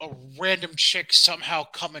a random chick somehow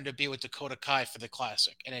coming to be with Dakota Kai for the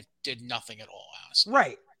Classic. And it did nothing at all, honestly.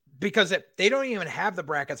 Right. Because they don't even have the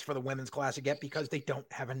brackets for the Women's Classic yet because they don't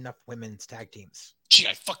have enough women's tag teams. Gee,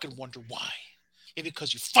 I fucking wonder why. Maybe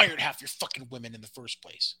because you fired half your fucking women in the first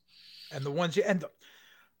place. And the ones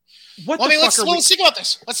let's think about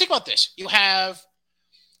this. Let's think about this. You have,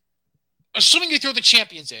 assuming you throw the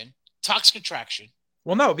champions in, Toxic Attraction.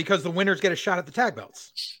 Well, no, because the winners get a shot at the tag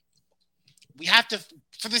belts. We have to,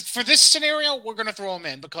 for this scenario, we're going to throw them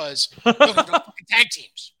in because we don't have fucking tag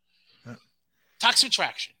teams. Yeah. Toxic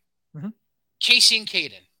Attraction. Mm-hmm. Casey and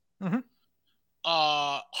Caden. Mm-hmm.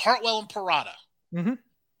 Hartwell and Parada. Mm-hmm.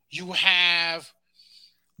 You have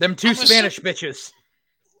them two Spanish bitches.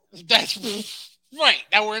 That's right.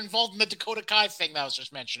 That were involved in the Dakota Kai thing that I was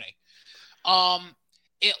just mentioning.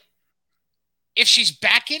 If she's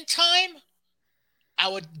back in time, I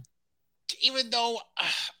would, even though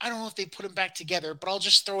I don't know if they put them back together, but I'll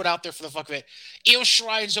just throw it out there for the fuck of it. Io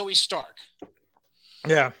Shirai and Zoe Stark.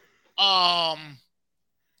 Yeah.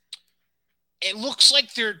 It looks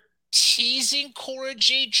like they're teasing Cora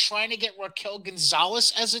Jade, trying to get Raquel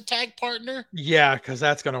Gonzalez as a tag partner. Yeah, because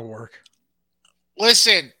that's gonna work.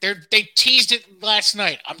 Listen, they teased it last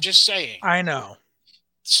night. I'm just saying. I know.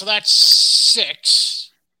 So that's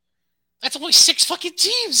 6. That's only 6 fucking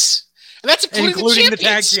teams. And that's including the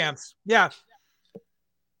tag champs. Yeah.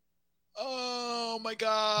 Oh my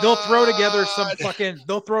god. They'll throw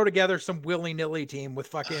together some willy-nilly team with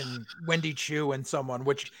fucking Wendy Chu and someone,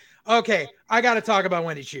 which, okay, I got to talk about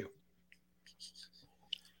Wendy Chu.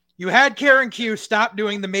 You had Karen Q stop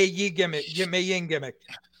doing the Mei Ying gimmick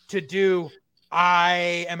to do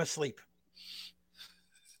I Am Asleep.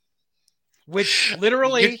 Which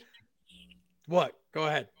literally, what? Go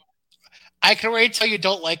ahead. I can already tell you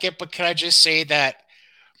don't like it, but can I just say that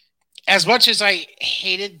as much as I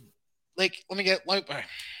hated, I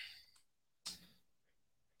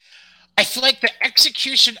feel like the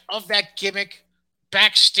execution of that gimmick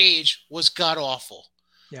backstage was god awful.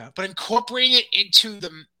 Yeah. But incorporating it into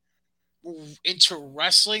into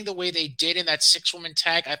wrestling the way they did in that 6-woman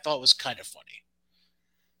tag, I thought was kind of funny.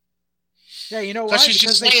 Yeah, you know why? Because she's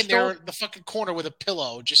just laying there in the fucking corner with a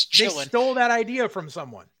pillow, just chilling. They stole that idea from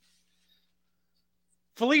someone.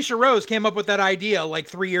 Felicia Rose came up with that idea like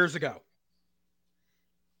 3 years ago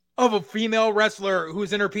of a female wrestler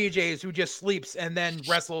who's in her PJs who just sleeps and then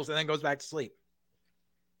wrestles and then goes back to sleep.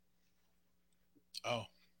 Oh.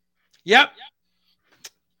 Yep.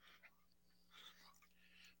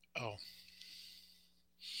 Oh.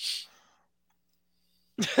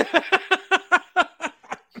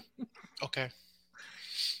 Okay.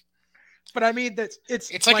 But I mean,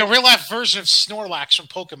 it's like a real life version of Snorlax from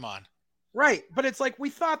Pokemon. Right. But it's like, we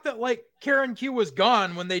thought that like Karen Q was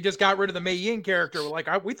gone when they just got rid of the Mei Ying character. Like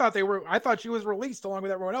I thought she was released along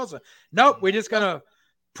with everyone else. Nope. We're just going to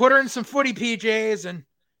put her in some footy PJs and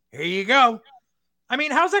here you go. I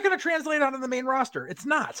mean, how's that going to translate onto the main roster? It's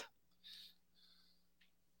not.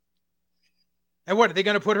 And what, are they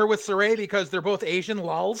going to put her with Saray because they're both Asian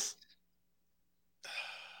lulz?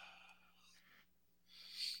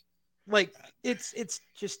 Like,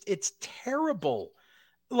 it's terrible.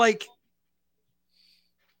 Like,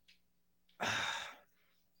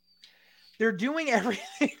 they're doing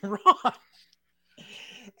everything wrong.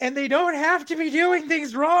 And they don't have to be doing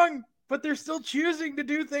things wrong, but they're still choosing to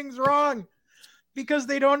do things wrong because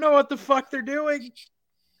they don't know what the fuck they're doing.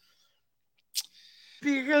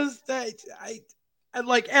 Because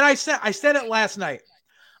I said it last night.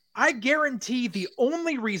 I guarantee the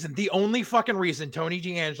only fucking reason Tony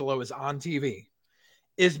D'Angelo is on TV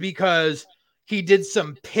is because he did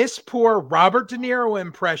some piss poor Robert De Niro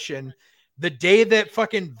impression the day that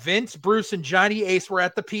fucking Vince, Bruce, and Johnny Ace were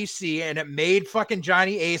at the PC, and it made fucking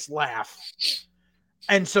Johnny Ace laugh.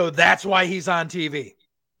 And so that's why he's on TV.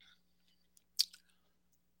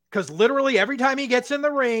 Because literally every time he gets in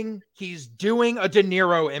the ring, he's doing a De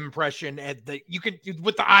Niro impression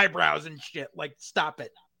with the eyebrows and shit. Like, stop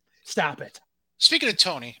it. Stop it. Speaking of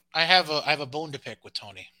Tony, I have a bone to pick with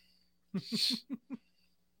Tony.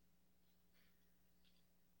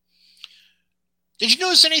 Did you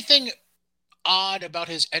notice anything odd about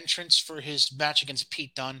his entrance for his match against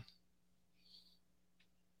Pete Dunne?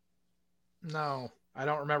 No, I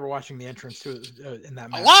don't remember watching the entrance to in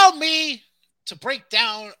that match. Allow me to break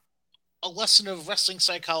down a lesson of wrestling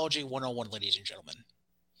psychology 101, ladies and gentlemen.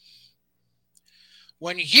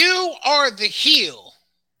 When you are the heel,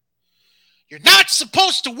 you're not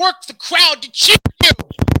supposed to work the crowd to cheer you.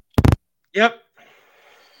 Yep.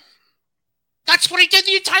 That's what he did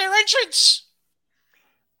the entire entrance.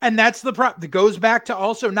 And that's the problem. That goes back to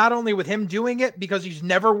also not only with him doing it because he's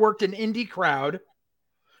never worked an indie crowd,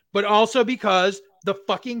 but also because the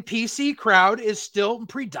fucking PC crowd is still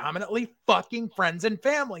predominantly fucking friends and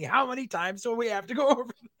family. How many times do we have to go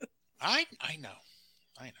over this? I know.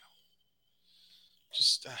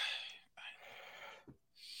 Just,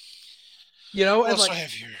 you know, what and else like, I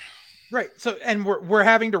have here? Right. So, and we're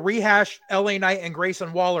having to rehash LA Knight and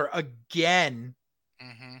Grayson Waller again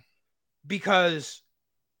because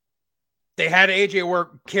they had AJ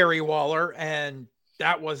work Kerry Waller and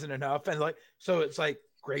that wasn't enough. And like, so it's like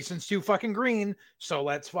Grayson's too fucking green. So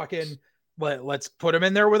let's put him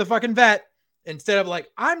in there with a fucking vet instead of like,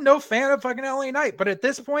 I'm no fan of fucking LA Knight, but at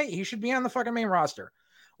this point he should be on the fucking main roster.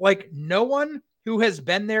 Like no one who has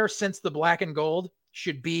been there since the black and gold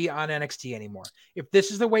should be on NXT anymore. If this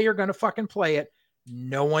is the way you're going to fucking play it,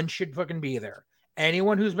 no one should fucking be there.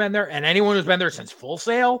 Anyone who's been there and anyone who's been there since Full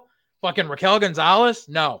Sail, fucking Raquel Gonzalez,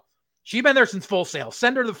 no. She's been there since Full Sail.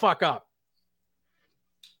 Send her the fuck up.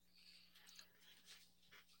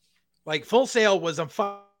 Like Full Sail was a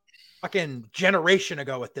fucking generation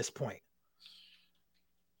ago at this point.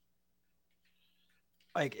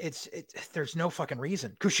 Like it's there's no fucking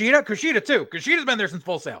reason. Kushida too. Kushida's been there since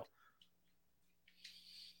Full Sail.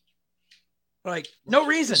 Like no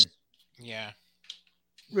reason. Yeah.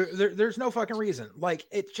 There's no fucking reason. Like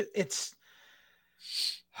it's.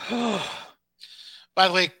 By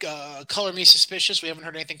the way, color me suspicious. We haven't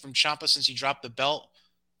heard anything from Ciampa since he dropped the belt.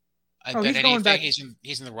 I bet anything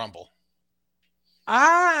he's in the Rumble.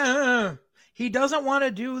 He doesn't want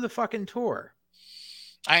to do the fucking tour.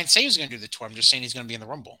 I didn't say he was going to do the tour. I'm just saying he's going to be in the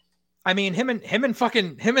Rumble. I mean, him and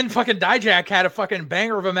fucking Dijak had a fucking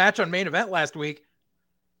banger of a match on Main Event last week.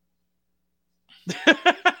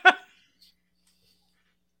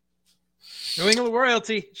 New England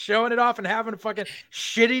royalty showing it off and having a fucking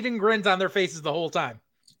shit-eating grins on their faces the whole time.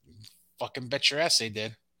 Fucking bet your ass they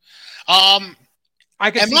did.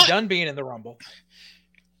 I could see Dunn being in the Rumble.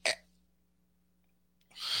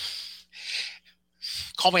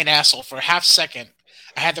 Call me an asshole. For a half second,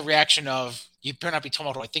 I had the reaction of You better not be talking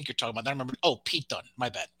about who I think you're talking about. Then I remember. Oh, Pete Dunne. My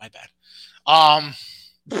bad. I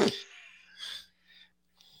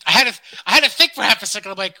had to think for half a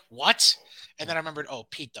second. I'm like, what? And then I remembered. Oh,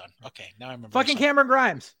 Pete Dunne. Okay, now I remember. Fucking Cameron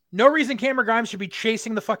Grimes. No reason Cameron Grimes should be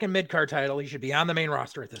chasing the fucking mid-card title. He should be on the main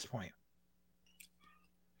roster at this point.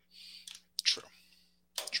 True.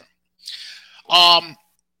 By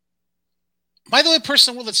the way,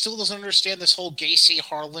 person that still doesn't understand this whole Gacy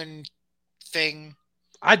Harlan thing.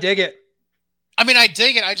 I dig it. I mean, I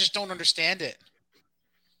dig it. I just don't understand it.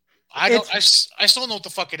 I still don't know what the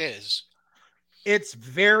fuck it is. It's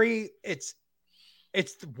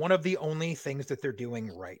one of the only things that they're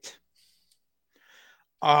doing right.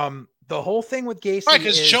 The whole thing with Gacy, right?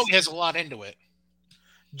 Because Joe has a lot into it.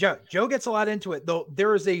 Joe gets a lot into it, though.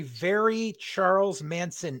 There is a very Charles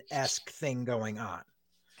Manson-esque thing going on.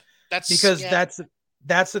 That's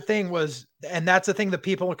the thing was, and that's the thing that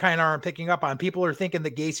people kind of aren't picking up on. People are thinking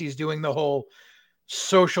that Gacy's doing the whole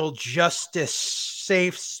social justice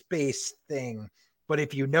safe space thing. But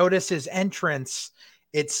if you notice his entrance,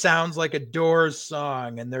 it sounds like a Doors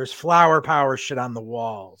song and there's flower power shit on the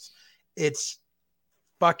walls. It's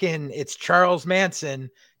Charles Manson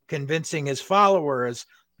convincing his followers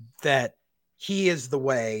that he is the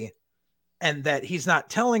way and that he's not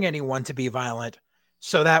telling anyone to be violent.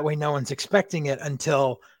 So that way no one's expecting it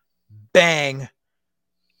until bang,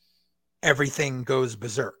 everything goes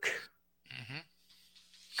berserk.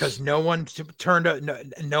 Because no one turned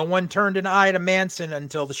an eye to Manson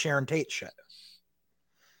until the Sharon Tate shit.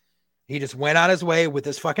 He just went on his way with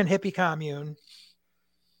his fucking hippie commune,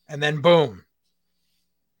 and then boom.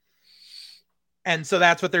 And so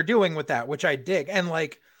that's what they're doing with that, which I dig. And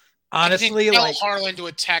like, honestly, like Harlan to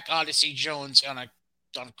attack Odyssey Jones on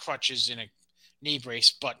crutches in a knee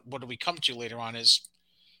brace, but what do we come to later on is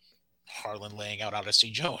Harlan laying out Odyssey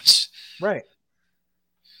Jones. Right.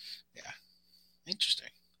 Yeah. Interesting.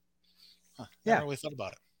 Huh. Yeah. Never really thought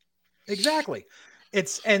about it. Exactly.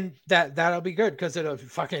 That'll be good because it'll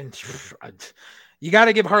fucking you got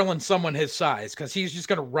to give Harlan someone his size because he's just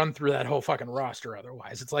gonna run through that whole fucking roster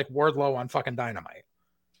otherwise. It's like Wardlow on fucking Dynamite.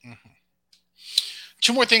 Mm-hmm.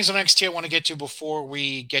 Two more things on NXT I want to get to before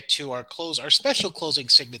we get to our special closing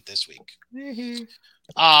segment this week.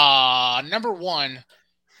 Mm-hmm. Number one,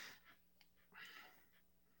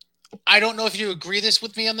 I don't know if you agree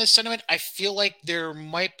with me on this sentiment. I feel like there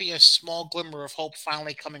might be a small glimmer of hope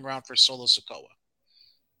finally coming around for Solo Sikoa.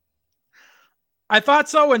 I thought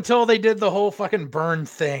so until they did the whole fucking burn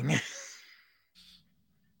thing.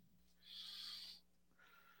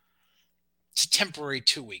 It's a temporary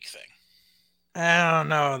 2-week thing. I don't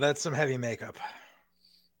know. That's some heavy makeup.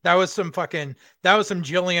 That was some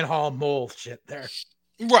Jillian Hall mole shit there.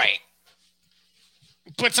 Right.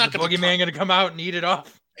 But it's not going to be Boogeyman going to come out and eat it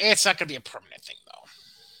off. It's not going to be a permanent thing, though.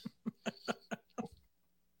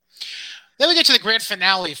 Then we get to the grand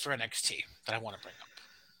finale for NXT that I want to bring up.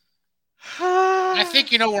 I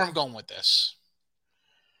think you know where I'm going with this.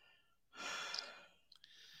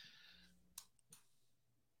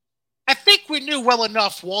 I think we knew well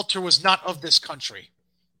enough Walter was not of this country.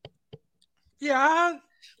 Yeah.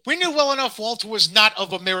 We knew well enough Walter was not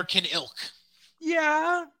of American ilk.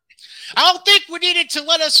 Yeah. I don't think we needed to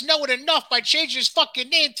let us know it enough by changing his fucking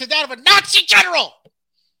name to that of a Nazi general.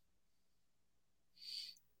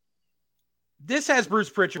 This has Bruce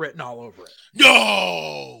Pritchard written all over it.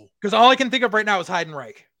 No! Because all I can think of right now is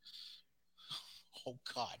Heidenreich. Oh,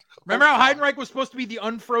 God. Remember how Heidenreich was supposed to be the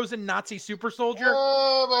unfrozen Nazi super soldier?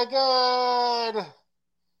 Oh, my God.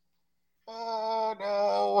 Oh,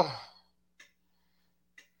 no.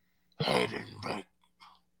 Heidenreich.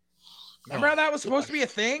 Remember how that was supposed to be a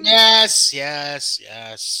thing? Yes.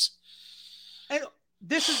 And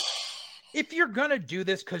this is, if you're going to do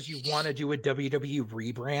this because you want to do a WWE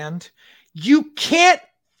rebrand, you can't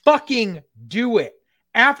fucking do it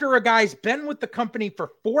after a guy's been with the company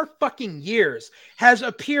for 4 fucking years, has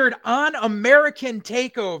appeared on American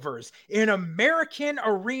takeovers in American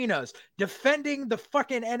arenas, defending the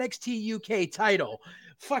fucking NXT UK title,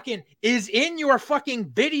 fucking is in your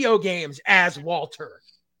fucking video games as Walter.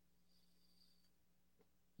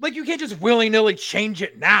 Like, you can't just willy-nilly change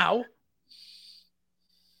it now.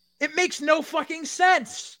 It makes no fucking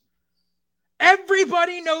sense.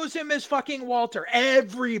 Everybody knows him as fucking Walter.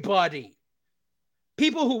 Everybody.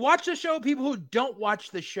 People who watch the show, people who don't watch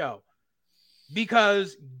the show.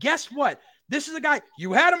 Because guess what? This is a guy,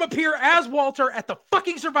 you had him appear as Walter at the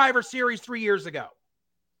fucking Survivor Series 3 years ago.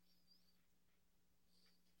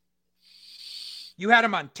 You had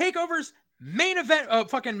him on takeovers, main event,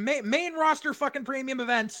 fucking main roster fucking premium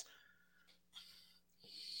events.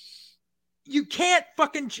 You can't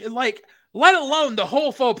fucking, like, Let alone the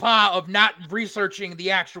whole faux pas of not researching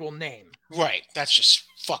the actual name. Right. That's just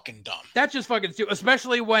fucking dumb. That's just fucking stupid,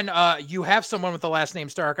 especially when you have someone with the last name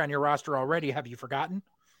Stark on your roster already. Have you forgotten?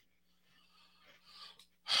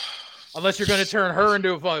 Unless you're going to turn her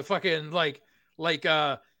into a fucking what's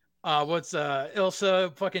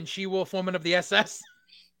Ilsa, fucking She-Wolf, Woman of the SS.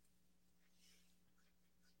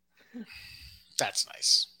 That's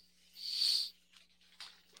nice.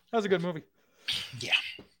 That was a good movie. Yeah.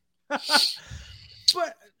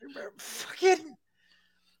 But fucking,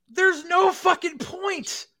 there's no fucking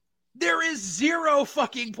point. There is zero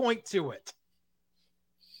fucking point to it.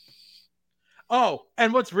 Oh,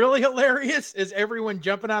 and what's really hilarious is everyone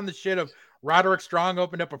jumping on the shit of Roderick Strong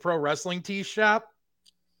opened up a pro wrestling tee shop.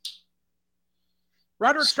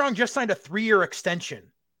 Roderick Strong just signed a 3-year extension.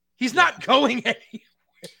 He's not going anywhere.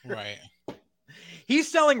 Right. He's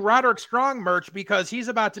selling Roderick Strong merch because he's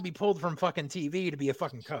about to be pulled from fucking TV to be a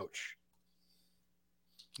fucking coach.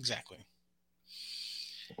 Exactly.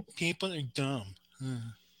 People are dumb.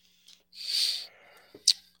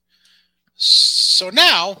 So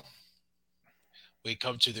now we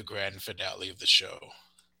come to the grand finale of the show.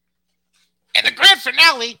 And the grand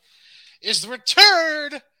finale is the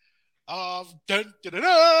return of Behind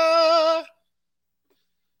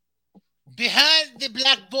the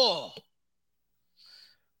Black Ball.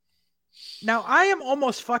 Now, I am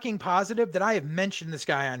almost fucking positive that I have mentioned this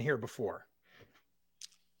guy on here before.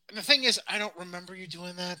 And the thing is, I don't remember you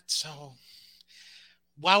doing that, so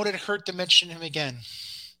why would it hurt to mention him again?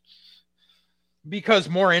 Because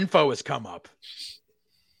more info has come up.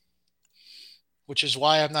 Which is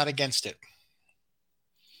why I'm not against it.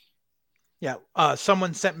 Yeah,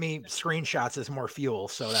 someone sent me screenshots as more fuel,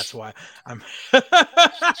 so that's why I'm...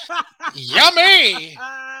 Yummy!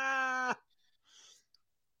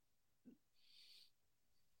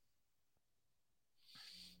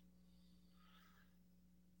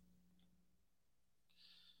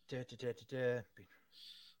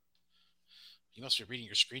 You must be reading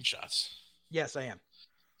your screenshots. Yes, I am.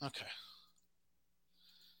 Okay.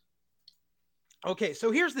 Okay,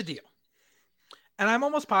 so here's the deal. And I'm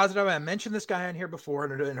almost positive I mentioned this guy on here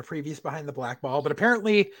before in a previous Behind the Black Ball, but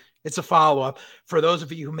apparently it's a follow-up. For those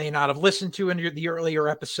of you who may not have listened to the earlier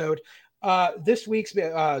episode, this week's,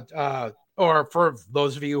 or for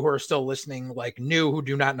those of you who are still listening, like new, who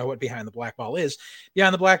do not know what Behind the Black Ball is,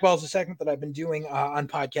 Behind the Black Ball is a segment that I've been doing on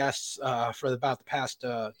podcasts for about the past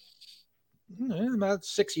about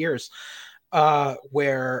 6 years,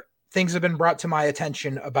 where things have been brought to my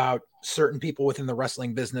attention about certain people within the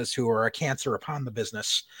wrestling business who are a cancer upon the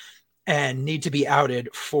business and need to be outed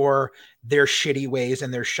for their shitty ways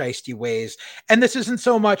and their shisty ways. And this isn't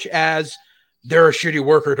so much as they're a shitty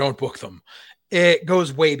worker, don't book them. It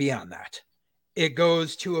goes way beyond that. It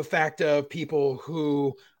goes to a fact of people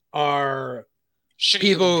who are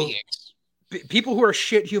people who are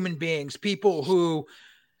shit human beings, people who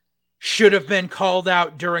should have been called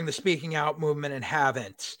out during the speaking out movement and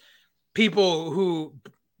haven't. People who,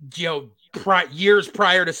 years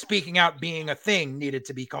prior to speaking out being a thing needed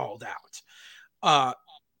to be called out.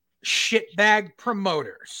 Shitbag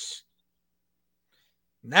promoters.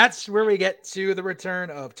 And that's where we get to the return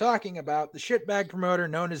of talking about the shitbag promoter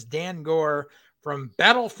known as Dan Gore from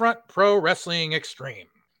Battlefront Pro Wrestling Extreme.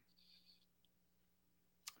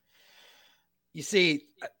 You see,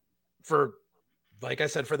 like I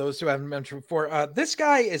said, for those who haven't mentioned before, this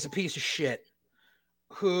guy is a piece of shit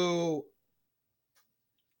who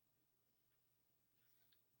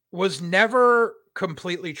was never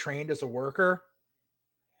completely trained as a worker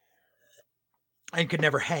and could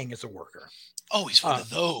never hang as a worker. Oh, he's one of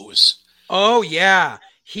those. Oh, yeah.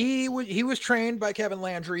 He was trained by Kevin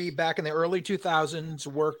Landry back in the early 2000s,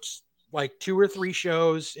 worked like 2 or 3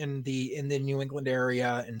 shows in the New England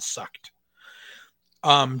area and sucked.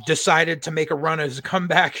 Decided to make a run as a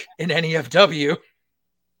comeback in NEFW.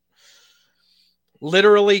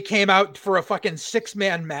 Literally came out for a fucking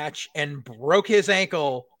 6-man match and broke his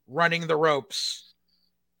ankle running the ropes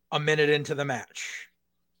a minute into the match.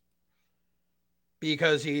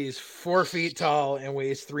 Because he's 4 feet tall and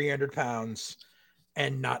weighs 300 pounds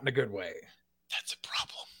and not in a good way. That's a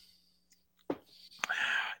problem.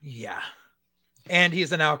 Yeah. And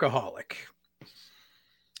he's an alcoholic.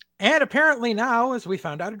 And apparently now, as we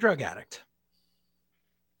found out, a drug addict.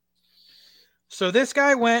 So this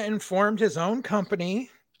guy went and formed his own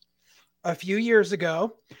company a few years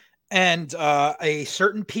ago. And a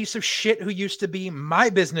certain piece of shit who used to be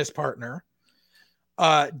my business partner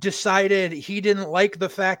decided he didn't like the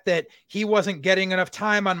fact that he wasn't getting enough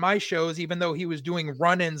time on my shows, even though he was doing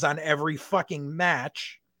run-ins on every fucking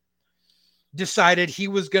match. Decided he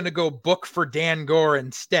was going to go book for Dan Gore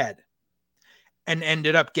instead. and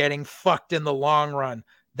ended up getting fucked in the long run.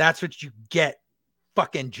 That's what you get,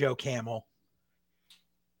 fucking Joe Camel.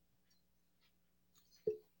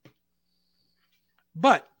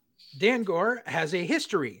 But Dan Gore has a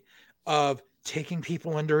history of taking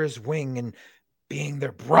people under his wing and being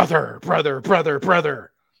their brother,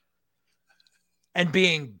 and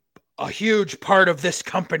being a huge part of this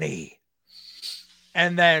company.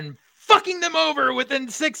 And then fucking them over within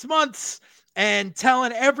 6 months and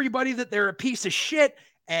telling everybody that they're a piece of shit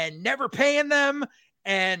and never paying them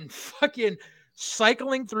and fucking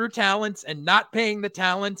cycling through talents and not paying the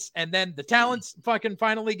talents. And then the talents fucking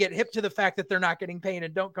finally get hip to the fact that they're not getting paid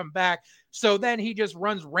and don't come back. So then he just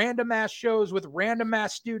runs random ass shows with random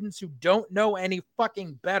ass students who don't know any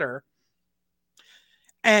fucking better.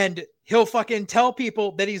 And he'll fucking tell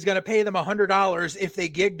people that he's going to pay them $100 if they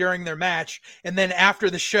gig during their match. And then after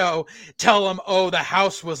the show, tell them, oh, the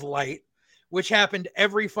house was light, which happened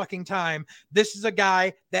every fucking time. This is a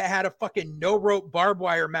guy that had a fucking no-rope barbed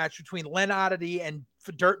wire match between Len Oddity and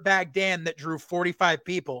Dirtbag Dan that drew 45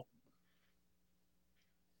 people.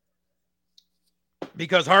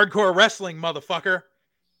 Because hardcore wrestling, motherfucker.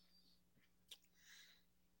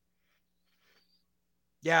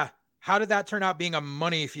 Yeah. How did that turn out being a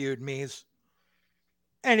money feud, Mies?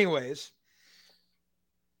 Anyways.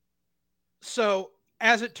 So,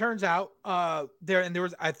 as it turns out, there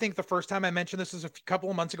was, I think the first time I mentioned this was a couple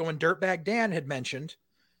of months ago when Dirtbag Dan had mentioned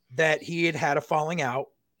that he had a falling out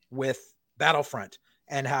with Battlefront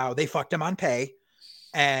and how they fucked him on pay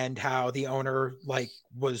and how the owner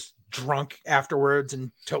was drunk afterwards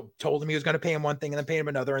and told him he was going to pay him one thing and then pay him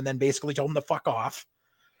another and then basically told him to fuck off.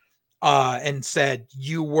 And said,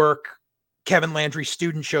 you work Kevin Landry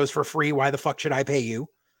student shows for free. Why the fuck should I pay you?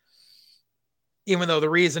 Even though the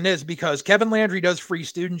reason is because Kevin Landry does free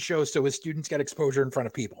student shows so his students get exposure in front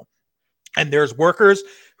of people. And there's workers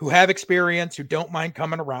who have experience who don't mind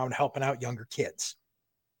coming around helping out younger kids.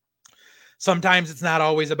 Sometimes it's not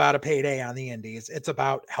always about a payday on the indies. It's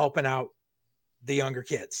about helping out the younger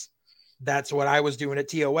kids. That's what I was doing at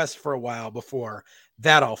TOS for a while before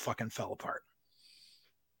that all fucking fell apart.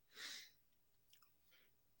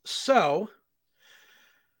 So,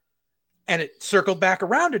 and it circled back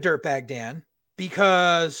around to Dirtbag Dan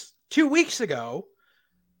because 2 weeks ago,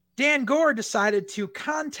 Dan Gore decided to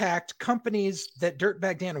contact companies that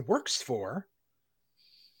Dirtbag Dan works for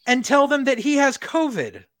and tell them that he has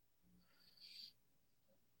COVID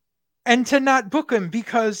and to not book him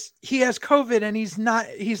because he has COVID and he's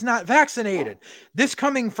not vaccinated. This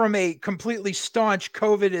coming from a completely staunch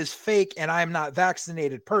COVID is fake and I'm not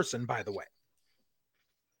vaccinated person, by the way.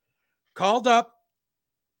 Called up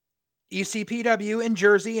ECPW in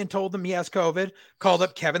Jersey and told them he has COVID. Called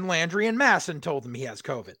up Kevin Landry in Mass and told them he has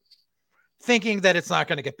COVID. Thinking that it's not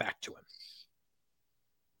going to get back to him.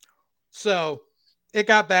 So it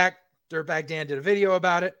got back. Dirtbag Dan did a video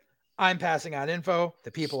about it. I'm passing on info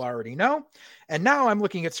that people already know. And now I'm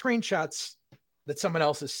looking at screenshots that someone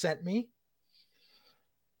else has sent me.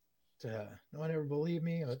 No one ever believed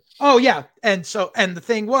me. Oh, yeah. And the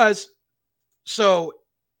thing was, so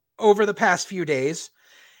over the past few days,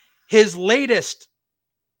 his latest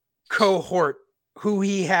cohort who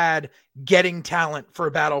he had getting talent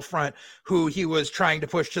for Battlefront, who he was trying to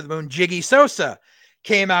push to the moon, Jiggy Sosa,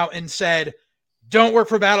 came out and said, don't work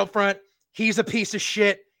for Battlefront. He's a piece of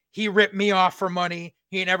shit. He ripped me off for money.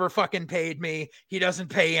 He never fucking paid me. He doesn't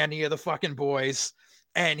pay any of the fucking boys.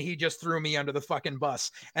 And he just threw me under the fucking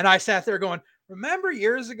bus. And I sat there going, remember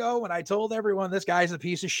years ago when I told everyone this guy's a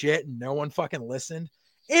piece of shit and no one fucking listened?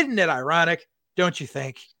 Isn't it ironic? Don't you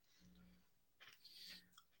think?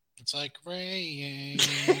 It's like rain.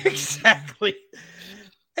 Exactly.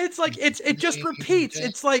 It's like it just repeats.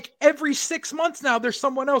 It's like every 6 months now there's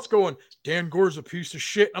someone else going, Dan Gore's a piece of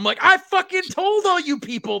shit. I'm like, I fucking told all you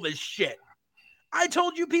people this shit. I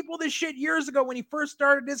told you people this shit years ago when he first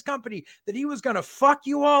started his company that he was going to fuck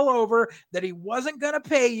you all over, that he wasn't going to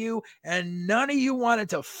pay you, and none of you wanted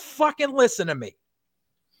to fucking listen to me.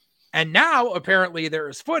 And now, apparently, there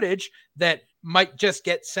is footage that might just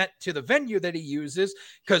get sent to the venue that he uses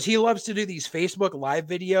because he loves to do these Facebook Live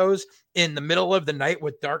videos in the middle of the night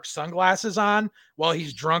with dark sunglasses on while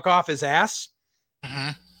he's drunk off his ass.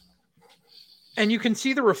 Uh-huh. And you can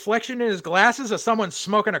see the reflection in his glasses of someone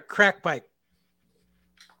smoking a crack pipe.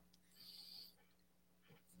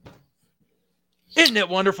 Isn't it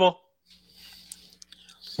wonderful?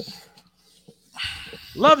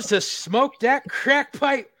 Loves to smoke that crack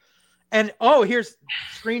pipe. And, oh, here's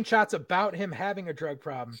screenshots about him having a drug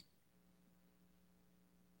problem.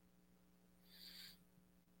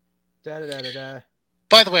 Da-da-da-da-da.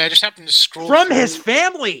 By the way, I just happened to scroll from his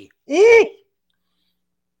family. Ooh!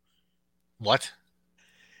 What?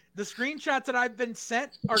 The screenshots that I've been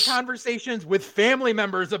sent are conversations with family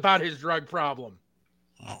members about his drug problem.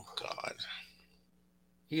 Oh, God.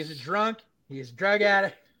 He is a drunk. He is a drug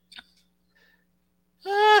addict.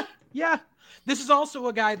 Yeah. This is also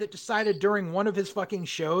a guy that decided during one of his fucking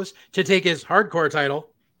shows to take his hardcore title,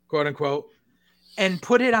 quote unquote, and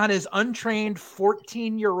put it on his untrained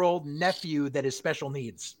 14-year-old nephew that has special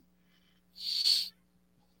needs.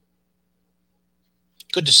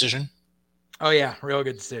 Good decision. Oh, yeah. Real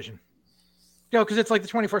good decision. Because it's like the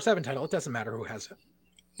 24/7 title. It doesn't matter who has it.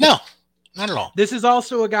 No, not at all. This is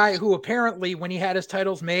also a guy who apparently, when he had his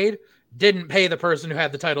titles made, didn't pay the person who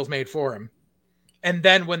had the titles made for him. And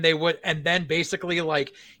then basically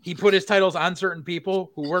like he put his titles on certain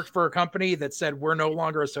people who worked for a company that said, we're no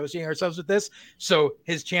longer associating ourselves with this. So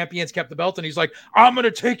his champions kept the belt and he's like, I'm going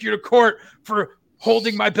to take you to court for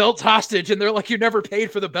holding my belts hostage. And they're like, you never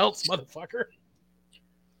paid for the belts, motherfucker.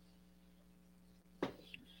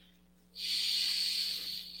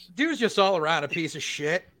 Dude's just all around a piece of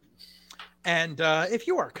shit. And if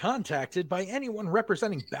you are contacted by anyone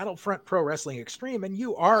representing Battlefront Pro Wrestling Extreme and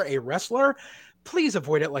you are a wrestler, please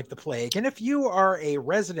avoid it like the plague. And if you are a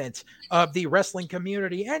resident of the wrestling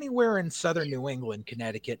community anywhere in southern New England,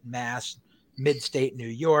 Connecticut, Mass, mid-state New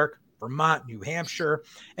York, Vermont, New Hampshire,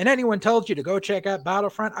 and anyone tells you to go check out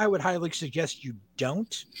Battlefront, I would highly suggest you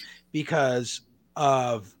don't, because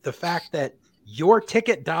of the fact that your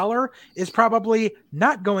ticket dollar is probably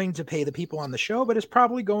not going to pay the people on the show, but is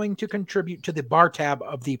probably going to contribute to the bar tab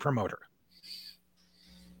of the promoter.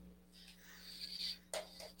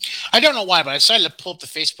 I don't know why, but I decided to pull up the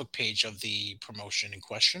Facebook page of the promotion in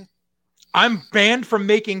question. I'm banned from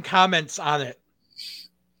making comments on it.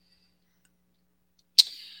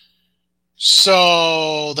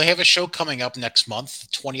 So they have a show coming up next month, the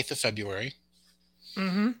 20th of February.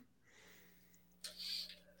 Mm-hmm.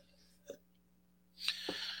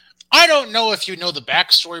 I don't know if you know the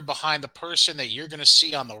backstory behind the person that you're going to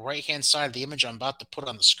see on the right-hand side of the image I'm about to put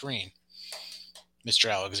on the screen, Mr.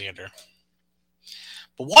 Alexander.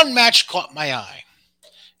 But one match caught my eye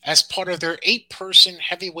as part of their 8-person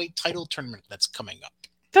heavyweight title tournament that's coming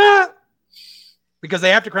up. Because they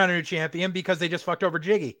have to crown a new champion because they just fucked over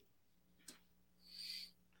Jiggy.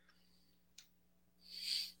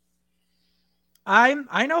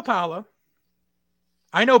 I know Paolo.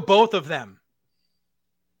 I know both of them.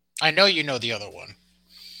 I know you know the other one.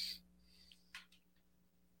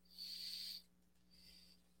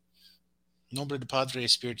 Nombre de Padre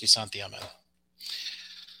Espiritu Santo, amen.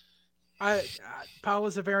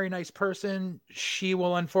 Paula's a very nice person. She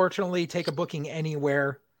will unfortunately take a booking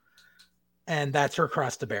anywhere, and that's her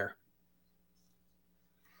cross to bear.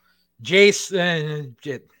 Jace,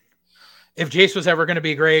 if Jace was ever going to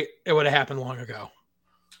be great, it would have happened long ago.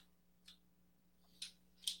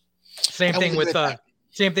 Same thing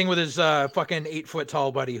with his fucking 8-foot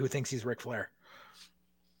tall buddy who thinks he's Ric Flair.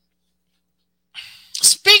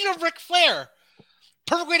 Speaking of Ric Flair,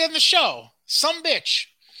 perfect way to end the show. Some bitch.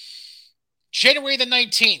 January the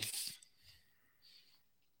 19th.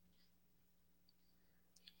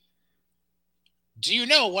 Do you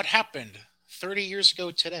know what happened 30 years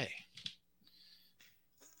ago today?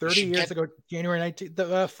 30 years ago, January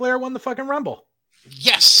 19th, Flair won the fucking Rumble.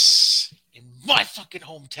 Yes. In my fucking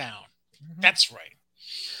hometown. Mm-hmm. That's right.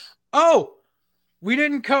 Oh, we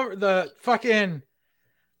didn't cover the fucking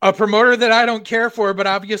a promoter that I don't care for, but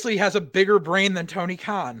obviously has a bigger brain than Tony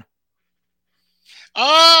Khan.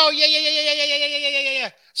 Oh, yeah.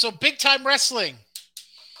 So Big Time Wrestling.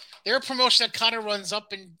 They're a promotion that kind of runs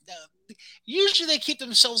up and usually they keep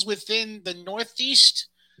themselves within the Northeast.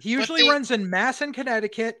 He usually runs in Mass and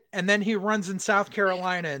Connecticut, and then he runs in South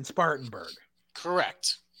Carolina and Spartanburg.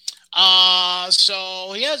 Correct.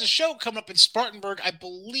 So he has a show coming up in Spartanburg, I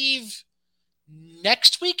believe,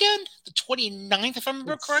 next weekend, the 29th, if I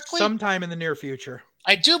remember correctly. Sometime in the near future.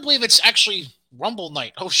 I do believe it's actually Rumble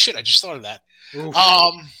night. Oh, shit, I just thought of that. Oof.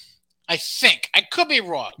 I think. I could be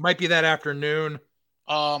wrong. Might be that afternoon.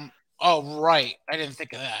 Oh, right. I didn't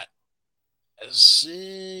think of that. Let's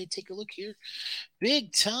take a look here.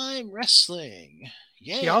 Big Time Wrestling.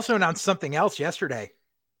 Yeah. He also announced something else yesterday.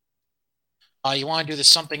 You want to do this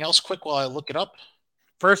something else quick while I look it up?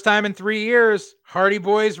 First time in 3 years, Hardy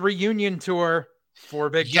Boys reunion tour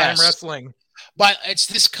for Big Time Wrestling. But it's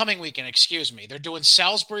this coming weekend, excuse me. They're doing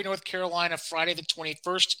Salisbury, North Carolina, Friday the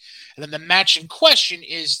 21st. And then the match in question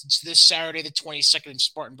is this Saturday the 22nd in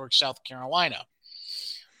Spartanburg, South Carolina.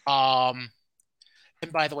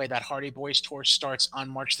 And by the way, that Hardy Boys tour starts on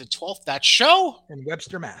March the 12th. That show? In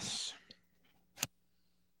Webster, Mass.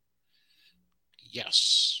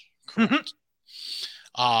 Yes. Correct.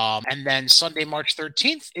 And then Sunday, March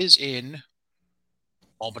 13th is in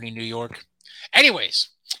Albany, New York. Anyways,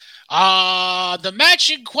 the match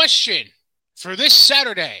in question for this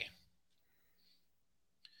Saturday.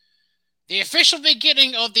 The official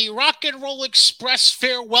beginning of the Rock and Roll Express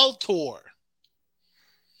Farewell Tour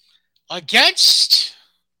against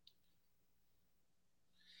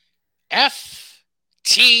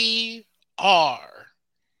FTR.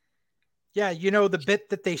 Yeah, you know the bit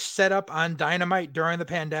that they set up on Dynamite during the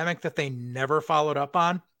pandemic that they never followed up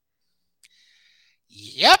on?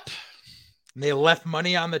 Yep. And they left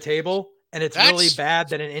money on the table, and it's really bad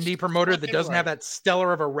that an indie promoter that doesn't have that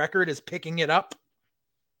stellar of a record is picking it up.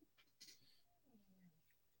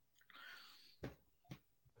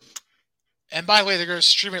 And by the way, they're going to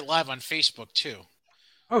stream it live on Facebook too.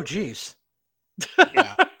 Oh, geez.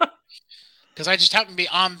 Yeah. Because I just happened to be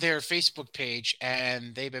on their Facebook page,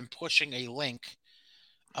 and they've been pushing a link.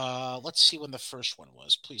 Let's see when the first one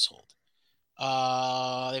was. Please hold.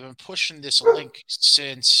 They've been pushing this link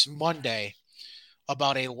since Monday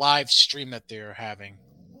about a live stream that they're having.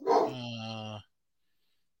 Let's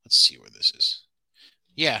see where this is.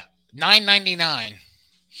 Yeah, $9.99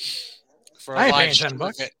 for a live stream.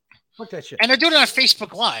 Look at that shit. And they're doing it on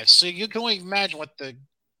Facebook Live, so you can only imagine what the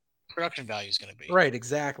production value is going to be. Right,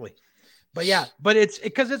 exactly. But yeah, but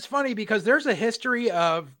it's funny because there's a history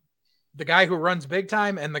of the guy who runs Big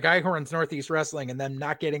Time and the guy who runs Northeast Wrestling and them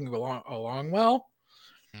not getting along well,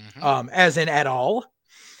 as in at all.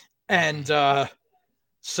 And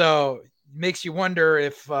so it makes you wonder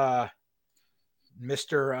if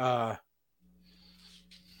Mr.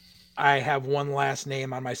 I have one last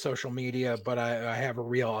name on my social media, but I have a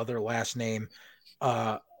real other last name.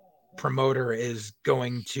 Promoter is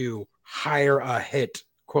going to hire a hit,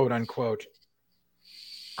 quote unquote,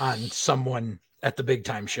 on someone at the Big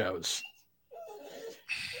Time shows.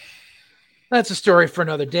 That's a story for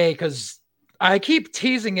another day because I keep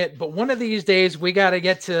teasing it, but one of these days we got to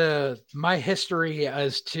get to my history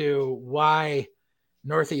as to why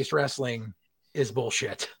Northeast Wrestling is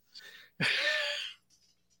bullshit.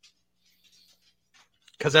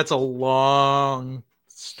 Because that's a long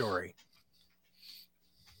story.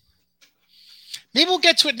 Maybe we'll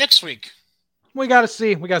get to it next week. We got to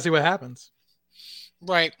see. We got to see what happens.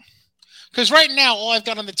 Right. Because right now, all I've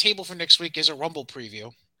got on the table for next week is a Rumble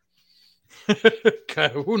preview.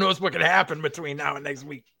 Who knows what could happen between now and next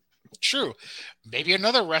week? True. Maybe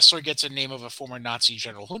another wrestler gets a name of a former Nazi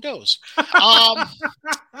general. Who knows? That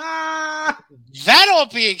all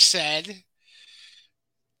being said,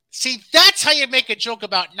 see, that's how you make a joke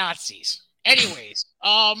about Nazis. Anyways,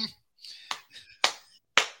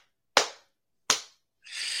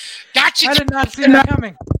 gotcha. I did not see that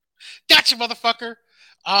coming. Gotcha, motherfucker.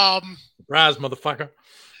 Rise, motherfucker.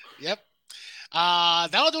 Yep.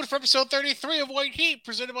 That'll do it for episode 33 of White Heat,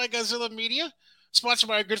 presented by Godzilla Media, sponsored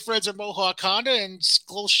by our good friends at Mohawk Honda and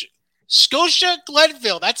Scotia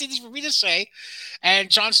Glenville. That's easy for me to say. And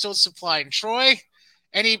John Stone Supply in Troy.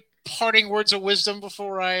 Any parting words of wisdom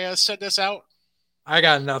before I send this out? I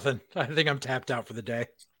got nothing. I think I'm tapped out for the day.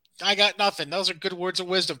 I got nothing. Those are good words of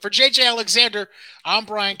wisdom. For JJ Alexander, I'm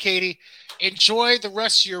Brian Cady. Enjoy the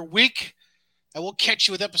rest of your week, and we'll catch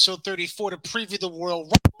you with episode 34 to preview the Royal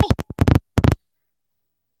Rumble.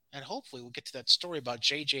 And hopefully we'll get to that story about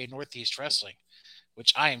JJ Northeast Wrestling,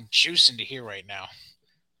 which I am juicing to hear right now.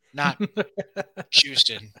 Not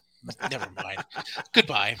juiced in. Never mind.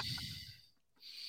 Goodbye.